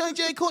 Do you know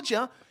JJ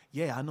Kocha?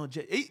 Yeah, I know.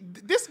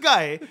 This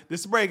guy, the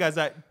spray guy's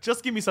like,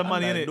 just give me some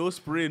money in it. no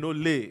spray, no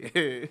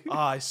lay.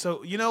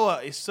 So you know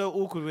what? It's so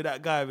awkward with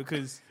that guy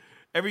because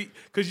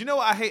you know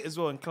what I hate as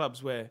well in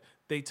clubs where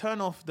they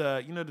turn off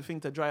the thing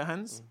to dry your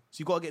hands. So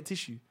you gotta get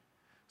tissue.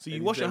 So you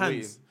And wash he's your there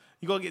hands. waiting.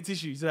 You gotta get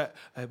tissue. He's like,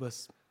 hey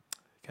boss,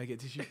 can I get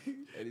tissue?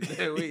 And he's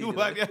there waiting, You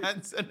wipe your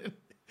hands and then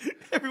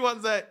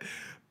everyone's like,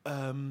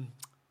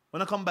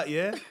 when I come back,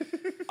 yeah,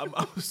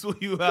 I'll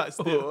sort you out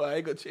still. Oh, I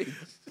ain't got change.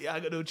 Yeah, I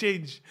got no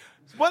change.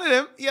 One of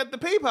them, he had the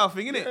PayPal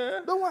thing, innit?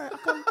 Yeah. Don't worry,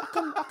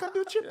 I can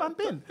do chip and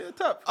pin. Yeah,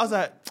 tap. I was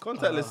like,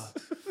 Contactless.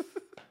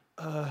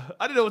 I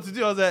didn't know what to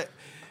do. I was like,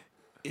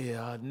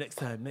 yeah, next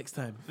time.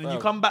 And you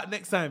come back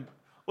next time.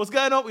 What's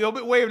going on? You're a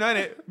bit waving,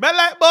 innit? Man,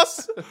 like,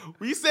 boss,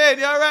 what you saying?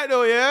 You all right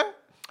though, yeah?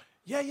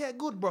 Yeah,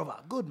 good, brother.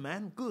 Good,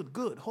 man. Good.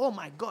 Oh,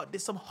 my God.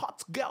 There's some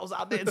hot girls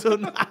out there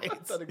tonight.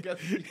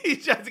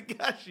 He's trying to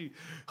gas you.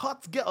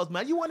 Hot girls,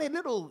 man. You want a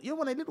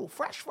little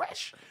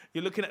fresh?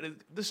 You're looking at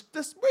the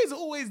sprays are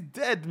always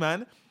dead,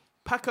 man.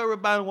 Paco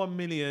Rabanne 1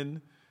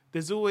 million.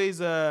 There's always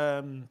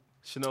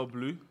Chanel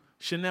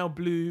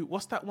Blue.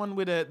 What's that one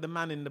with the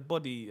man in the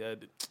body?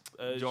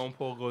 Jean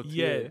Paul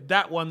Gaultier. Yeah,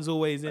 that one's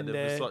always in and the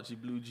there. Versace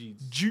blue jeans.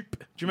 Dupe.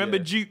 Do you remember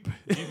Yeah. Dupe?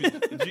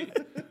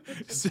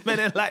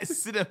 Smelling like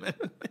cinnamon.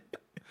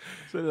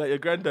 So like your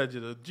granddad,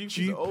 Dupe is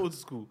Dupe. old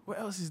school. What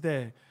else is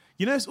there?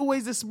 You know, it's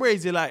always the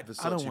sprays. You're like,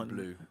 I don't Versace want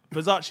blue.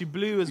 Versace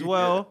blue as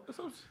well.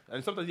 Yeah.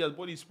 And sometimes he has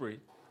body spray.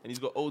 And he's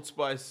got Old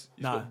Spice.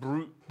 He's Nah. got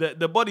Brute.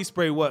 The body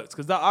spray works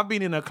because I've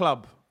been in a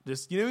club.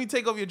 Just when you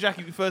take off your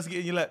jacket, you first get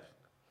in, you're like,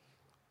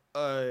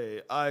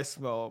 hey, I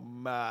smell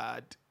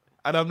mad.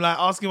 And I'm like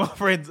asking my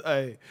friends,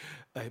 hey,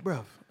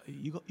 bruv,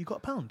 you got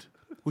a pound?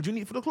 What do you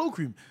need for the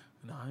cloakroom?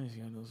 No, I ain't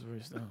got no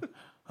sprays down.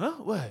 Huh?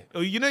 Why? Oh,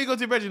 you go to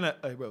your bedroom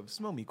like, hey, bro,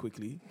 smell me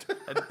quickly.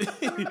 And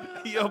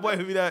your boy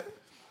will be like,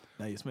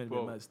 nah, you smell a bit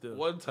Bro, mad still.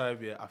 one time,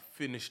 I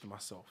finished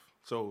myself.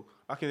 So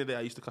back in the day,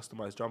 I used to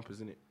customize jumpers,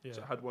 innit? Yeah.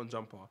 So I had one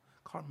jumper.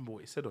 Can't remember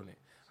what it said on it.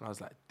 And I was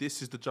like,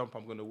 this is the jumper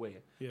I'm going to wear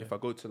if I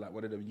go to like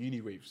one of them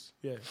uni raves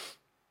Yeah.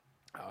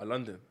 out of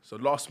London. So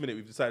last minute,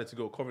 we've decided to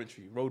go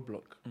Coventry,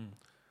 roadblock.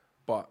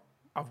 But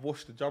I've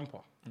washed the jumper.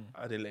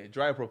 I didn't let it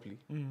dry properly.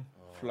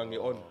 Flung it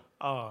on.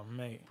 Oh,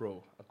 mate.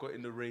 Bro, I got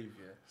in the rave,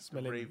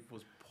 Smelling- The rave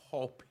was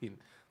popping.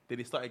 Then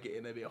it started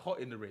getting a bit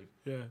hot in the rave.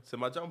 Yeah. So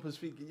my jumper's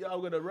thinking, yeah,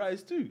 I'm gonna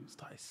rise too.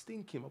 Started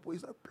stinking. My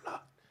boy's like, blood.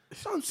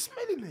 I'm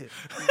smelling it.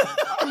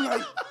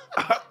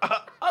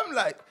 I'm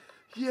like,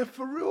 yeah,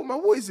 for real, man.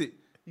 What is it?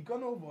 He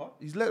gone over.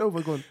 He's let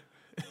over. Gone.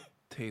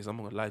 Taze, I'm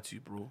not gonna lie to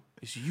you, bro.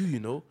 It's you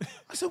know.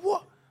 I said,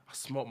 what? I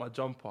smelled my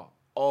jumper.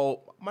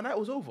 Oh, my night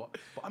was over,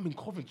 but I'm in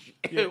Coventry.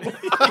 Yeah.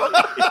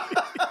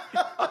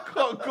 I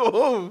can't go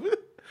home,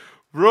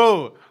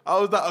 bro. I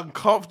was that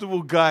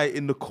uncomfortable guy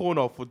in the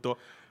corner for the.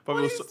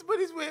 What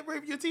is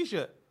with your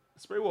t-shirt?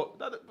 Spray what?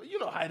 You're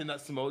not hiding that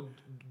smell.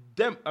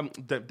 Damp,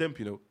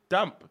 you know.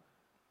 Damp.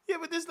 Yeah,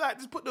 but just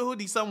put the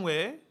hoodie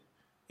somewhere.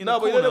 No,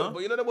 but you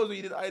know the ones where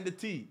you didn't iron the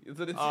tee. Yeah.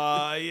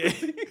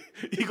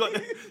 you got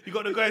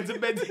the going to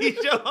bed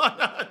t-shirt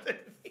on.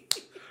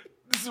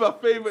 This is my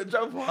favourite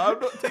jumper. I'm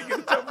not taking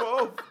the jumper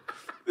off.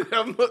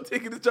 I'm not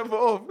taking the jumper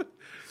off.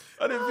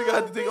 I didn't think I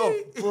had to take it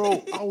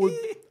off. Bro,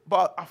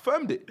 but I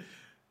affirmed it.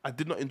 I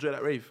did not enjoy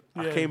that rave.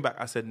 Yeah. I came back,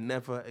 I said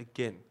never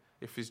again.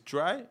 If it's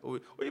dry, or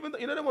even,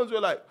 you know the ones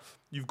where like,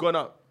 you've gone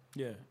out.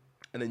 Yeah.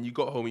 And then you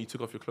got home and you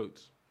took off your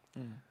clothes.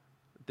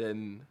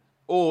 Then...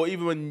 Or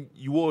even when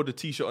you wore the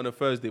t-shirt on a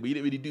Thursday, but you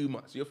didn't really do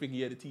much. So you're thinking,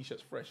 yeah, the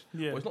t-shirt's fresh.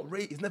 Yeah. Well,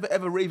 it's never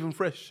ever raving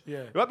fresh. Yeah.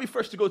 It might be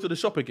fresh to go to the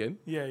shop again.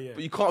 Yeah, yeah.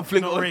 But you can't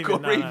fling it on raving.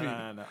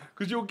 No.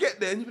 Because you'll get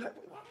there and you'll be like,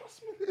 why am I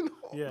smelling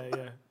hot? Yeah,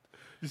 yeah.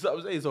 You see what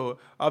I'm saying? So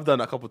I've done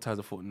that a couple of times.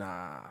 I thought,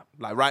 nah.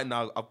 Like right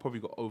now, I've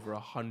probably got over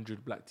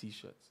 100 black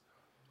t-shirts.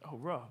 Oh,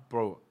 raw.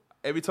 Bro,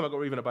 every time I go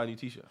raving, I buy a new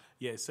t-shirt.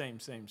 Yeah, same.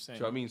 Do you know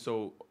what I mean?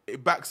 So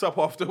it backs up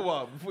after a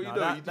while. Before you do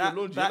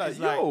laundry, you're like,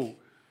 yo.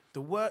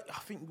 I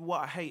think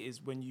what I hate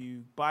is when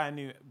you buy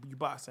an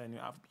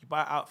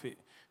outfit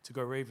to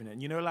go raving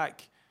in. You know,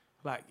 like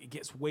it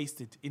gets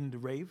wasted in the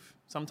rave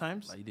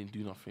sometimes. Like you didn't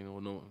do nothing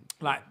or no.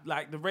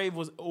 Like the rave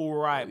was all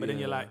right, but then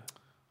you're like,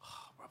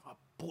 oh, bro, I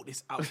bought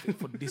this outfit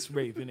for this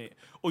rave, innit?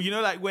 Or you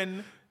know, like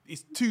when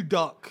it's too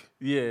dark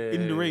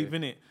in the rave,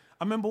 innit?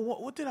 I remember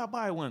what did I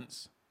buy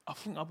once? I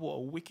think I bought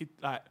a wicked,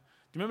 like, do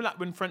you remember like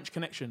when French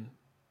Connection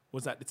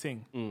was like the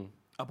thing?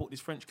 I bought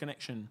this French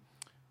Connection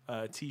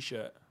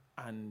t-shirt.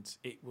 And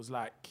it was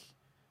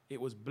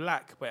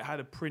black, but it had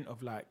a print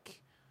of like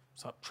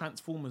some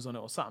Transformers on it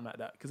or something like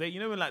that. Because you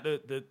know when like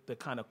the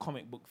kind of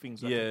comic book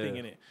things like the thing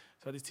in it.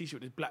 So I had this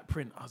t-shirt with this black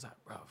print. I was like,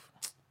 bruv,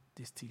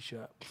 this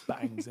t-shirt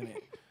bangs in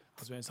it. I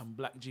was wearing some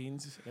black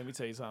jeans. Let me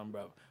tell you something,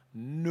 bruv.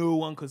 No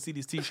one could see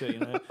this t-shirt, you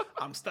know.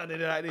 I'm standing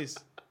there like this.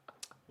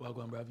 Well,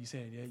 go on, bruv. You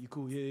saying, yeah? You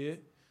cool? Yeah.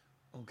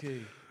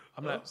 Okay.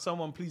 I'm like,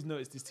 someone please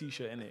notice this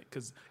t-shirt in it.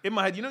 Because in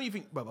my head, you know, you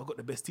think, bruv, I got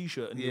the best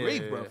t-shirt in the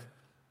rave, bruv.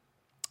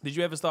 Did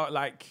you ever start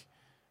like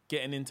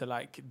getting into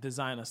like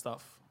designer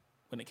stuff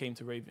when it came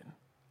to raving?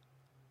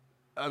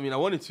 I mean, I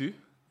wanted to.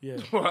 Yeah.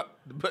 But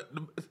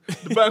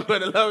the band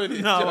weren't allowing it.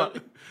 No,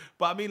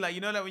 but I mean, like,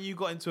 you know, like when you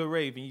got into a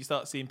rave and you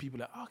start seeing people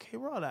like, okay,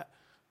 raw, like,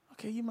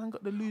 okay, you man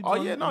got the lubes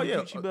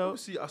on.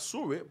 Obviously, I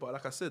saw it, but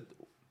like I said,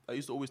 I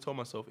used to always tell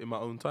myself in my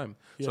own time.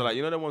 Yeah. So like,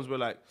 you know, the ones where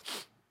like,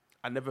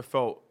 I never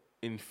felt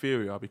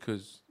inferior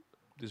because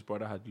this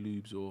brother had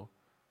lubes or...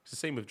 It's the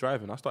same with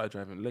driving. I started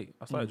driving late.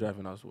 I started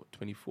driving, I was,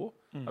 24?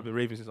 I've been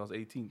raving since I was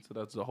 18. So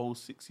that's a whole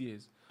 6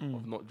 years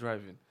of not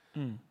driving.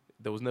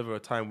 There was never a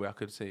time where I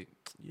could say,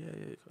 yeah.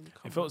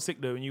 It felt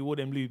sick, though, when you wore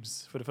them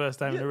lubes for the first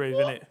time in the rave,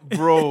 innit?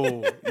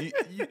 Bro,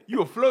 you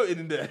were floating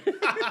in there.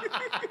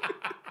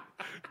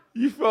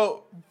 You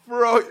felt,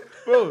 bro,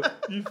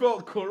 you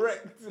felt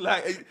correct.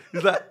 Like,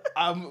 it's like,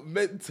 I'm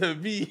meant to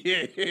be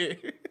here.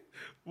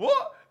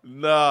 What?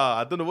 Nah,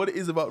 I don't know what it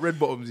is about red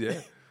bottoms, yeah?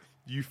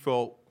 You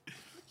felt...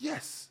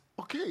 Yes.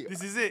 Okay.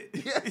 This is it.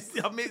 Yes.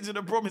 I've made it to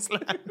the promised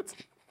land.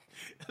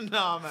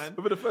 Nah, man.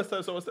 Remember the first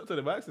time someone stepped on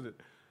it by accident?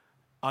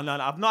 Oh, no.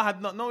 I've not had,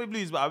 not with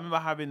blues, but I remember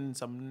having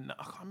some,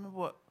 I can't remember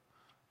what.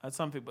 I had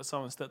something, but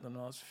someone stepped on it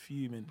and I was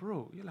fuming.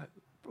 Bro, you're like,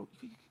 bro,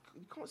 you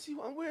can't see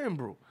what I'm wearing,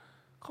 bro.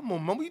 Come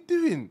on, man. What are you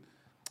doing?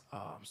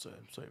 I'm sorry,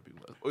 big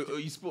man. Or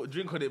you spilled a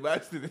drink on it by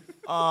accident.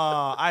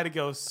 I had a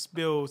girl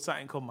spill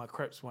something called my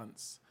crepes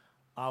once.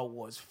 I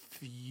was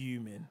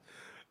fuming.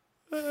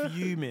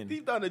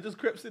 Deep down, it just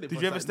creeps in it.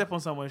 Did you ever step on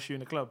someone's shoe in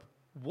the club?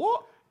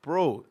 What?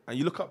 Bro, and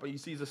you look up and you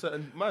see a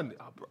certain man.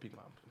 Bro, big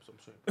man, I'm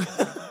sorry.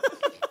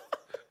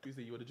 You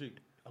say you want a drink?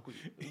 I'll call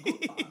you.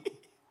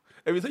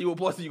 Every time you walk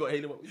past, you got to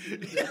hail him up.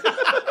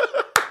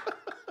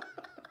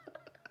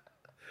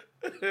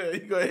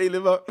 You got to hail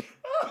him up.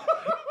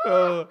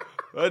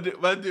 Man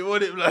didn't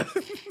want it, man.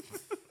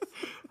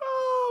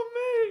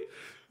 Oh,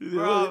 mate.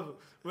 Bro,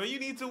 when you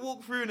need to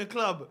walk through in a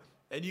club,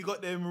 and you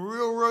got them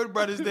real road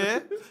brothers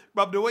there,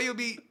 bruv, the way you'll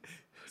be...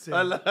 Say,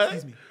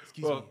 excuse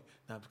me.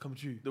 Nah, come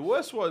true. The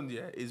worst one,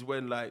 is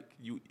when, like,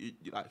 you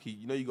got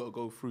to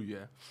go through,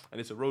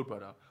 and it's a road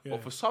brother. Yeah.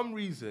 But for some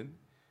reason,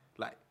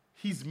 like,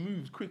 he's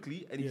moved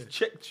quickly, and he's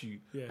checked you,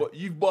 but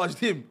you've barged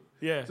him.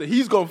 Yeah. So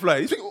he's gone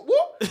flying. He's like,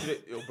 what?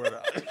 Yo,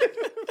 brother.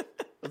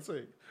 I'm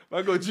saying,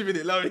 man, go gym in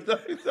it loud. It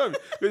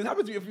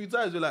happened to me a few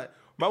times, where, like,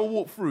 man will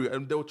walk through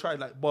and they'll try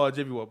like barge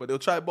everyone, but they'll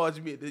try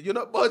barging me. You're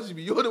not barging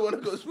me. You're the one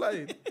that goes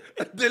flying.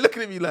 And they're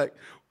looking at me like,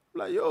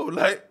 yo,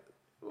 like,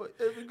 what,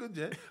 everything good,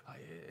 yeah? Oh,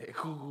 yeah,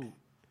 cool.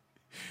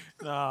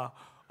 Nah,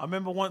 I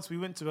remember once we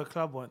went to a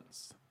club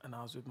once, and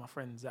I was with my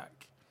friend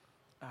Zach,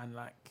 and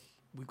like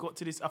we got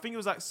to this. I think it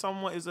was like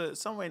somewhere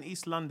in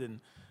East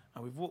London,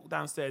 and we've walked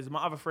downstairs.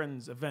 My other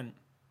friend's event.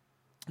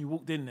 He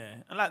walked in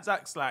there, and like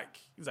Zach's like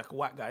he's like a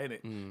white guy,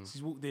 innit? So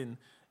he's walked in,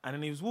 and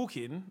then he was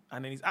walking,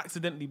 and then he's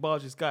accidentally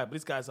barged this guy, but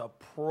this guy's a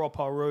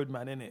proper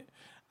roadman, innit?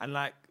 And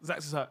like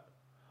Zach's just like,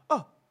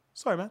 oh,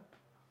 sorry, man.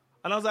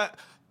 And I was like,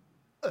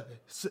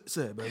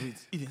 sir, bro,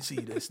 he didn't see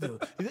you there still.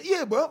 He's like,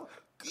 yeah, bro.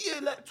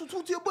 Yeah, like,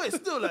 talk to your boy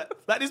still.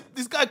 Like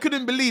this guy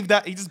couldn't believe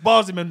that. He just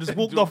bars him and just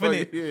walked off,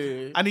 innit?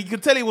 Yeah. And he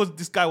could tell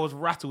this guy was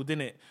rattled,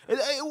 innit?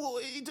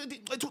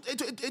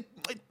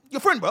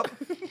 Your friend, bro.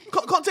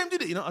 Can't tell him to do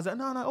that, you know? I was like,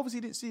 no, obviously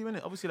he didn't see you,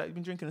 innit? Obviously, like, you've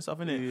been drinking and stuff,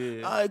 innit?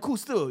 Yeah. All right, cool,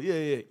 still.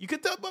 Yeah. You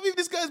could tell, but if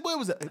this guy's boy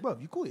was like, hey, bro,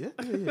 you cool, yeah?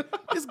 Yeah.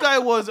 This guy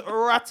was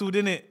rattled,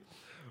 innit?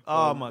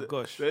 Oh, my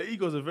gosh. The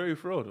egos are very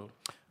fraud, though.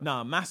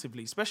 Nah,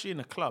 massively, especially in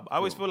a club. I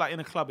always feel like in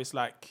a club, it's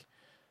like,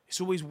 it's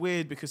always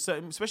weird because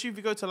especially if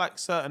you go to like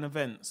certain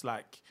events,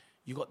 like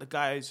you got the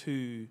guys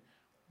who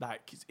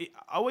like,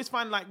 I always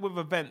find like with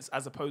events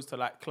as opposed to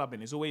like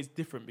clubbing, it's always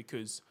different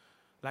because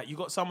like you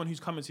got someone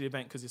who's coming to the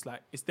event because it's like,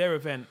 it's their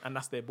event and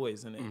that's their boy,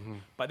 isn't it? Mm-hmm.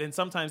 But then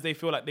sometimes they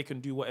feel like they can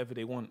do whatever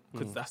they want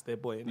because that's their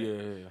boy,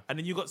 innit? Yeah. And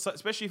then you got,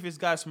 especially if it's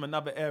guys from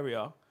another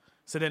area,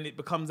 so then it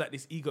becomes like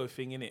this ego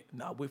thing, innit?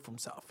 Nah, we're from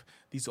South.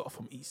 These are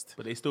from East.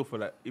 But they still feel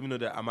like, even though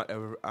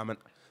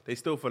they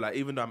still feel like,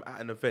 even though I'm at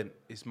an event,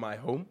 it's my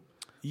home.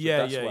 So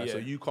that's why. So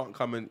you can't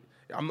come and,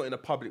 I'm not in a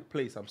public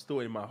place, I'm still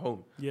in my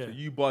home. Yeah. So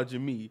you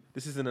barging me,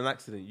 this isn't an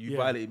accident. You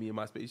violated me in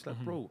my space. It's like,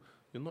 bro,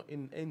 you're not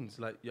in ends.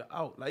 Like, you're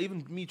out. Like,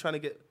 even me trying to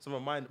get some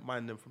of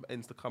mine them from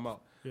ends to come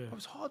out. Yeah.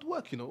 It's hard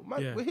work, you know.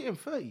 Man, we're hitting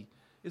 30.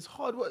 It's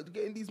hard work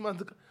getting these man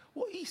to come.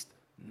 What, East?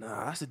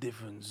 Nah, that's a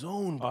different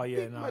zone. Oh,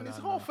 yeah, it's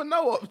half an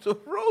hour up the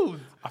road.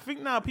 I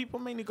think now people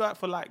mainly go out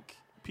for like,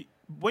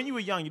 when you were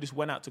young, you just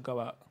went out to go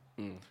out.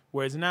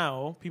 Whereas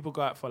now, people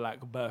go out for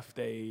like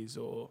birthdays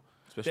or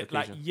special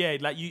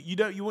occasion. Like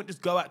you wouldn't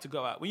just go out to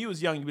go out. When you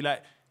was young, you'd be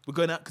like, we're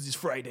going out because it's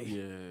Friday.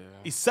 Yeah.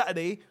 It's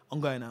Saturday,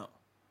 I'm going out.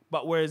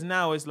 But whereas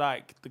now it's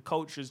like the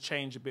culture's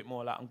changed a bit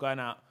more. Like I'm going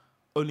out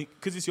only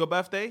because it's your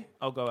birthday,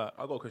 I'll go out.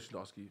 I've got a question to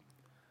ask you.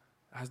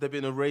 Has there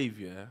been a rave,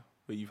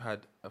 where you've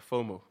had a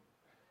FOMO?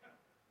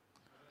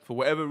 For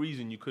whatever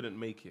reason, you couldn't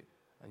make it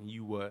and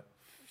you were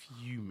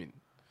fuming.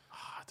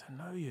 I don't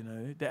know, you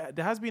know.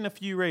 There has been a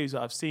few raves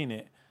that I've seen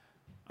it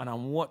and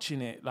I'm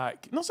watching it,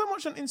 like, not so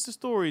much on Insta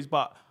stories,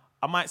 but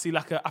I might see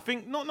like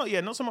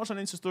not so much on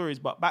Insta stories,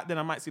 but back then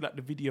I might see like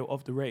the video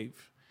of the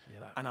rave.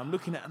 Yeah, and I'm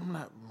looking at it and I'm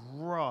like,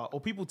 rah. Or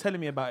people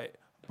telling me about it,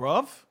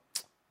 bruv,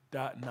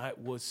 that night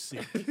was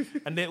sick.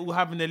 And they're all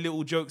having their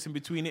little jokes in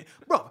between it.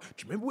 Bruv, do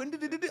you remember when they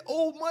did it?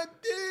 Oh my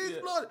days,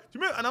 blood. Do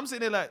you remember? And I'm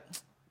sitting there like,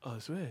 oh, I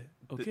swear.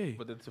 Okay.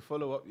 But then to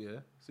follow up,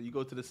 so you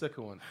go to the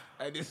second one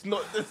and it's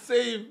not the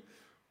same.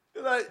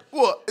 You're like,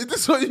 what? Is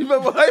this what you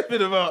remember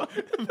hyping about?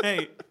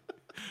 Mate,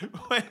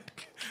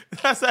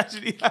 that's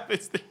actually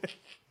happened still.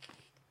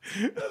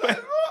 Like,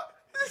 what?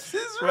 This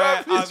is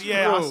rubbish,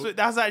 bro.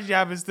 That's actually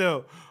happened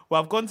still.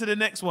 Well, I've gone to the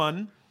next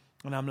one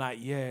and I'm like,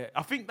 yeah.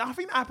 I think that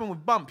happened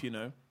with Bump, you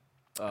know.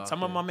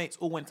 Some of my mates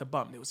all went to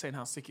Bump. They were saying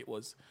how sick it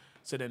was.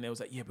 So then they was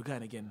like, yeah, we're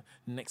going again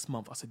next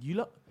month. I said, you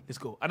lot, let's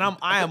go. And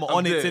I am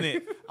on it,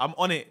 innit? I'm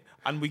on it.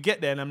 And we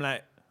get there and I'm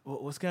like,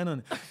 what's going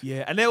on?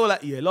 Yeah. And they were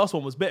like, yeah, last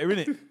one was better,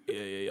 innit?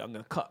 Yeah, I'm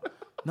going to cut.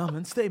 No,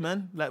 man, stay,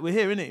 man. Like, we're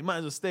here, innit? You might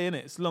as well stay,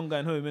 innit? It's long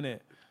going home, innit?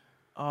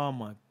 Oh,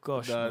 my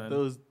gosh,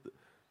 man.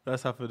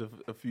 That's happened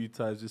a few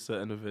times with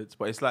certain events.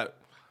 But it's like,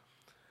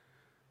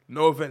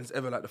 no event's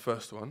ever like the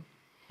first one.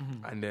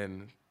 Mm-hmm. And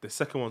then the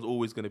second one's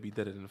always going to be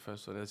deader than the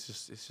first one. It's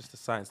just a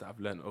science that I've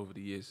learned over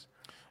the years.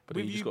 But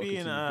with you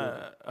being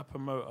a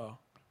promoter,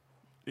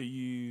 do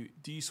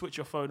you switch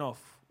your phone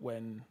off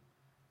when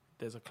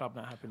there's a club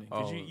night happening?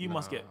 Because you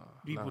must get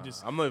people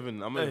just. I'm not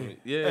even. I'm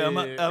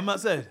not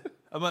saying.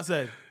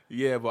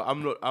 Yeah, but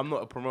I'm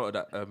not a promoter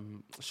that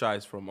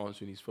shies from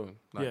answering his phone.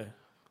 Like, yeah.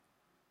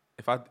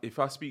 If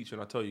I speak to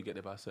you and I tell you get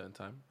there by a certain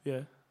time,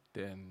 then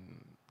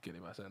get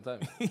there by a certain time.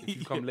 If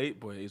you come late,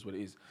 boy, it is what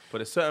it is. But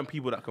there's certain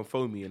people that can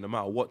phone me, and no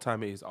matter what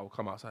time it is, I'll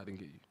come outside and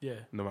get you. Yeah.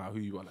 No matter who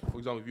you are. Like, for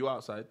example, if you're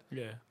outside,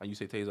 and you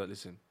say, Tazer,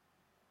 listen,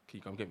 can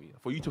you come get me?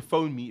 For you to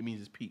phone me, it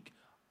means it's peak.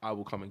 I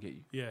will come and get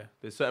you. Yeah.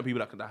 There's certain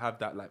people that have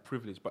that like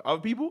privilege, but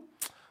other people,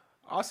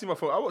 I see my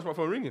phone. I watch my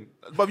phone ringing,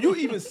 but you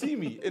even see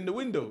me in the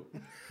window.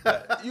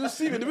 You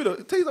see me in the window.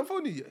 Tazer, I'm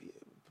phoning you.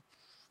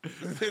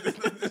 There's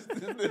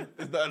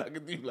nothing I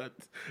can do, lad.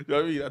 You know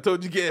what I mean? I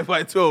told you get it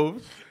by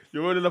 12.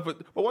 You're rolling up.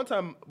 But one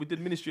time we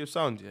did Ministry of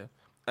Sound,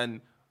 and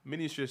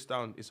Ministry of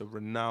Sound is a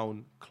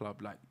renowned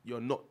club. Like,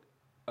 you're not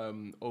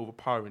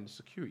overpowering the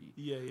security.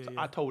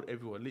 I told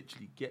everyone,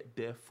 literally, get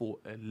there for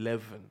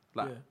 11.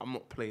 Like, I'm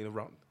not playing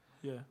around.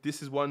 Yeah.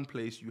 This is one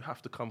place you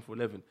have to come for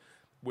 11.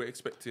 We're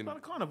expecting. Like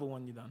the carnival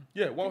one you done.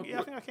 Yeah, I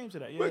think I came to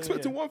that. We're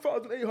expecting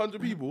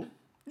 1,800 people.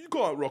 You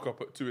can't rock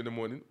up at 2 in the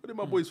morning. What did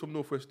my boys from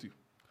Northwest do?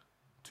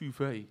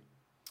 2:30.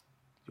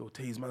 Yo,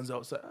 Taze man's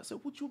outside. I said,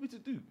 what do you want me to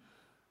do?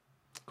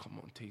 come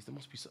on, Taze, there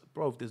must be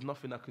bro, there's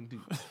nothing I can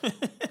do.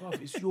 Bro,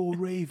 it's your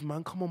rave,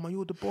 man. Come on, man,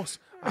 you're the boss.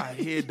 I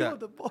hear that. You're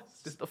the boss.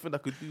 There's nothing I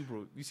could do,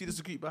 bro. You see the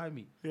security behind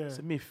me? Yeah. It's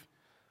a myth.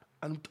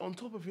 And on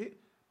top of it,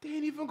 they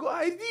ain't even got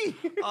ID.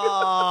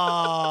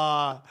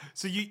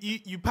 So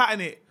you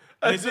pattern it.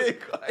 And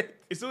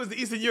it's always the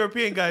Eastern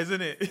European guys,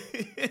 isn't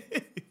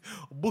it?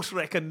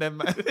 Bushwreck and them,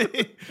 man.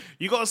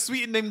 You gotta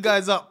sweeten them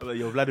guys up. Like,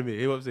 yo, Vladimir,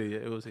 he won't say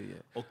yeah.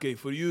 Okay,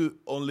 for you,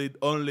 only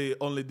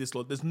this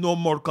lot. There's no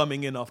more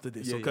coming in after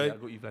this, okay? Yeah, I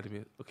got you,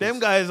 Vladimir. Okay, Them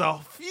guys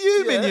are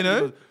fuming, you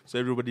know? So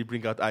everybody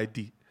bring out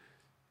ID.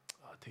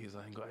 Oh, Taze,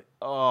 I ain't got ID.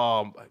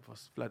 Oh, my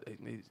boss, Vlad,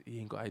 he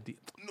ain't got ID.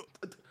 No,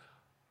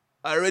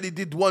 I already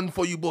did one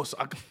for you, boss.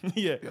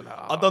 Yeah. Like,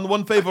 I've done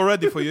one favor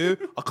already for you.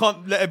 I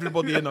can't let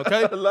everybody in,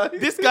 okay? Like-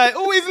 This guy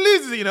always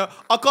loses, you know.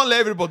 I can't let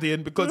everybody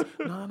in because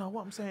no,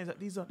 what I'm saying is that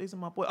these are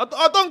my boys.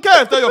 I don't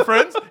care if they're your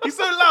friends. He's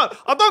so loud.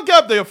 I don't care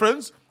if they're your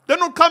friends. They're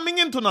not coming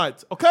in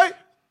tonight, okay?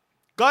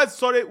 Guys,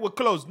 sorry, we're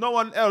closed. No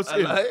one else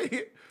in.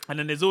 And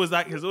then there's always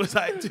like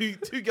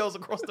two girls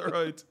across the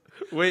road.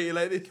 Waiting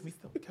like this. Can we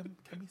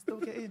still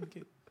get in?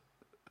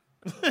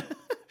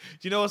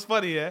 Do you know what's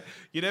funny, yeah?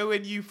 You know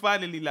when you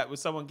finally, like, when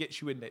someone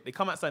gets you in, they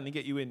come outside and they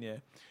get you in, yeah?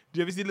 Do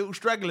you ever see little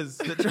stragglers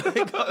that try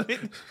and come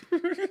in?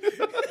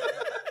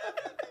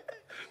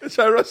 They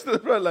try to rush to the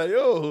front like,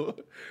 yo,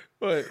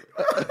 wait.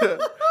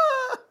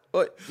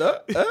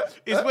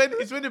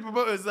 It's when the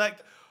promoters,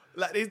 like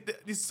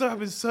this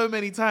happens so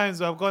many times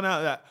where I've gone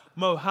out that,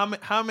 Mo,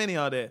 how many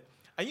are there?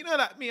 And you know,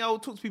 like me, I will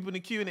talk to people in the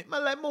queue, innit?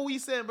 Man, like, Mo, what you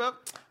saying, bro?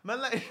 Man,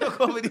 like, your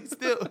comedy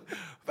still.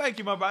 Thank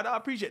you, my brother. I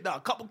appreciate that. A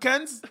couple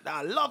cans.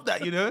 I love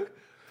that, you know?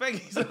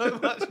 Thank you so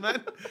much,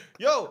 man.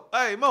 Yo,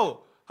 hey,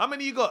 Mo, how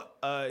many you got?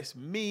 It's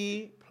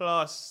me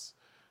plus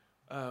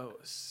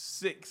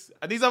 6.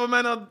 And these other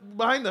men are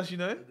behind us, you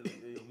know?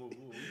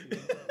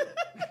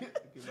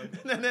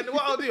 And then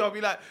what I'll do, I'll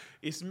be like,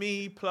 it's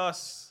me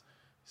plus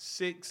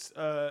 6,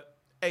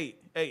 8.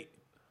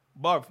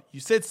 Barb, you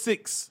said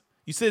 6.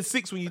 You said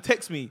 6 when you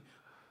text me.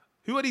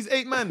 Who are these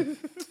 8 men?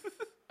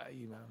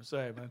 Hey, man, I'm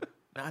sorry, man.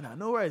 Nah,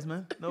 no worries,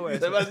 man. No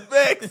worries.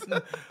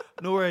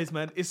 No worries,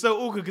 man. It's so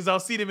awkward because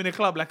I'll see them in the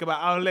club like about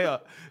an hour later.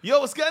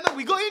 Yo, what's going on?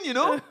 We got in, you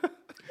know?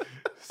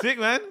 Sick,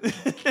 man.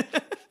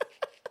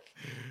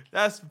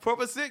 That's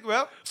proper sick,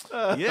 bro.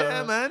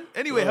 Yeah, man.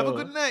 Anyway, have a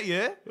good night,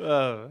 yeah?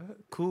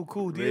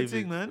 Cool. Do your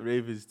thing, man.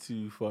 Rave is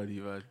too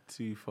funny, man.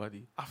 Too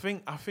funny. I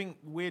think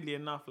weirdly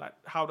enough, like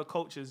how the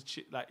culture's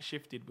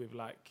shifted with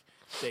like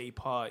day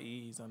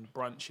parties and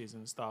brunches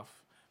and stuff.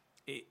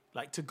 It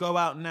like to go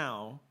out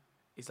now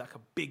is like a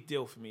big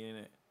deal for me,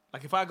 innit?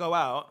 Like if I go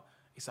out,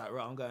 it's like,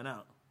 right, I'm going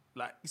out.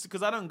 Like it's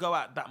because I don't go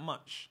out that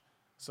much.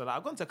 So like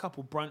I've gone to a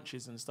couple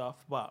brunches and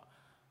stuff, but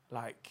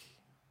like,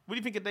 what do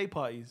you think of day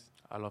parties?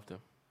 I love them.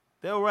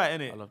 They're all right,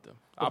 innit? I love them.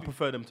 I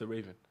prefer them to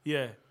raving.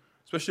 Yeah.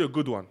 Especially a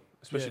good one.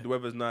 Especially the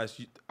weather's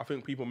nice. I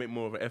think people make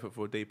more of an effort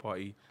for a day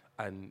party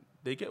and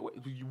they get...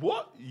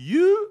 What?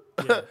 You?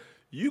 Yeah.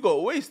 You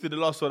got wasted the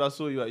last one I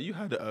saw you at. You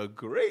had a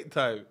great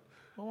time.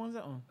 What one's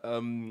that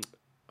on?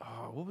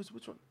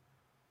 Which one?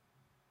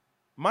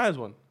 Maya's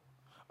one.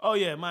 Oh,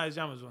 yeah, Maya's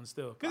Jammers one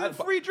still. Because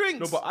it's free drinks.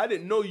 No, but I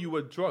didn't know you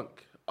were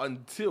drunk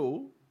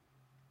until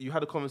you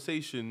had a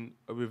conversation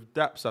with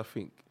Daps, I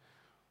think,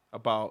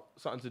 about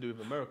something to do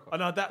with America. Oh,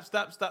 no,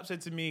 Daps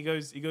said to me, he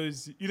goes,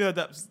 you know,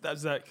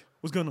 Daps like,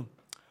 what's going on?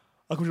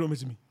 How come you don't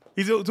message me?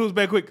 He talks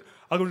very quick.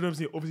 How come you don't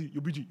message me? Obviously,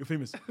 you're BG, you're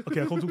famous.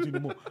 Okay, I can't talk to you no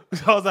more.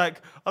 So I was like,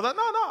 no,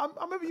 I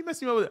remember you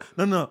messaging me over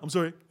there. No, I'm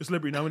sorry. You're a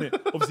celebrity now, innit?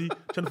 Obviously,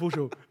 Channel 4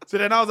 show. So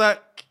then I was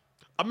like,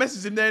 I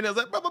messaged him there and I was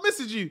like, bro, I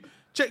messaged you.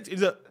 Checked.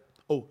 He's like,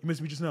 oh, you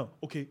messaged me just now.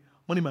 Okay,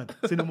 money man,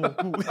 say no more.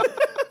 Cool.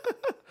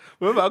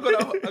 Remember, I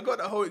got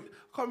that whole... I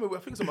can't remember. I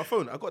think it's on my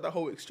phone. I got that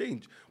whole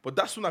exchange. But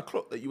that's when I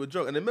clocked that you were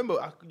drunk. And remember,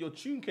 your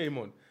tune came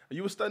on. And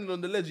you were standing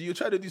on the ledge. And you were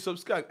trying to do some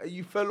skank. And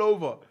you fell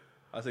over.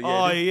 I said,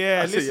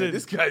 listen.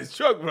 This guy's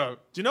drunk, bro.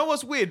 Do you know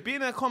what's weird?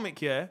 Being a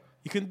comic, yeah,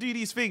 you can do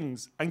these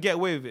things and get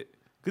away with it.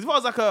 Because if I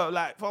was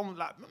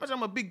imagine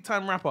I'm a big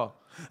time rapper.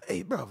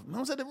 Hey, bro, man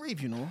was at the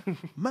rave, you know.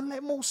 Man,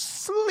 like, more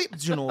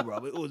slipped, you know,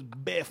 bro. It was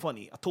bare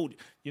funny. I told you.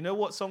 You know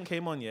what song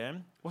came on, yeah?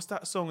 What's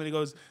that song when he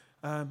goes,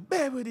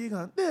 bear with it,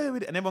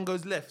 and everyone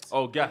goes left.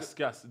 Oh, gas.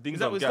 Ding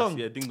dong gas. Song?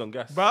 Yeah, ding dong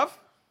gas. Bruv,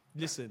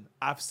 listen,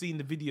 I've seen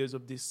the videos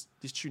of this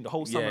tune the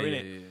whole summer,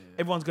 innit? Yeah.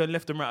 Everyone's going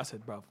left and right. I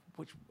said, bruv,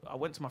 I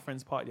went to my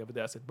friend's party the other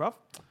day. I said, bruv,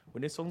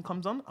 when this song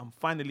comes on, I'm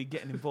finally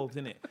getting involved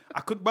in it.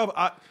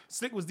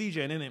 Slick was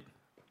DJing, innit?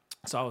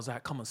 So I was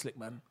like, come on, Slick,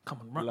 man.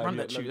 Come on, run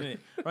that tune, innit?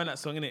 Run that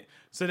song, innit?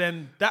 So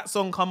then that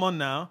song come on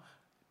now,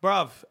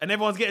 bruv, and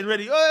everyone's getting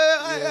ready.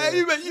 Hey,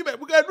 you bet,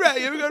 we're going right,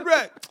 we're going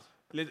right.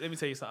 Let me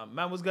tell you something.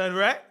 Man was going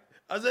right.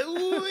 I was like,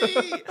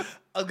 ooh.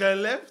 I was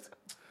going left.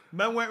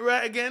 Man went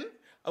right again.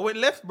 I went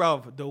left,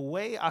 bruv. The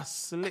way I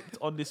slipped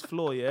on this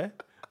floor, yeah?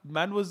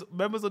 Man was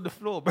on the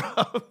floor,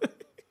 bruv.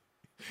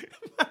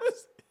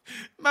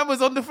 Man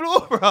was on the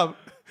floor, bruv.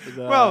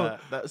 Bro,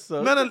 that's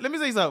so... No, let me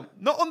say something.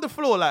 Not on the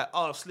floor, like,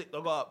 oh, I slipped,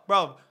 I got up.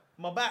 Bruv,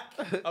 my back.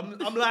 I'm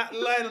like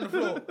lying on the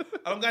floor.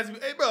 I'm guys,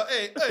 hey, bro,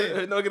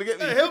 hey. Not gonna get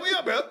me. Hey, help me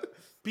up, bro.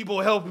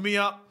 People helping me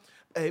up.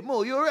 hey,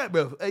 Mo, you alright,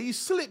 bro? Hey, you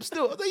slipped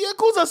still? I was like, yeah, of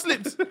course I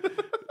slipped.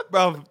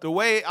 Bro, the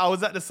way I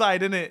was at the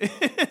side, innit?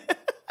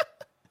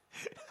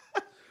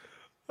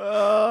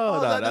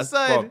 That's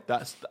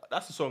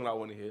the song that I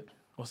want to hear.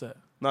 What's that?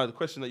 No, the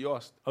question that you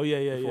asked. Oh,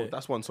 yeah.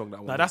 That's one song that I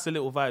want. Nah, that's a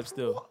little vibe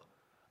still.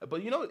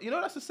 But you know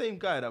that's the same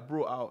guy that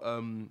brought out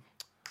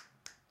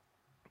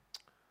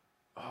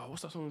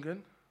what's that song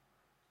again?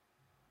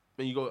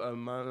 When you go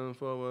man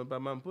for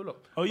bad man pull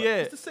up. Oh yeah,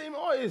 it's the same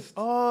artist.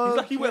 Oh, he's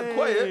like he went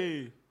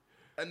quiet,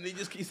 and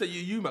he said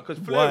you man because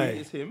Flurry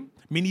is him.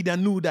 Me need a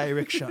new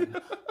direction.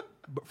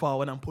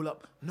 Forward and pull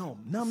up. No,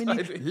 now me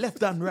need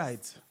left and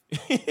right.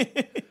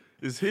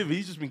 It's him.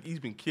 He's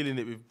been killing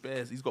it with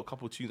bears. He's got a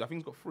couple of tunes. I think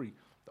he's got 3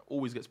 that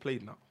always gets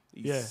played now.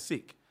 He's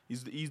sick.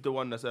 He's the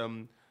one that's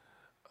I'm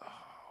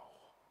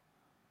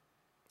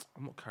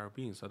not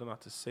Caribbean, so I don't know how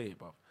to say it,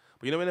 but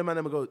you know when the man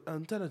ever goes,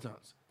 Jenna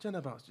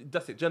Bounce.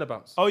 That's it, Jenna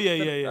Bounce. Oh,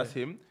 yeah. That's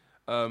him.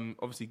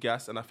 Obviously,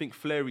 Gas, and I think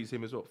Flary's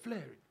him as well.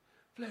 Flary.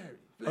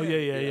 Oh,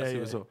 yeah.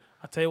 Him as well.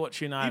 I'll tell you what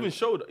tune I... Even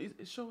Shoulder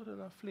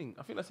and I Fling.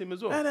 I think that's him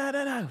as well.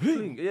 No.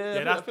 Fling.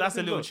 Yeah, that's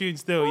a little tune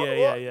still. What?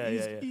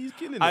 Yeah. He's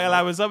killing it. I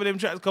like when some of them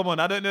tracks come on.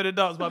 I don't know the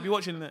dance, but I'll be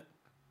watching it.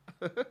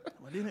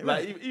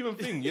 Like, even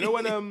Fling. You know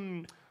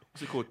when,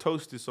 what's it called?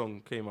 Toasted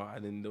song came out,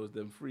 and then there was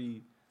them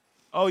 3...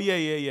 Oh,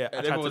 yeah.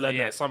 And everyone was like,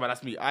 yeah, someone,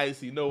 that's me. I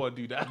see no one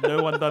do that.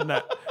 No one done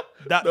that.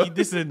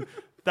 Listen,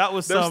 that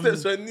was some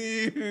steps were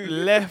new.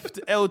 left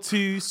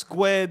L2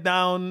 square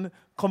down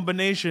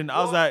combination.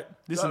 I was like,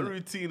 listen. That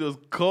routine was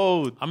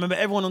cold. I remember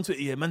everyone on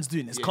Twitter, man's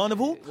doing this.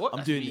 Carnival? What?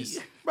 I'm doing this.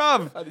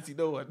 Bruv. I didn't see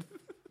no one.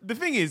 The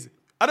thing is,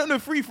 I don't know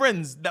 3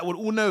 friends that would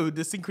all know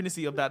the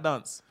synchronicity of that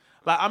dance.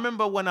 Like, I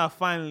remember when I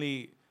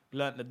finally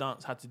learnt the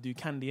dance, had to do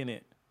Candy in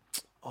it.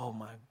 Oh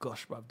my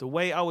gosh, bruv. The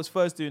way I was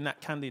first doing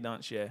that Candy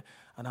dance,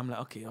 and I'm like,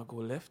 okay, I'll go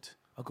left,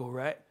 I'll go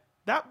right.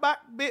 That back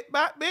bit.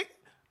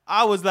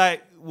 I was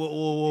like,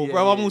 whoa,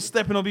 bro, I'm all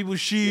stepping on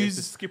people's shoes. Yeah, it's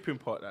the skipping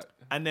part, that.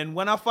 And then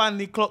when I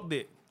finally clocked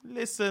it,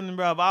 listen,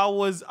 bruv, I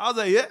was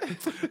like, yeah.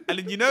 And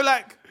then, you know,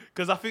 like,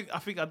 because I think I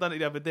done it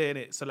the other day,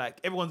 innit? So, like,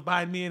 everyone's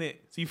behind me, innit?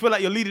 So you feel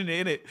like you're leading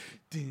it,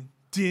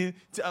 innit?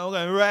 I'm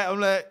going right, I'm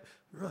like,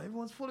 right,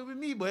 everyone's following with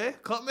me, boy.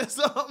 Can't mess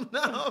up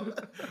now.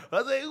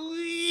 I was like,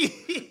 wee.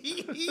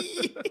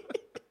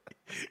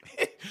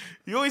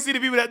 You always see the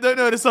people that don't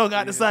know the song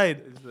at the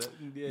side.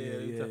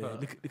 Yeah.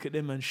 Look at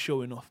them man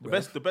showing off, bro.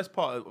 The best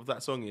part of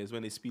that song is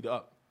when they speed it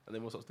up and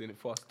then we'll start doing it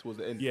fast towards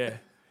the end. Yeah.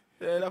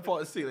 Yeah, that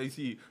part is sick. Like you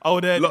see,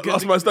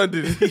 last man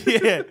standing.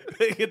 Yeah,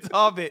 the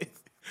guitar bit.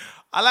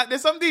 I like,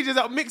 there's some DJs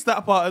that mix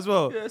that part as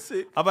well. Yeah,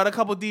 sick. I've had a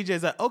couple of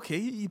DJs that, okay,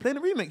 you playing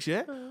a remix,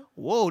 yeah?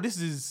 Whoa, this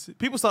is...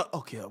 People start,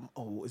 okay,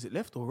 is it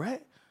left or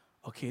right?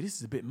 Okay, this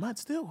is a bit mad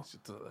still.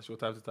 That's your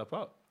time to tap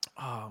out.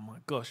 Oh, my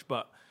gosh.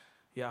 But,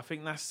 yeah, I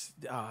think that's...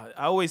 I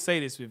always say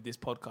this with this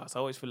podcast. I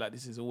always feel like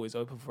this is always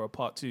open for a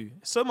part 2.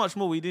 So much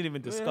more we didn't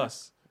even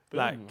discuss. Yeah.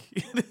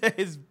 Like,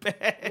 there's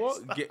best.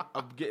 What?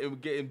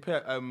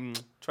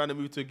 Trying to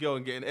move to a girl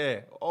and getting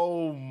air.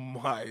 Oh,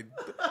 my...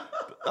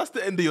 That's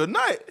the end of your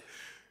night.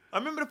 I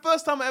remember the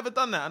first time I ever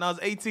done that, and I was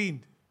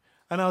 18.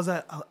 And I was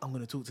like, I'm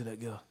going to talk to that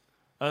girl.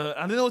 I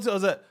didn't know what to... I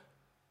was like,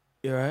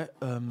 you all right?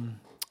 Would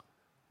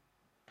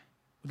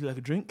you like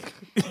a drink?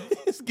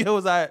 This girl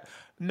was like,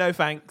 no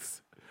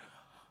thanks.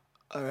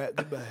 All right,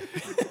 goodbye.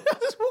 I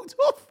just walked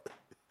off.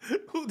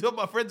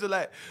 My friends were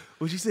like,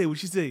 what'd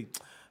she say?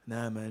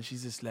 Nah, man,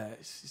 she's just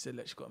like, she said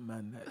like she got a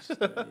man. Like,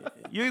 yeah.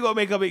 You ain't got to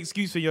make up an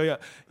excuse for your... Yeah.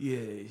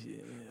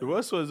 The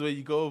worst one is when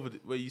you go over,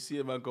 where you see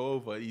a man go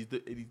over and he's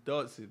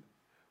dancing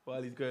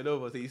while he's going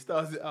over. So he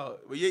starts it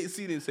out. But you ain't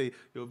seen him say,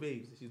 yo,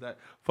 babes. She's like,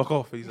 fuck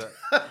off. And he's like...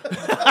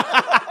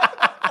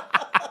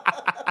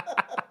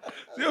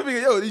 So you're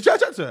thinking, yo, you try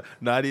to chat to her?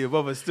 Nah, I didn't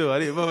bother still.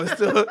 You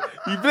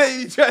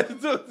blatantly tried to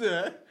talk to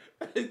her.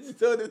 And you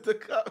told him to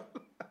come.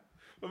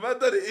 But man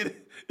done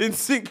it in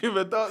sync with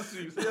a dance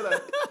room. So you're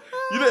like,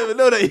 you don't even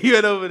know that he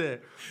went over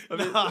there. I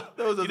mean, that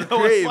was a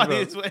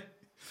creative, bro.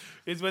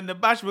 It's when the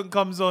bashment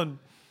comes on.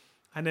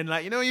 And then,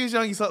 like, you know, when you're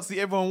young, you start to see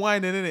everyone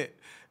whining, innit?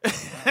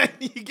 And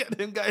you get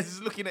them guys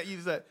just looking at you,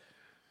 just like,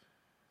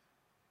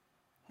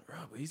 bro,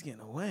 but he's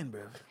getting a wine,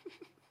 bro.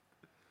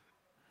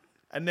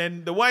 And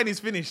then the wine is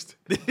finished.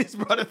 This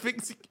brother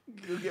thinks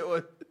he'll get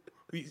one.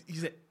 He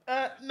said,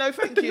 no,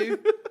 thank you.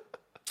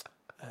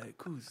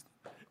 Cool.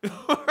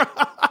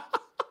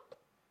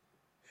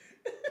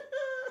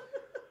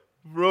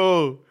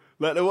 Bro,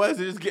 like the wines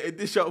are just getting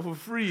dish out for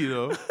free, you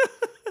know?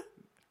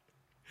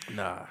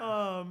 Nah.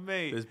 Oh,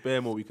 mate. There's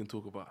bare more we can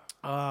talk about.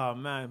 Oh,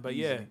 man. But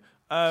easy.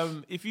 Yeah.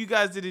 If you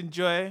guys did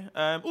enjoy,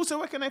 also,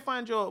 where can they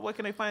find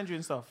you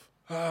and stuff?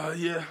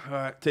 Yeah. All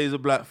right.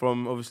 Tazer Black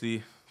from,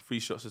 obviously, 3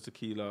 shots of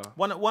tequila.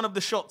 One of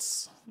the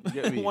shots.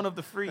 Get me? One of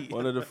the 3.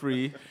 One of the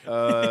 3.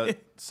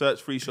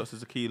 Search 3 shots of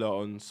tequila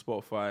on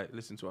Spotify.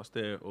 Listen to us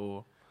there.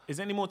 Or is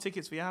there any more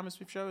tickets for your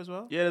Hammersmith show as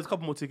well? Yeah, there's a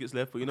couple more tickets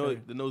left, but you know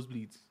the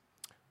nosebleeds.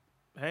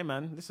 Hey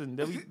man, listen,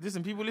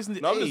 people listen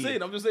to. No, I'm just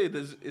saying,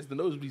 it's the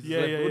nosebleeds.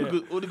 Yeah.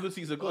 All the good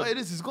seats are gone. Hey,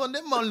 this is gone.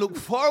 That man look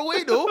far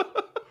away though.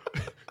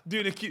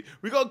 Doing a Q,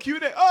 we got a Q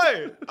there.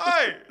 Oi.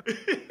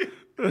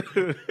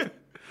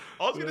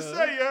 I was gonna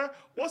say, yeah,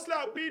 what's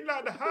that been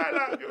like the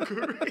highlight of your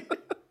career?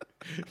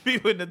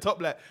 People in the top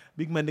like,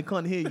 big man, they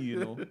can't hear you, you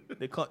know.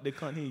 They can't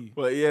hear you.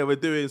 But yeah, we're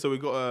doing, so we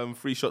got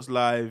 3 shots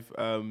live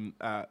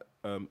at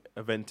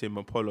Eventim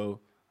Apollo,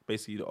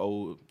 basically the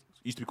old,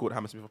 used to be called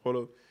Hammersmith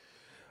Apollo.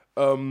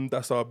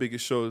 That's our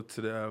biggest show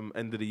to the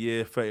end of the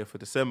year, 30th of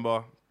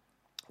December.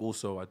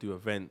 Also, I do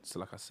events,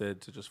 like I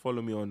said, so just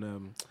follow me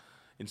on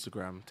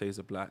Instagram,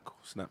 Tazer Black,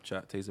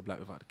 Snapchat, Tazer Black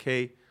without the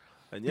K.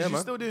 And yeah, You're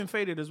man. Still doing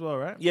Faded as well,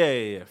 right?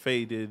 Yeah.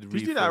 Faded. You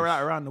do that right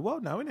around the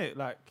world now, innit?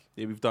 Like,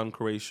 yeah, we've done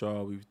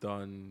Croatia, we've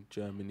done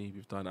Germany,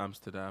 we've done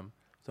Amsterdam,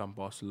 we've done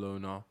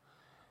Barcelona,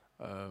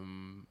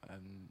 and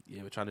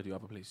yeah, we're trying to do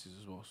other places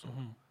as well. So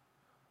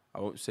I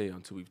won't say it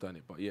until we've done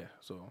it, but yeah.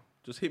 So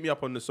just hit me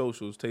up on the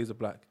socials, Tazer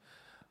Black,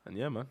 and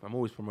yeah, man, I'm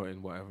always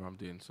promoting whatever I'm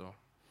doing. So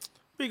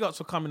big ups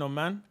for coming on,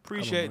 man.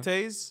 Appreciate it,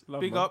 Taze.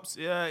 Big ups.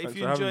 Yeah, if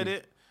you enjoyed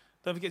it,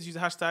 don't forget to use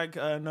the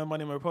hashtag No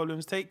Money No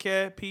Problems. Take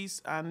care,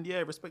 peace, and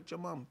yeah, respect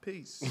your mum.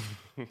 Peace.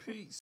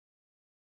 Peace.